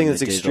accessible. Something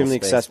that's extremely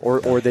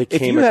accessible. Or they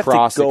came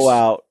across. If you have to go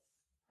out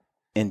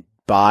and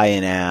buy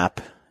an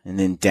app and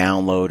then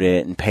download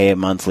it and pay a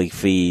monthly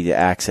fee to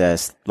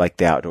access like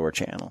the Outdoor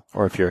Channel.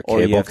 Or if you're a or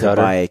cable you have cutter.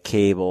 to buy a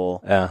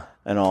cable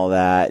and all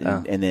that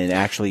and then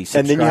actually subscribe.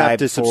 And then you have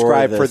to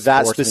subscribe for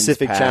that Sportsman's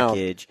specific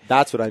package. channel.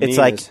 That's what I mean. It's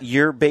like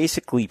you're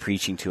basically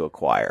preaching to a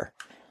choir.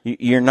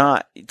 You're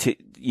not,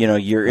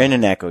 you're in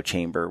an echo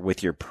chamber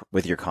with your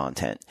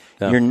content.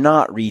 Yeah. You're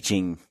not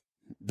reaching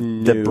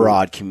the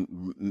broad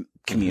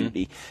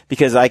community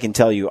because I can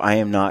tell you, I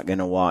am not going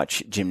to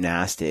watch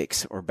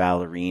gymnastics or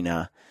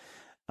ballerina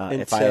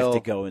if I have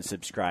to go and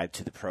subscribe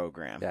to the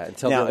program. Yeah,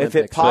 until now, the if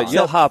it pops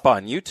you'll hop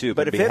on YouTube,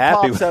 but and if be it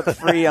happy pops up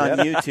free on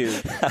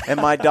YouTube,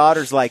 and my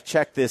daughter's like,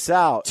 check this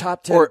out,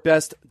 top 10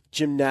 best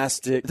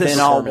gymnastic, then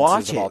I'll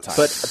watch it.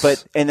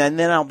 But and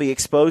then I'll be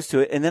exposed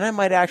to it, and then I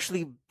might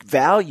actually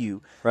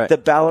value the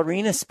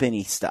ballerina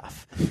spinny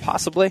stuff,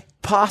 possibly.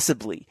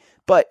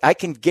 But I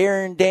can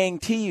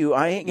guarantee you,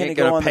 I ain't going to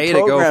go on pay the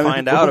program to go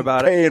find out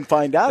about it. And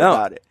find out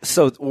about it.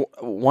 So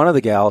one of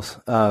the gals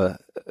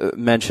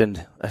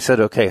mentioned. I said,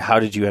 "Okay, how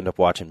did you end up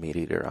watching Meat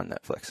Eater on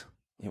Netflix?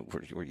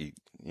 Were you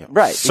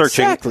right?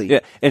 Searching?" Exactly. Yeah,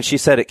 and she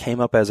said it came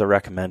up as a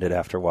recommended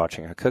after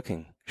watching a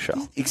cooking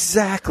show.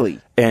 Exactly.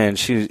 And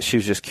she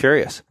was just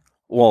curious.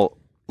 Well,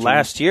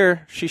 last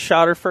year she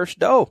shot her first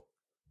doe,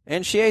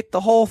 and she ate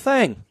the whole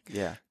thing.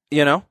 Yeah.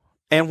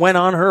 And went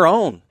on her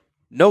own.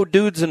 No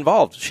dudes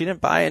involved. She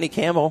didn't buy any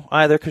camo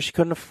either because she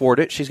couldn't afford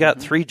it. She's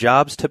got 3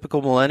 jobs,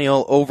 typical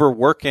millennial,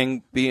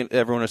 overworking,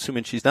 everyone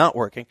assuming she's not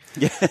working.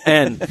 Yeah.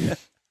 And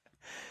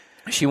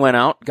she went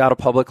out, got a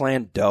public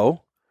land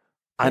doe.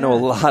 I know a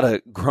lot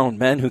of grown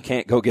men who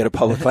can't go get a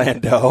public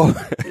land doe,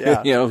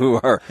 who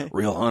are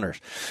real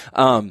hunters.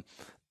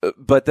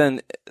 But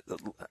then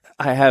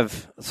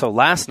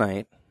last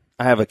night,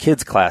 I have a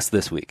kids class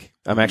this week.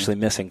 I'm actually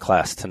missing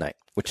class tonight,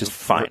 which is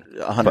fine.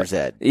 Hunter's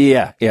Ed.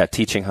 Yeah,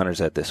 teaching Hunter's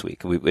Ed this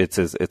week.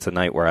 It's a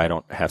night where I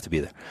don't have to be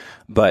there.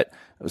 But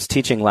I was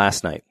teaching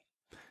last night,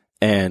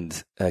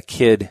 and a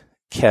kid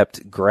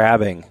kept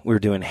grabbing. We were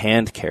doing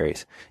hand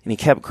carries, and he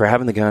kept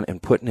grabbing the gun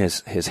and putting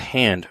his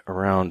hand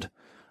around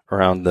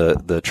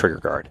the trigger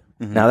guard.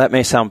 Mm-hmm. Now that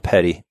may sound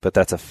petty, but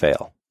that's a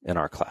fail in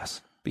our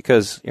class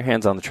because your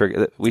hand's on the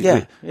trigger.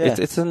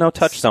 It's a no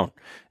touch zone,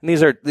 and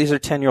these are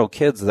 10-year-old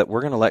kids that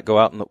we're going to let go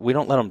out, and we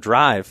don't let them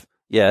drive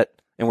yet.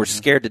 And we're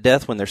scared to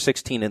death when they're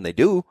 16 and they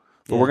do,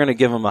 but we're going to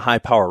give them a high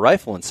power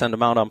rifle and send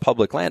them out on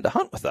public land to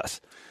hunt with us.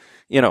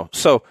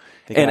 So,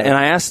 and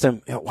I asked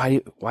him,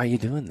 why are you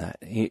doing that?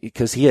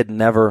 Because he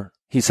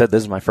said,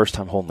 this is my first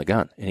time holding the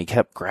gun, and he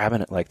kept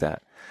grabbing it like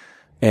that.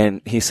 And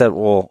he said,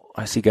 well,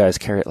 I see guys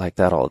carry it like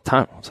that all the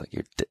time. I was like,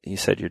 you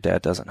said your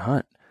dad doesn't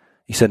hunt.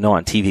 He said, no,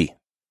 on TV.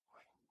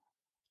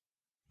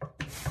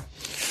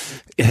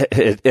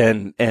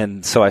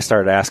 And so I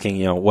started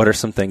asking, what are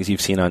some things you've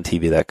seen on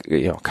TV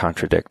that,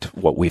 contradict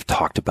what we've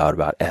talked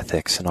about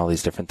ethics and all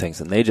these different things.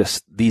 And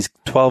these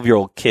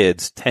 12-year-old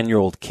kids,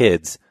 10-year-old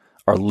kids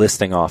are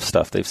listing off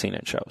stuff they've seen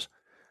in shows.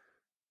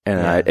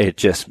 And it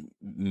just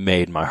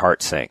made my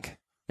heart sink,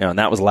 and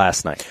that was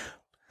last night.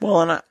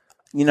 Well, and I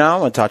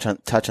want to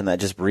touch on that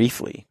just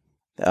briefly.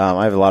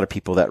 I have a lot of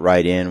people that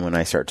write in when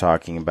I start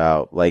talking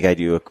about, like I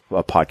do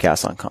a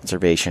podcast on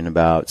conservation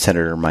about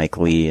Senator Mike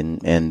Lee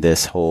and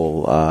this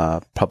whole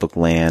public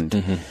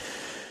land,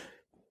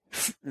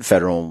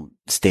 federal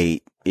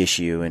state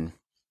issue. And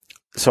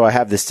so I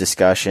have this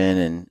discussion,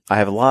 and I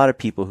have a lot of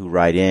people who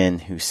write in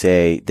who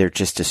say they're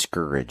just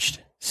discouraged,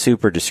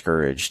 super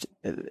discouraged,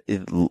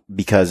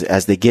 because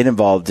as they get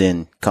involved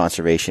in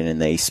conservation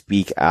and they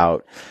speak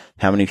out,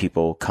 how many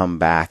people come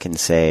back and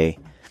say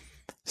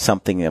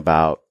something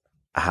about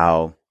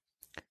how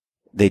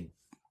they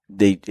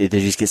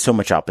just get so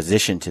much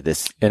opposition to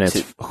this. And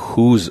it's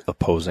who's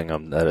opposing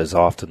them that is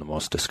often the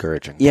most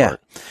discouraging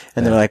part.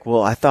 And they're like,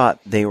 well, I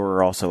thought they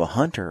were also a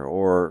hunter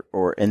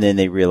and then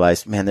they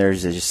realize, man,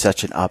 there's just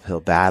such an uphill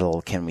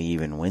battle. Can we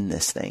even win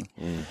this thing?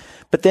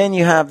 But then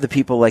you have the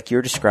people like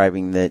you're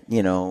describing that,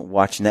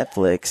 watch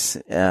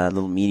Netflix,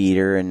 little Meat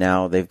Eater, and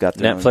now they've got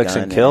their Netflix own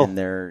gun and kill. And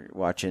they're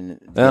watching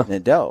a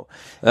doe.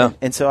 Yeah.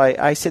 And so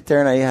I sit there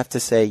and I have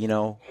to say,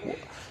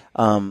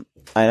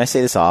 and I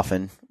say this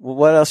often, well,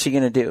 what else are you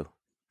going to do?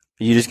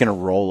 Are you just going to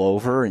roll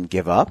over and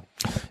give up?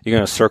 You're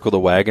going to circle the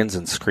wagons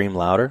and scream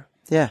louder?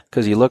 Yeah.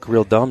 Because you look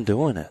real dumb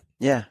doing it.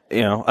 Yeah.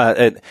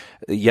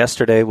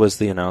 Yesterday was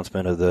the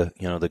announcement of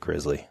the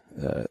grizzly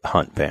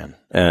hunt ban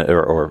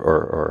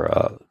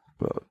or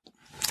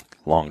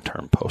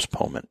long-term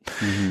postponement.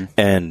 Mm-hmm.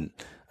 And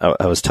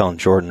I was telling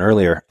Jordan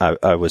earlier,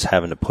 I was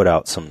having to put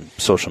out some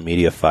social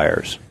media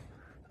fires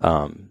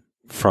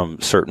from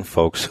certain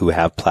folks who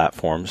have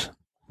platforms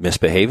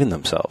misbehaving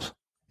themselves.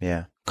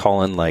 Yeah.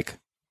 Calling like,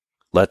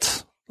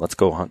 let's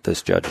go hunt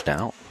this judge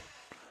down.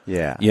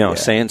 Yeah.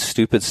 Saying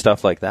stupid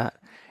stuff like that.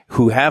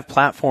 Who have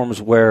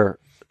platforms where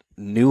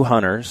new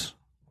hunters,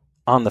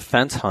 on the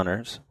fence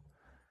hunters,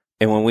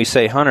 and when we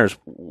say hunters,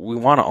 we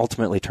want to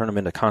ultimately turn them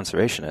into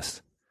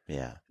conservationists.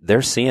 Yeah.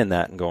 They're seeing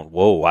that and going,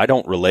 whoa, I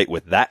don't relate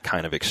with that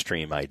kind of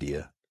extreme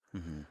idea.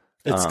 Mm-hmm.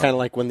 It's kind of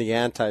like when the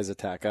antis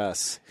attack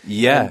us.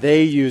 Yeah. And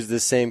they use the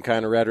same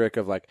kind of rhetoric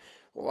of like,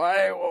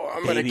 why? Well,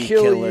 I'm going to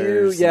kill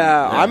you.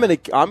 Yeah, I'm going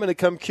to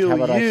come kill you.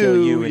 How about I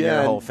kill you and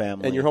your whole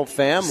family? And your whole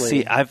family.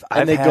 See,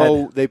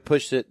 they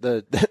push it.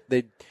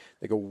 They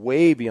go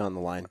way beyond the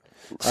line.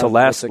 So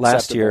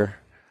last year,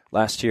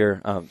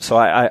 so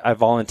I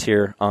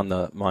volunteer on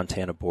the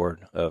Montana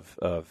board of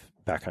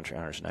backcountry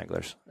hunters and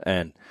anglers.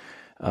 And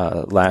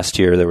last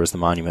year there was the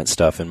monument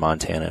stuff in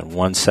Montana, and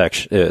one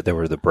section there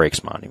were the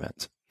Breaks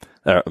monument,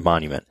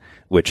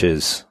 which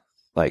is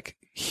like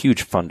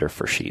huge funder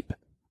for sheep.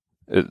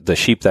 The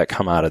sheep that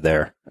come out of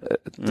there,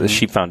 the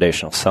Sheep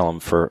Foundation will sell them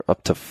for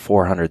up to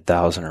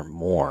 $400,000 or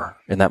more,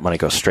 and that money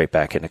goes straight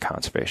back into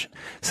conservation.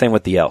 Same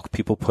with the elk.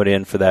 People put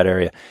in for that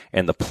area,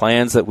 and the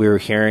plans that we were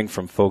hearing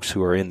from folks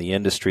who are in the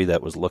industry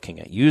that was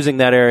looking at using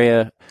that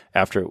area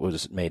after it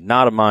was made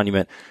not a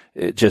monument,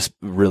 it just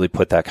really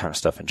put that kind of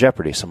stuff in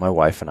jeopardy. So my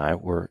wife and I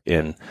were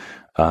in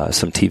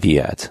some TV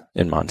ads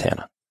in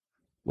Montana,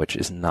 which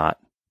is not.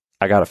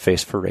 I got a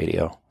face for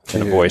radio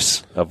and a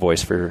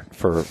voice for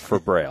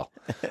Braille.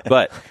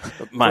 But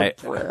my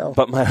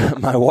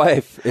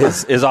wife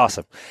is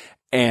awesome,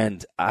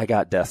 and I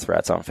got death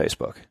threats on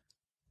Facebook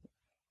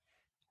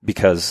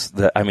because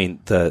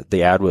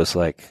the ad was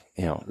like,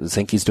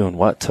 Zinke's doing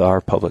what to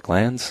our public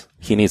lands?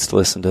 He needs to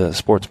listen to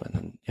sportsmen,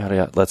 and yada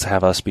yada. Let's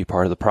have us be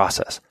part of the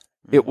process.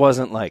 It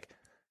wasn't like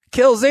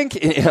kill Zinke.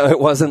 It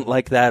wasn't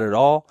like that at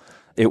all.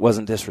 It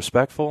wasn't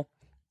disrespectful,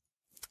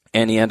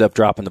 and he ended up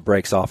dropping the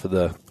Breaks off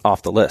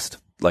the list.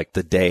 Like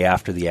the day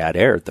after the ad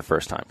aired the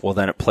first time. Well,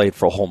 then it played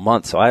for a whole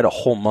month. So I had a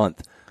whole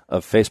month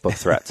of Facebook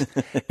threats.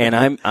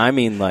 And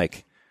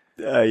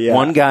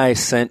one guy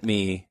sent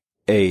me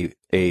a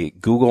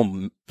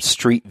Google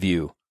Street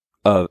View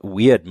of,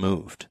 we had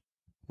moved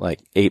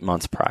like 8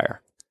 months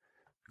prior,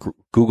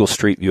 Google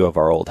Street View of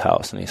our old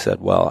house. And he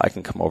said, well, I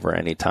can come over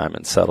anytime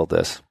and settle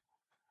this.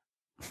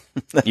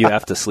 You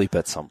have to sleep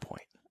at some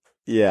point.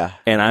 Yeah.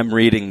 And I'm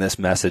reading this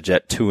message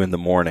at 2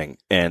 a.m.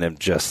 and I'm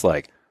just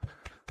like,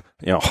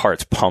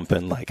 heart's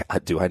pumping. Like,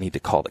 do I need to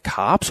call the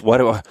cops? What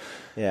do I?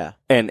 Yeah.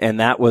 And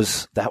that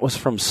was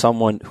from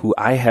someone who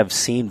I have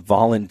seen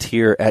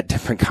volunteer at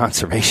different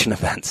conservation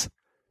events.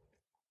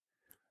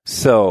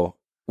 So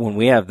when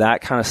we have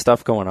that kind of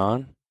stuff going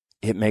on,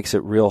 it makes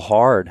it real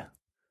hard.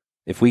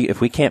 If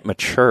we can't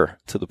mature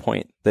to the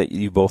point that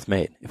you both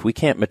made, if we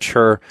can't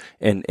mature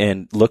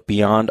and look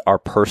beyond our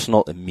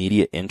personal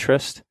immediate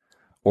interest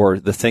or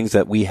the things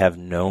that we have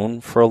known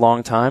for a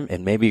long time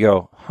and maybe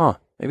go,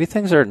 maybe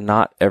things are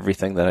not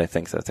everything that I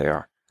think that they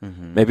are.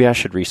 Mm-hmm. Maybe I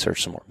should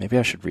research some more. Maybe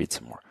I should read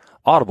some more.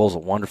 Audible's a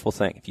wonderful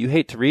thing. If you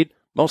hate to read,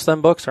 most of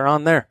them books are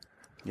on there.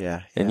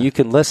 Yeah. And you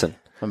can listen.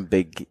 I'm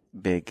a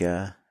big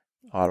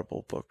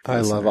Audible book listener. I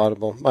love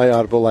Audible. My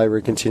Audible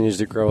library continues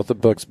to grow with the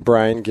books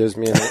Brian gives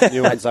me and the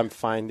new ones I'm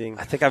finding.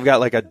 I think I've got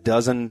like a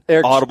dozen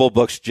Audible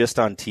books just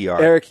on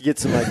TR. Eric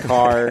gets in my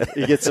car.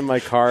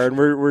 And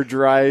we're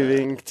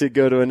driving to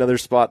go to another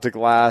spot to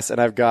glass,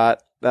 and I've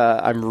got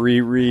I'm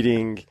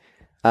rereading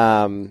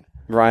Ryan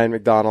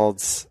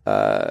McDonald's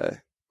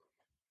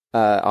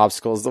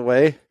Obstacles the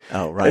Way.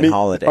 Oh, Ryan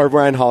Holiday. Or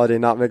Ryan Holiday,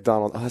 not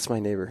McDonald. Oh, that's my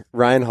neighbor.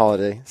 Ryan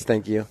Holiday.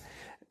 Thank you.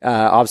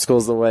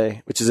 Obstacles the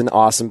Way, which is an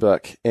awesome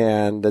book.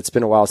 And it's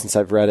been a while since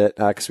I've read it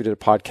because we did a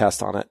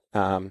podcast on it.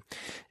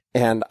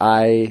 And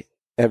I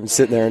am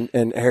sitting there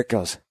and Eric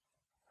goes,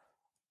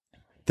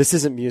 this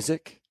isn't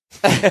music.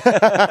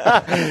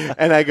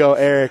 And I go,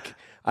 Eric,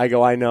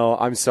 I know,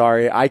 I'm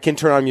sorry. I can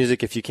turn on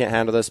music if you can't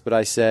handle this. But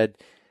I said,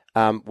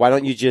 why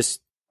don't you just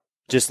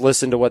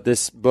listen to what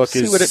this book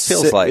See what it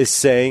feels like. is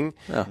saying?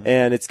 Oh.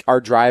 And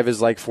our drive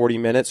is like 40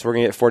 minutes. We're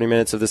going to get 40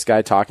 minutes of this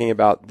guy talking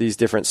about these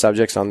different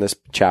subjects on this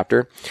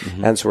chapter.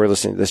 Mm-hmm. And so we're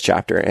listening to this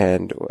chapter.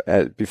 And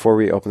before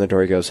we open the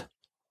door, he goes,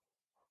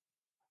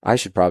 I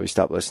should probably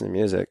stop listening to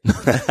music.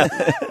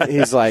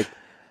 He's like,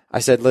 I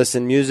said,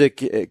 listen,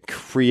 music, it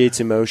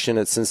creates emotion.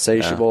 It's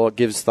sensational. Yeah. It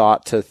gives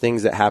thought to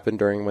things that happened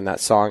during when that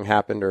song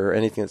happened or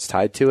anything that's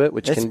tied to it,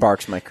 which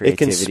sparks my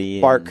creativity. It can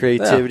spark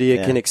creativity.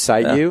 It can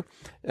excite you.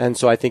 And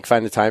so I think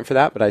find the time for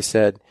that. But I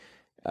said,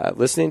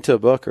 listening to a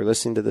book or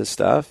listening to this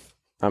stuff,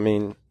 I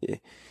mean,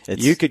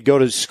 you could go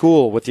to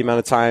school with the amount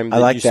of time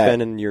that you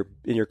spend in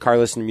your car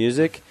listening to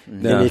music. Yeah.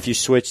 And if you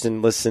switched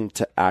and listened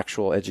to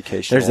actual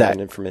educational and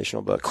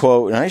informational books.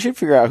 Quote, and I should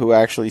figure out who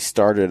actually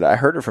started. I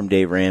heard it from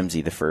Dave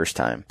Ramsey the first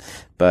time,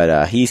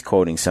 but he's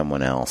quoting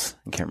someone else.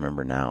 I can't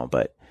remember now,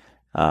 but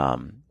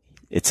the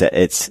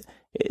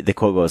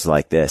quote goes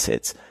like this.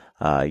 It's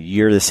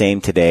you're the same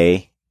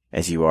today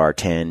as you are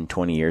 10,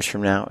 20 years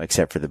from now,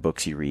 except for the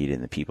books you read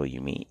and the people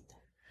you meet.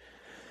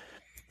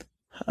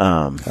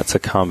 That's a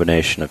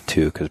combination of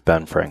two, because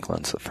Ben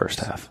Franklin's the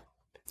first half.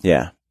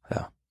 Yeah.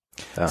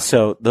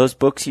 So those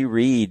books you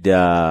read,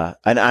 and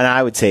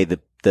I would say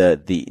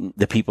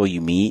the people you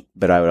meet,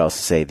 but I would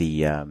also say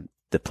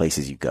the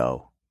places you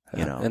go.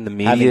 And the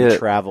media, having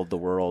traveled the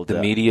world,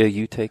 the media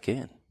you take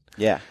in.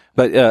 Yeah.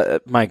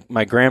 But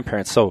my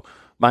grandparents. So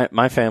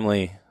my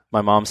family,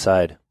 my mom's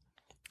side,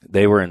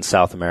 they were in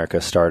South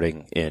America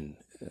starting in,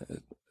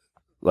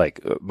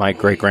 my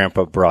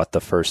great-grandpa brought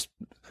the first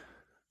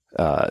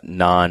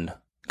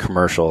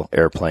non-commercial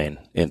airplane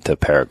into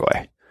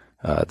Paraguay.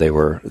 They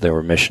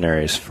were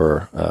missionaries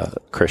for a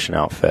Christian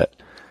outfit.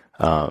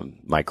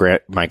 My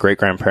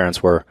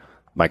great-grandparents were,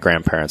 my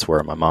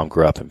mom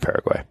grew up in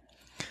Paraguay.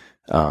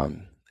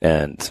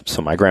 And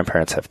so my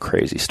grandparents have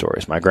crazy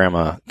stories. My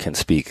grandma can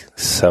speak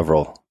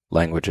several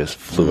languages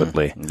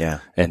fluently. Yeah.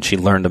 And she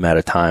learned them at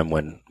a time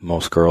when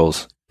most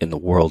girls in the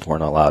world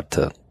weren't allowed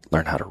to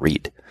learn how to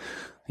read,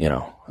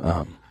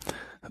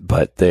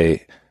 but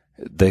they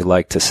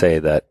like to say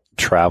that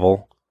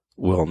travel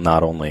will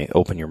not only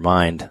open your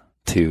mind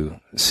to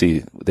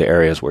see the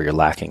areas where you're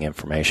lacking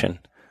information,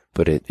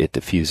 but it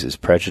diffuses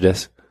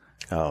prejudice.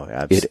 Oh,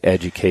 absolutely. It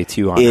educates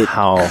you on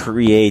how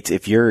creates,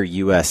 if you're a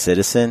U.S.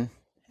 citizen,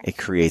 it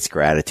creates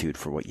gratitude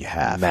for what you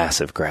have.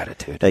 massive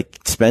gratitude. Like,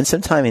 spend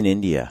some time in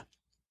India.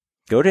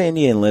 Go to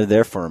India and live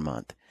there for a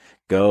month.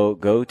 Go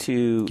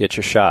to Get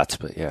your shots,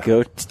 but yeah.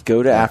 go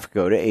to Africa,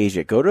 go to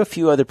Asia, go to a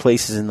few other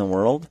places in the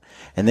world,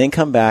 and then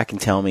come back and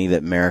tell me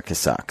that America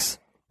sucks.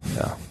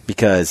 Yeah.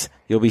 Because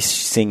you'll be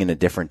singing a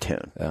different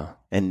tune. Yeah.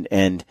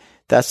 And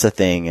that's the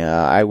thing.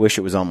 I wish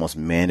it was almost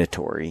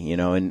mandatory,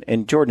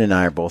 and Jordan and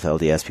I are both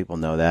LDS. People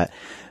know that.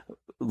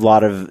 A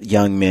lot of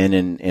young men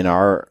in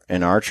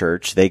our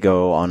church, they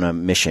go on a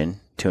mission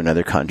to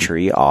another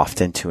country,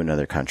 often to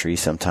another country.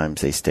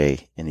 Sometimes they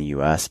stay in the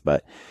U.S.,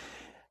 but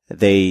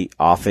they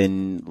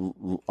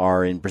often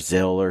are in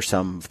Brazil or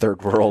some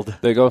third world.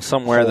 They go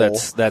somewhere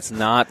that's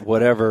not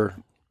whatever.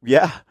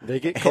 Yeah. They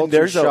get And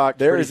culture shocked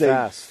pretty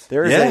fast. fast.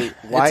 There's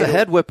It's a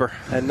head whipper.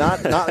 And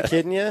not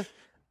kidding you,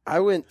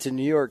 I went to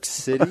New York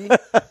City.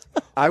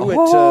 I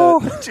went Which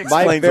to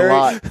my explains a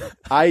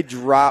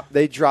lot.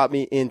 They dropped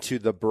me into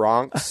the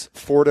Bronx,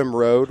 Fordham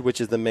Road,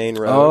 which is the main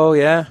road. Oh,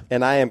 yeah.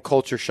 And I am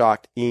culture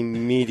shocked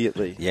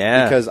immediately.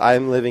 Yeah. Because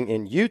I'm living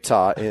in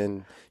Utah,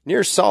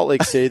 near Salt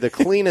Lake City, the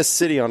cleanest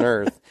city on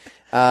earth,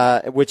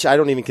 which I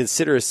don't even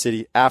consider a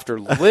city after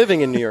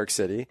living in New York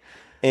City.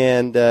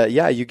 And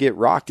you get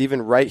rocked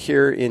even right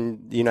here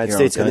in the United Your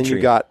States. own And then you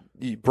got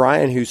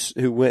Brian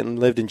who went and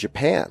lived in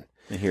Japan.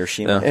 In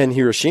Hiroshima. And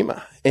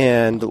Hiroshima,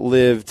 and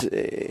lived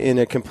in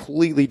a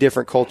completely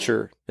different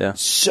culture. Yeah.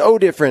 So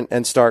different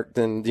and stark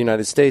than the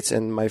United States.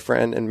 And my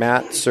friend and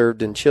Matt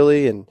served in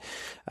Chile, and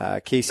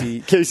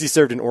Casey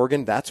served in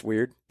Oregon. That's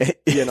weird. I'm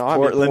in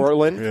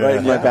Portland, right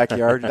in my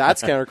backyard.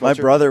 That's counterculture. My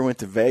brother went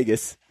to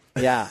Vegas.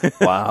 Yeah.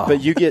 Wow.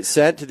 But you get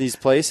sent to these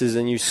places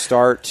and you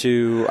start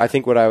to, I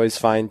think what I always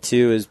find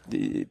too is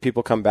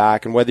people come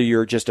back, and whether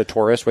you're just a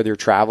tourist, whether you're a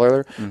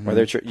traveler,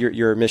 whether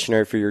you're a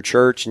missionary for your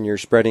church and you're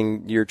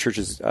spreading your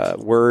church's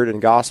word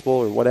and gospel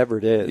or whatever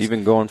it is.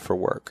 Even going for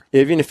work.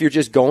 Even if you're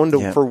just going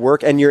for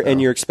work and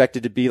you're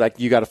expected to be like,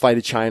 you got to fly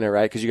to China,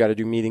 right? Because you got to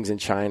do meetings in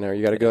China, or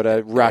you got to go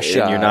to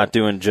Russia. And you're not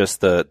doing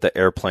just the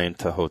airplane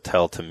to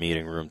hotel to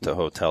meeting room to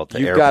hotel to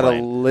You've airplane. got to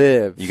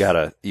live. You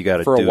gotta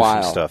for a do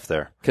while. some stuff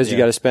there. Because you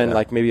got to spend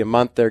like maybe a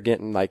month there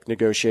getting like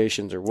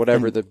negotiations or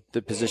whatever the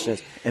position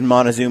is. And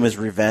Montezuma's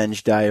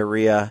revenge,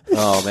 diarrhea.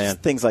 Oh, man.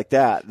 Things like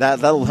that.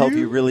 That'll help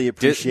you really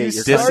appreciate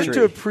your Start country.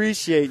 to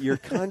appreciate your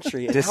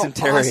country. And how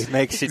Dysentery awesome-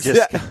 makes you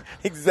just.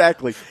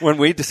 Exactly. When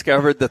we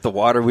discovered that the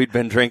water we'd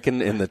been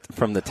drinking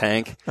from the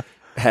tank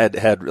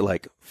had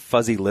like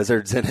fuzzy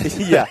lizards in it.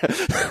 Yeah.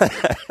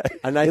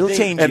 And It'll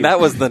change you. And that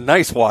was the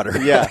nice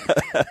water. Yeah.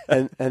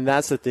 And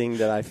that's the thing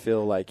that I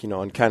feel like,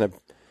 and kind of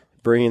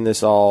bringing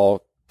this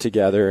all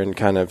together and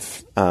kind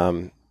of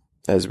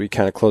as we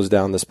kind of close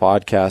down this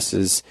podcast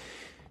is,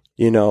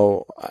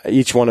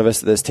 each one of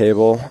us at this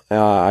table,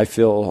 I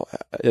feel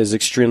is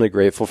extremely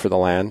grateful for the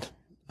land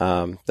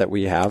that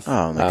we have.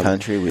 Oh, the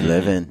country we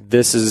live in.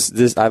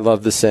 I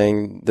love the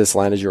saying, this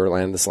land is your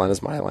land, this land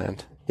is my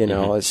land.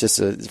 It's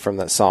just from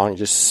that song,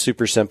 just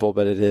super simple,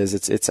 but it is.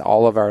 It's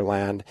all of our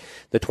land.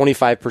 The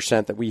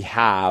 25% that we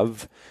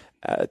have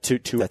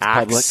to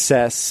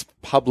access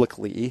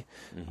publicly,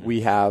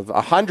 we have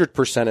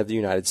 100% of the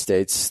United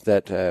States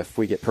that if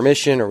we get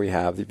permission or we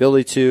have the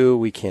ability to,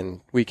 we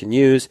can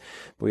use.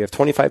 But we have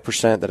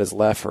 25% that is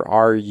left for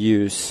our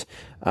use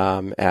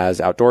as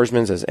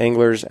outdoorsmen, as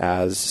anglers,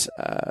 as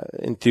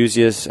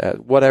enthusiasts,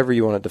 whatever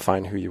you want to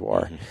define who you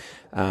are.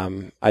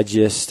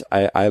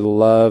 I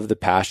love the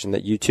passion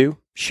that you two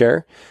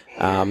share,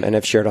 and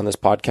have shared on this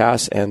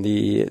podcast, and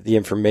the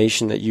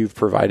information that you've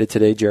provided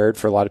today, Jared,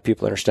 for a lot of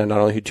people to understand not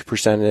only who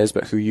 2% is,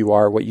 but who you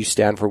are, what you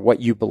stand for, what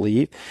you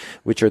believe,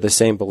 which are the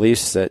same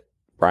beliefs that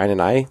Brian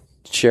and I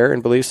share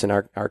and beliefs in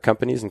our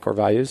companies and core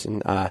values.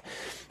 And,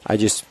 I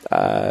just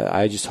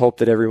hope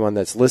that everyone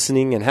that's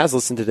listening and has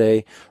listened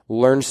today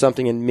learns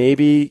something and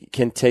maybe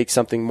can take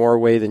something more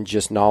away than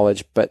just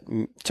knowledge, but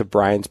to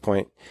Brian's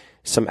point,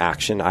 some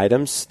action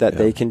items that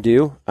they can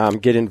do.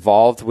 Get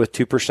involved with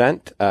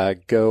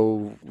 2%.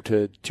 Go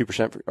to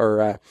 2%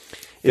 or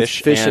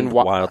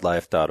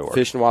fishandwildlife.org.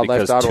 Fishandwildlife.org.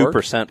 Because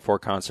 2% for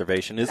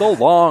conservation is a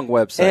long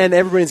website. And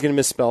everybody's going to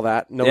misspell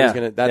that. Nobody's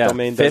going to,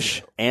 domain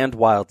does.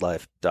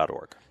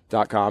 Fishandwildlife.org.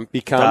 .com.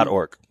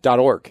 .org.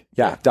 .org.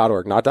 Yeah,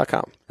 .org, not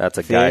 .com. That's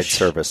a guide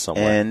service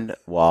somewhere. And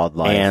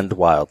wildlife. And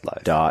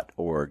wildlife.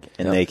 .org.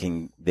 And they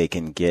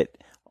can get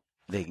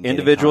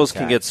individuals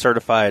can get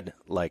certified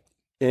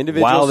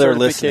Individual while they're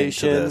listening to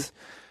certification. this.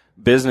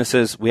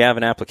 Businesses, we have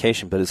an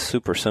application, but it's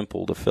super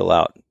simple to fill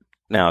out.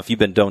 Now, if you've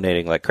been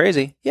donating like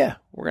crazy, we're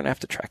going to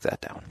have to track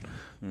that down.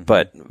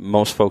 But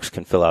most folks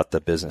can fill out the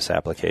business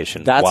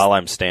application while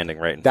I'm standing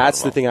right in front of them.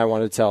 That's the thing I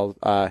want to tell.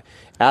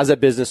 As a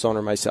business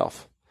owner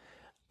myself,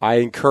 I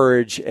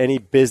encourage any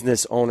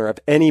business owner of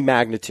any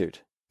magnitude.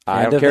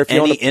 I And don't of care if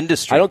you any own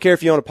industry. I don't care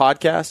if you own a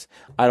podcast.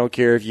 I don't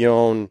care if you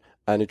own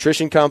a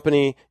nutrition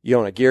company, you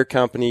own a gear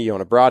company, you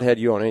own a broadhead,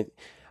 you own anything.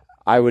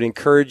 I would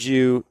encourage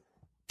you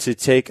to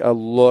take a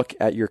look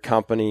at your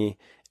company,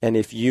 and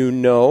if you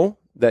know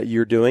that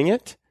you're doing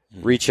it,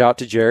 reach out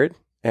to Jared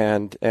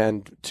and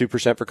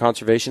 2% for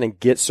conservation and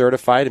get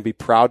certified, and be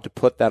proud to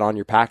put that on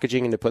your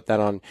packaging and to put that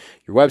on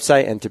your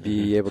website and to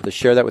be able to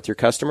share that with your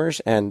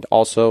customers. And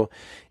also,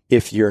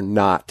 if you're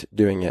not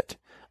doing it,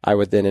 I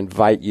would then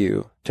invite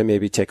you to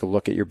maybe take a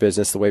look at your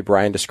business the way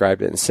Brian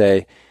described it and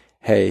say,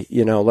 hey,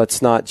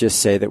 let's not just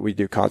say that we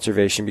do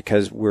conservation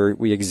because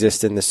we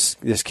exist in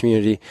this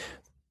community,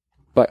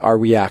 but are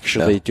we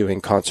actually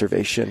doing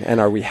conservation, and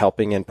are we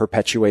helping and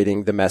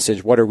perpetuating the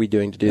message? What are we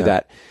doing to do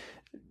that?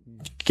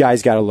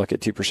 Guys got to look at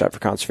 2% for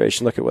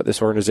conservation. Look at what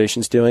this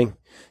organization's doing.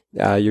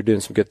 You're doing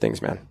some good things,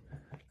 man.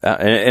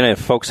 And if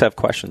folks have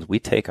questions, we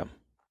take them.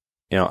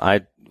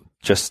 I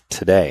just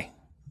today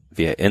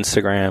via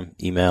Instagram,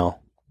 email,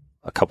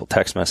 a couple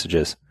text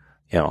messages,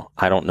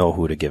 I don't know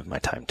who to give my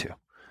time to.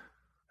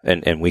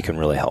 And we can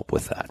really help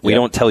with that. We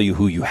don't tell you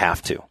who you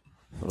have to.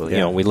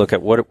 We look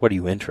at what are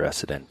you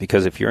interested in?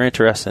 Because if you're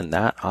interested in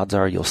that, odds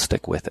are you'll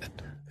stick with it.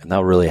 And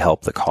that'll really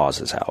help the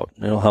causes out.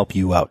 And it'll help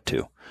you out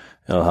too.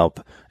 It'll help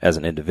as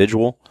an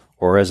individual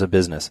or as a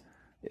business.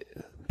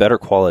 Better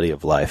quality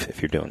of life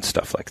if you're doing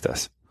stuff like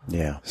this.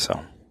 Yeah. So.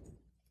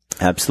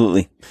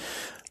 Absolutely.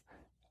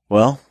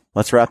 Well,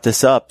 let's wrap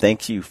this up.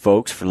 Thank you,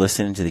 folks, for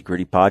listening to the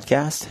Gritty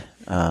Podcast.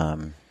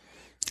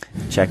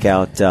 Check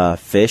out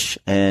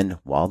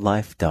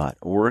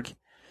fishandwildlife.org.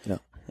 Yeah.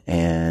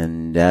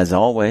 And as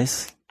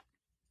always,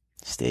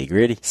 stay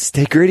gritty.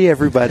 Stay gritty,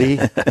 everybody.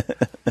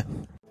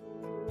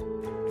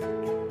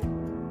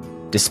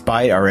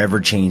 Despite our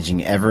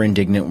ever-changing,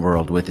 ever-indignant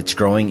world with its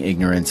growing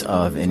ignorance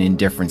of and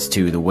indifference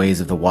to the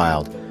ways of the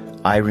wild,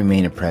 I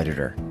remain a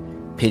predator,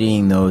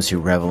 pitying those who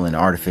revel in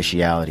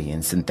artificiality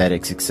and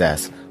synthetic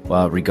success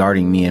while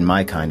regarding me and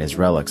my kind as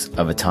relics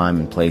of a time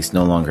and place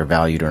no longer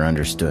valued or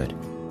understood.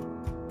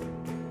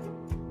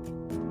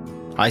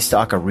 I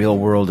stalk a real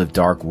world of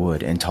dark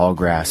wood and tall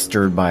grass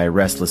stirred by a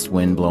restless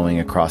wind blowing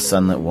across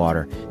sunlit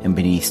water and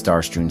beneath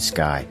star-strewn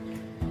sky.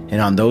 And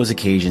on those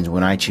occasions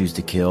when I choose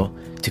to kill,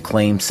 to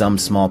claim some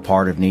small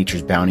part of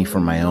nature's bounty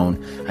for my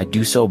own, I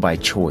do so by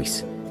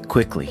choice,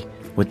 quickly,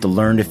 with the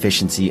learned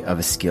efficiency of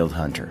a skilled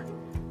hunter.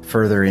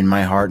 Further, in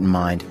my heart and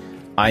mind,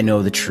 I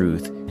know the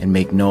truth and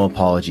make no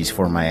apologies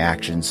for my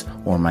actions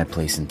or my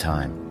place and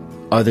time.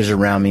 Others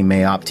around me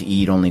may opt to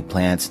eat only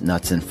plants,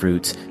 nuts, and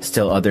fruits.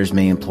 Still others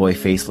may employ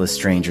faceless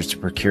strangers to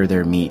procure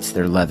their meats,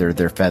 their leather,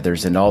 their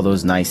feathers, and all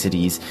those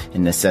niceties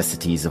and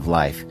necessities of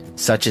life.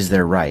 Such is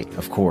their right,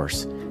 of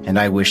course, and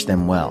I wish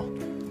them well.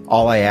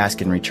 All I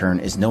ask in return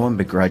is no one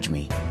begrudge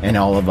me, and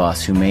all of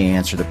us who may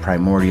answer the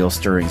primordial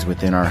stirrings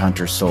within our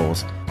hunter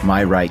souls,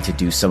 my right to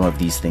do some of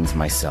these things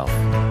myself.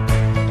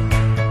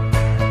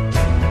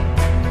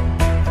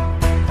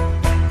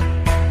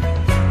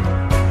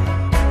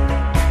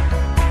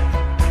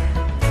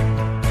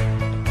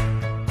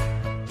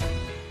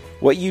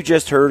 What you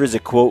just heard is a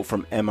quote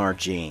from M.R.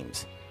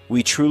 James.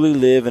 We truly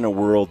live in a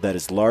world that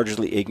is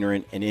largely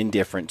ignorant and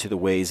indifferent to the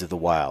ways of the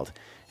wild.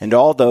 And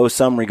although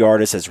some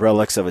regard us as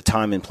relics of a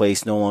time and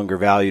place no longer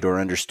valued or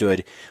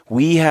understood,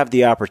 we have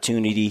the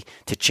opportunity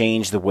to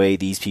change the way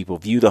these people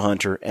view the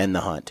hunter and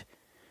the hunt.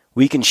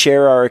 We can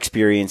share our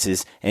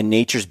experiences and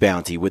nature's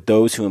bounty with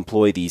those who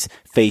employ these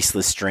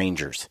faceless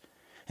strangers.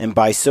 And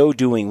by so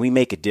doing, we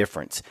make a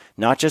difference,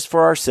 not just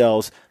for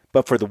ourselves,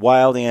 but for the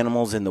wild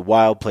animals in the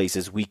wild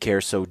places we care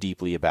so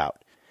deeply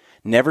about.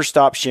 Never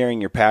stop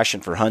sharing your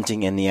passion for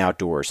hunting and the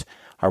outdoors.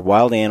 Our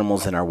wild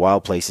animals and our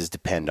wild places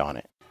depend on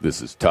it.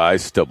 This is Ty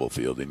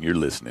Stubblefield, and you're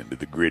listening to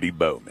the Gritty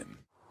Bowman.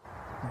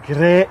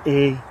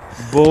 Gritty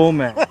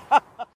Bowman.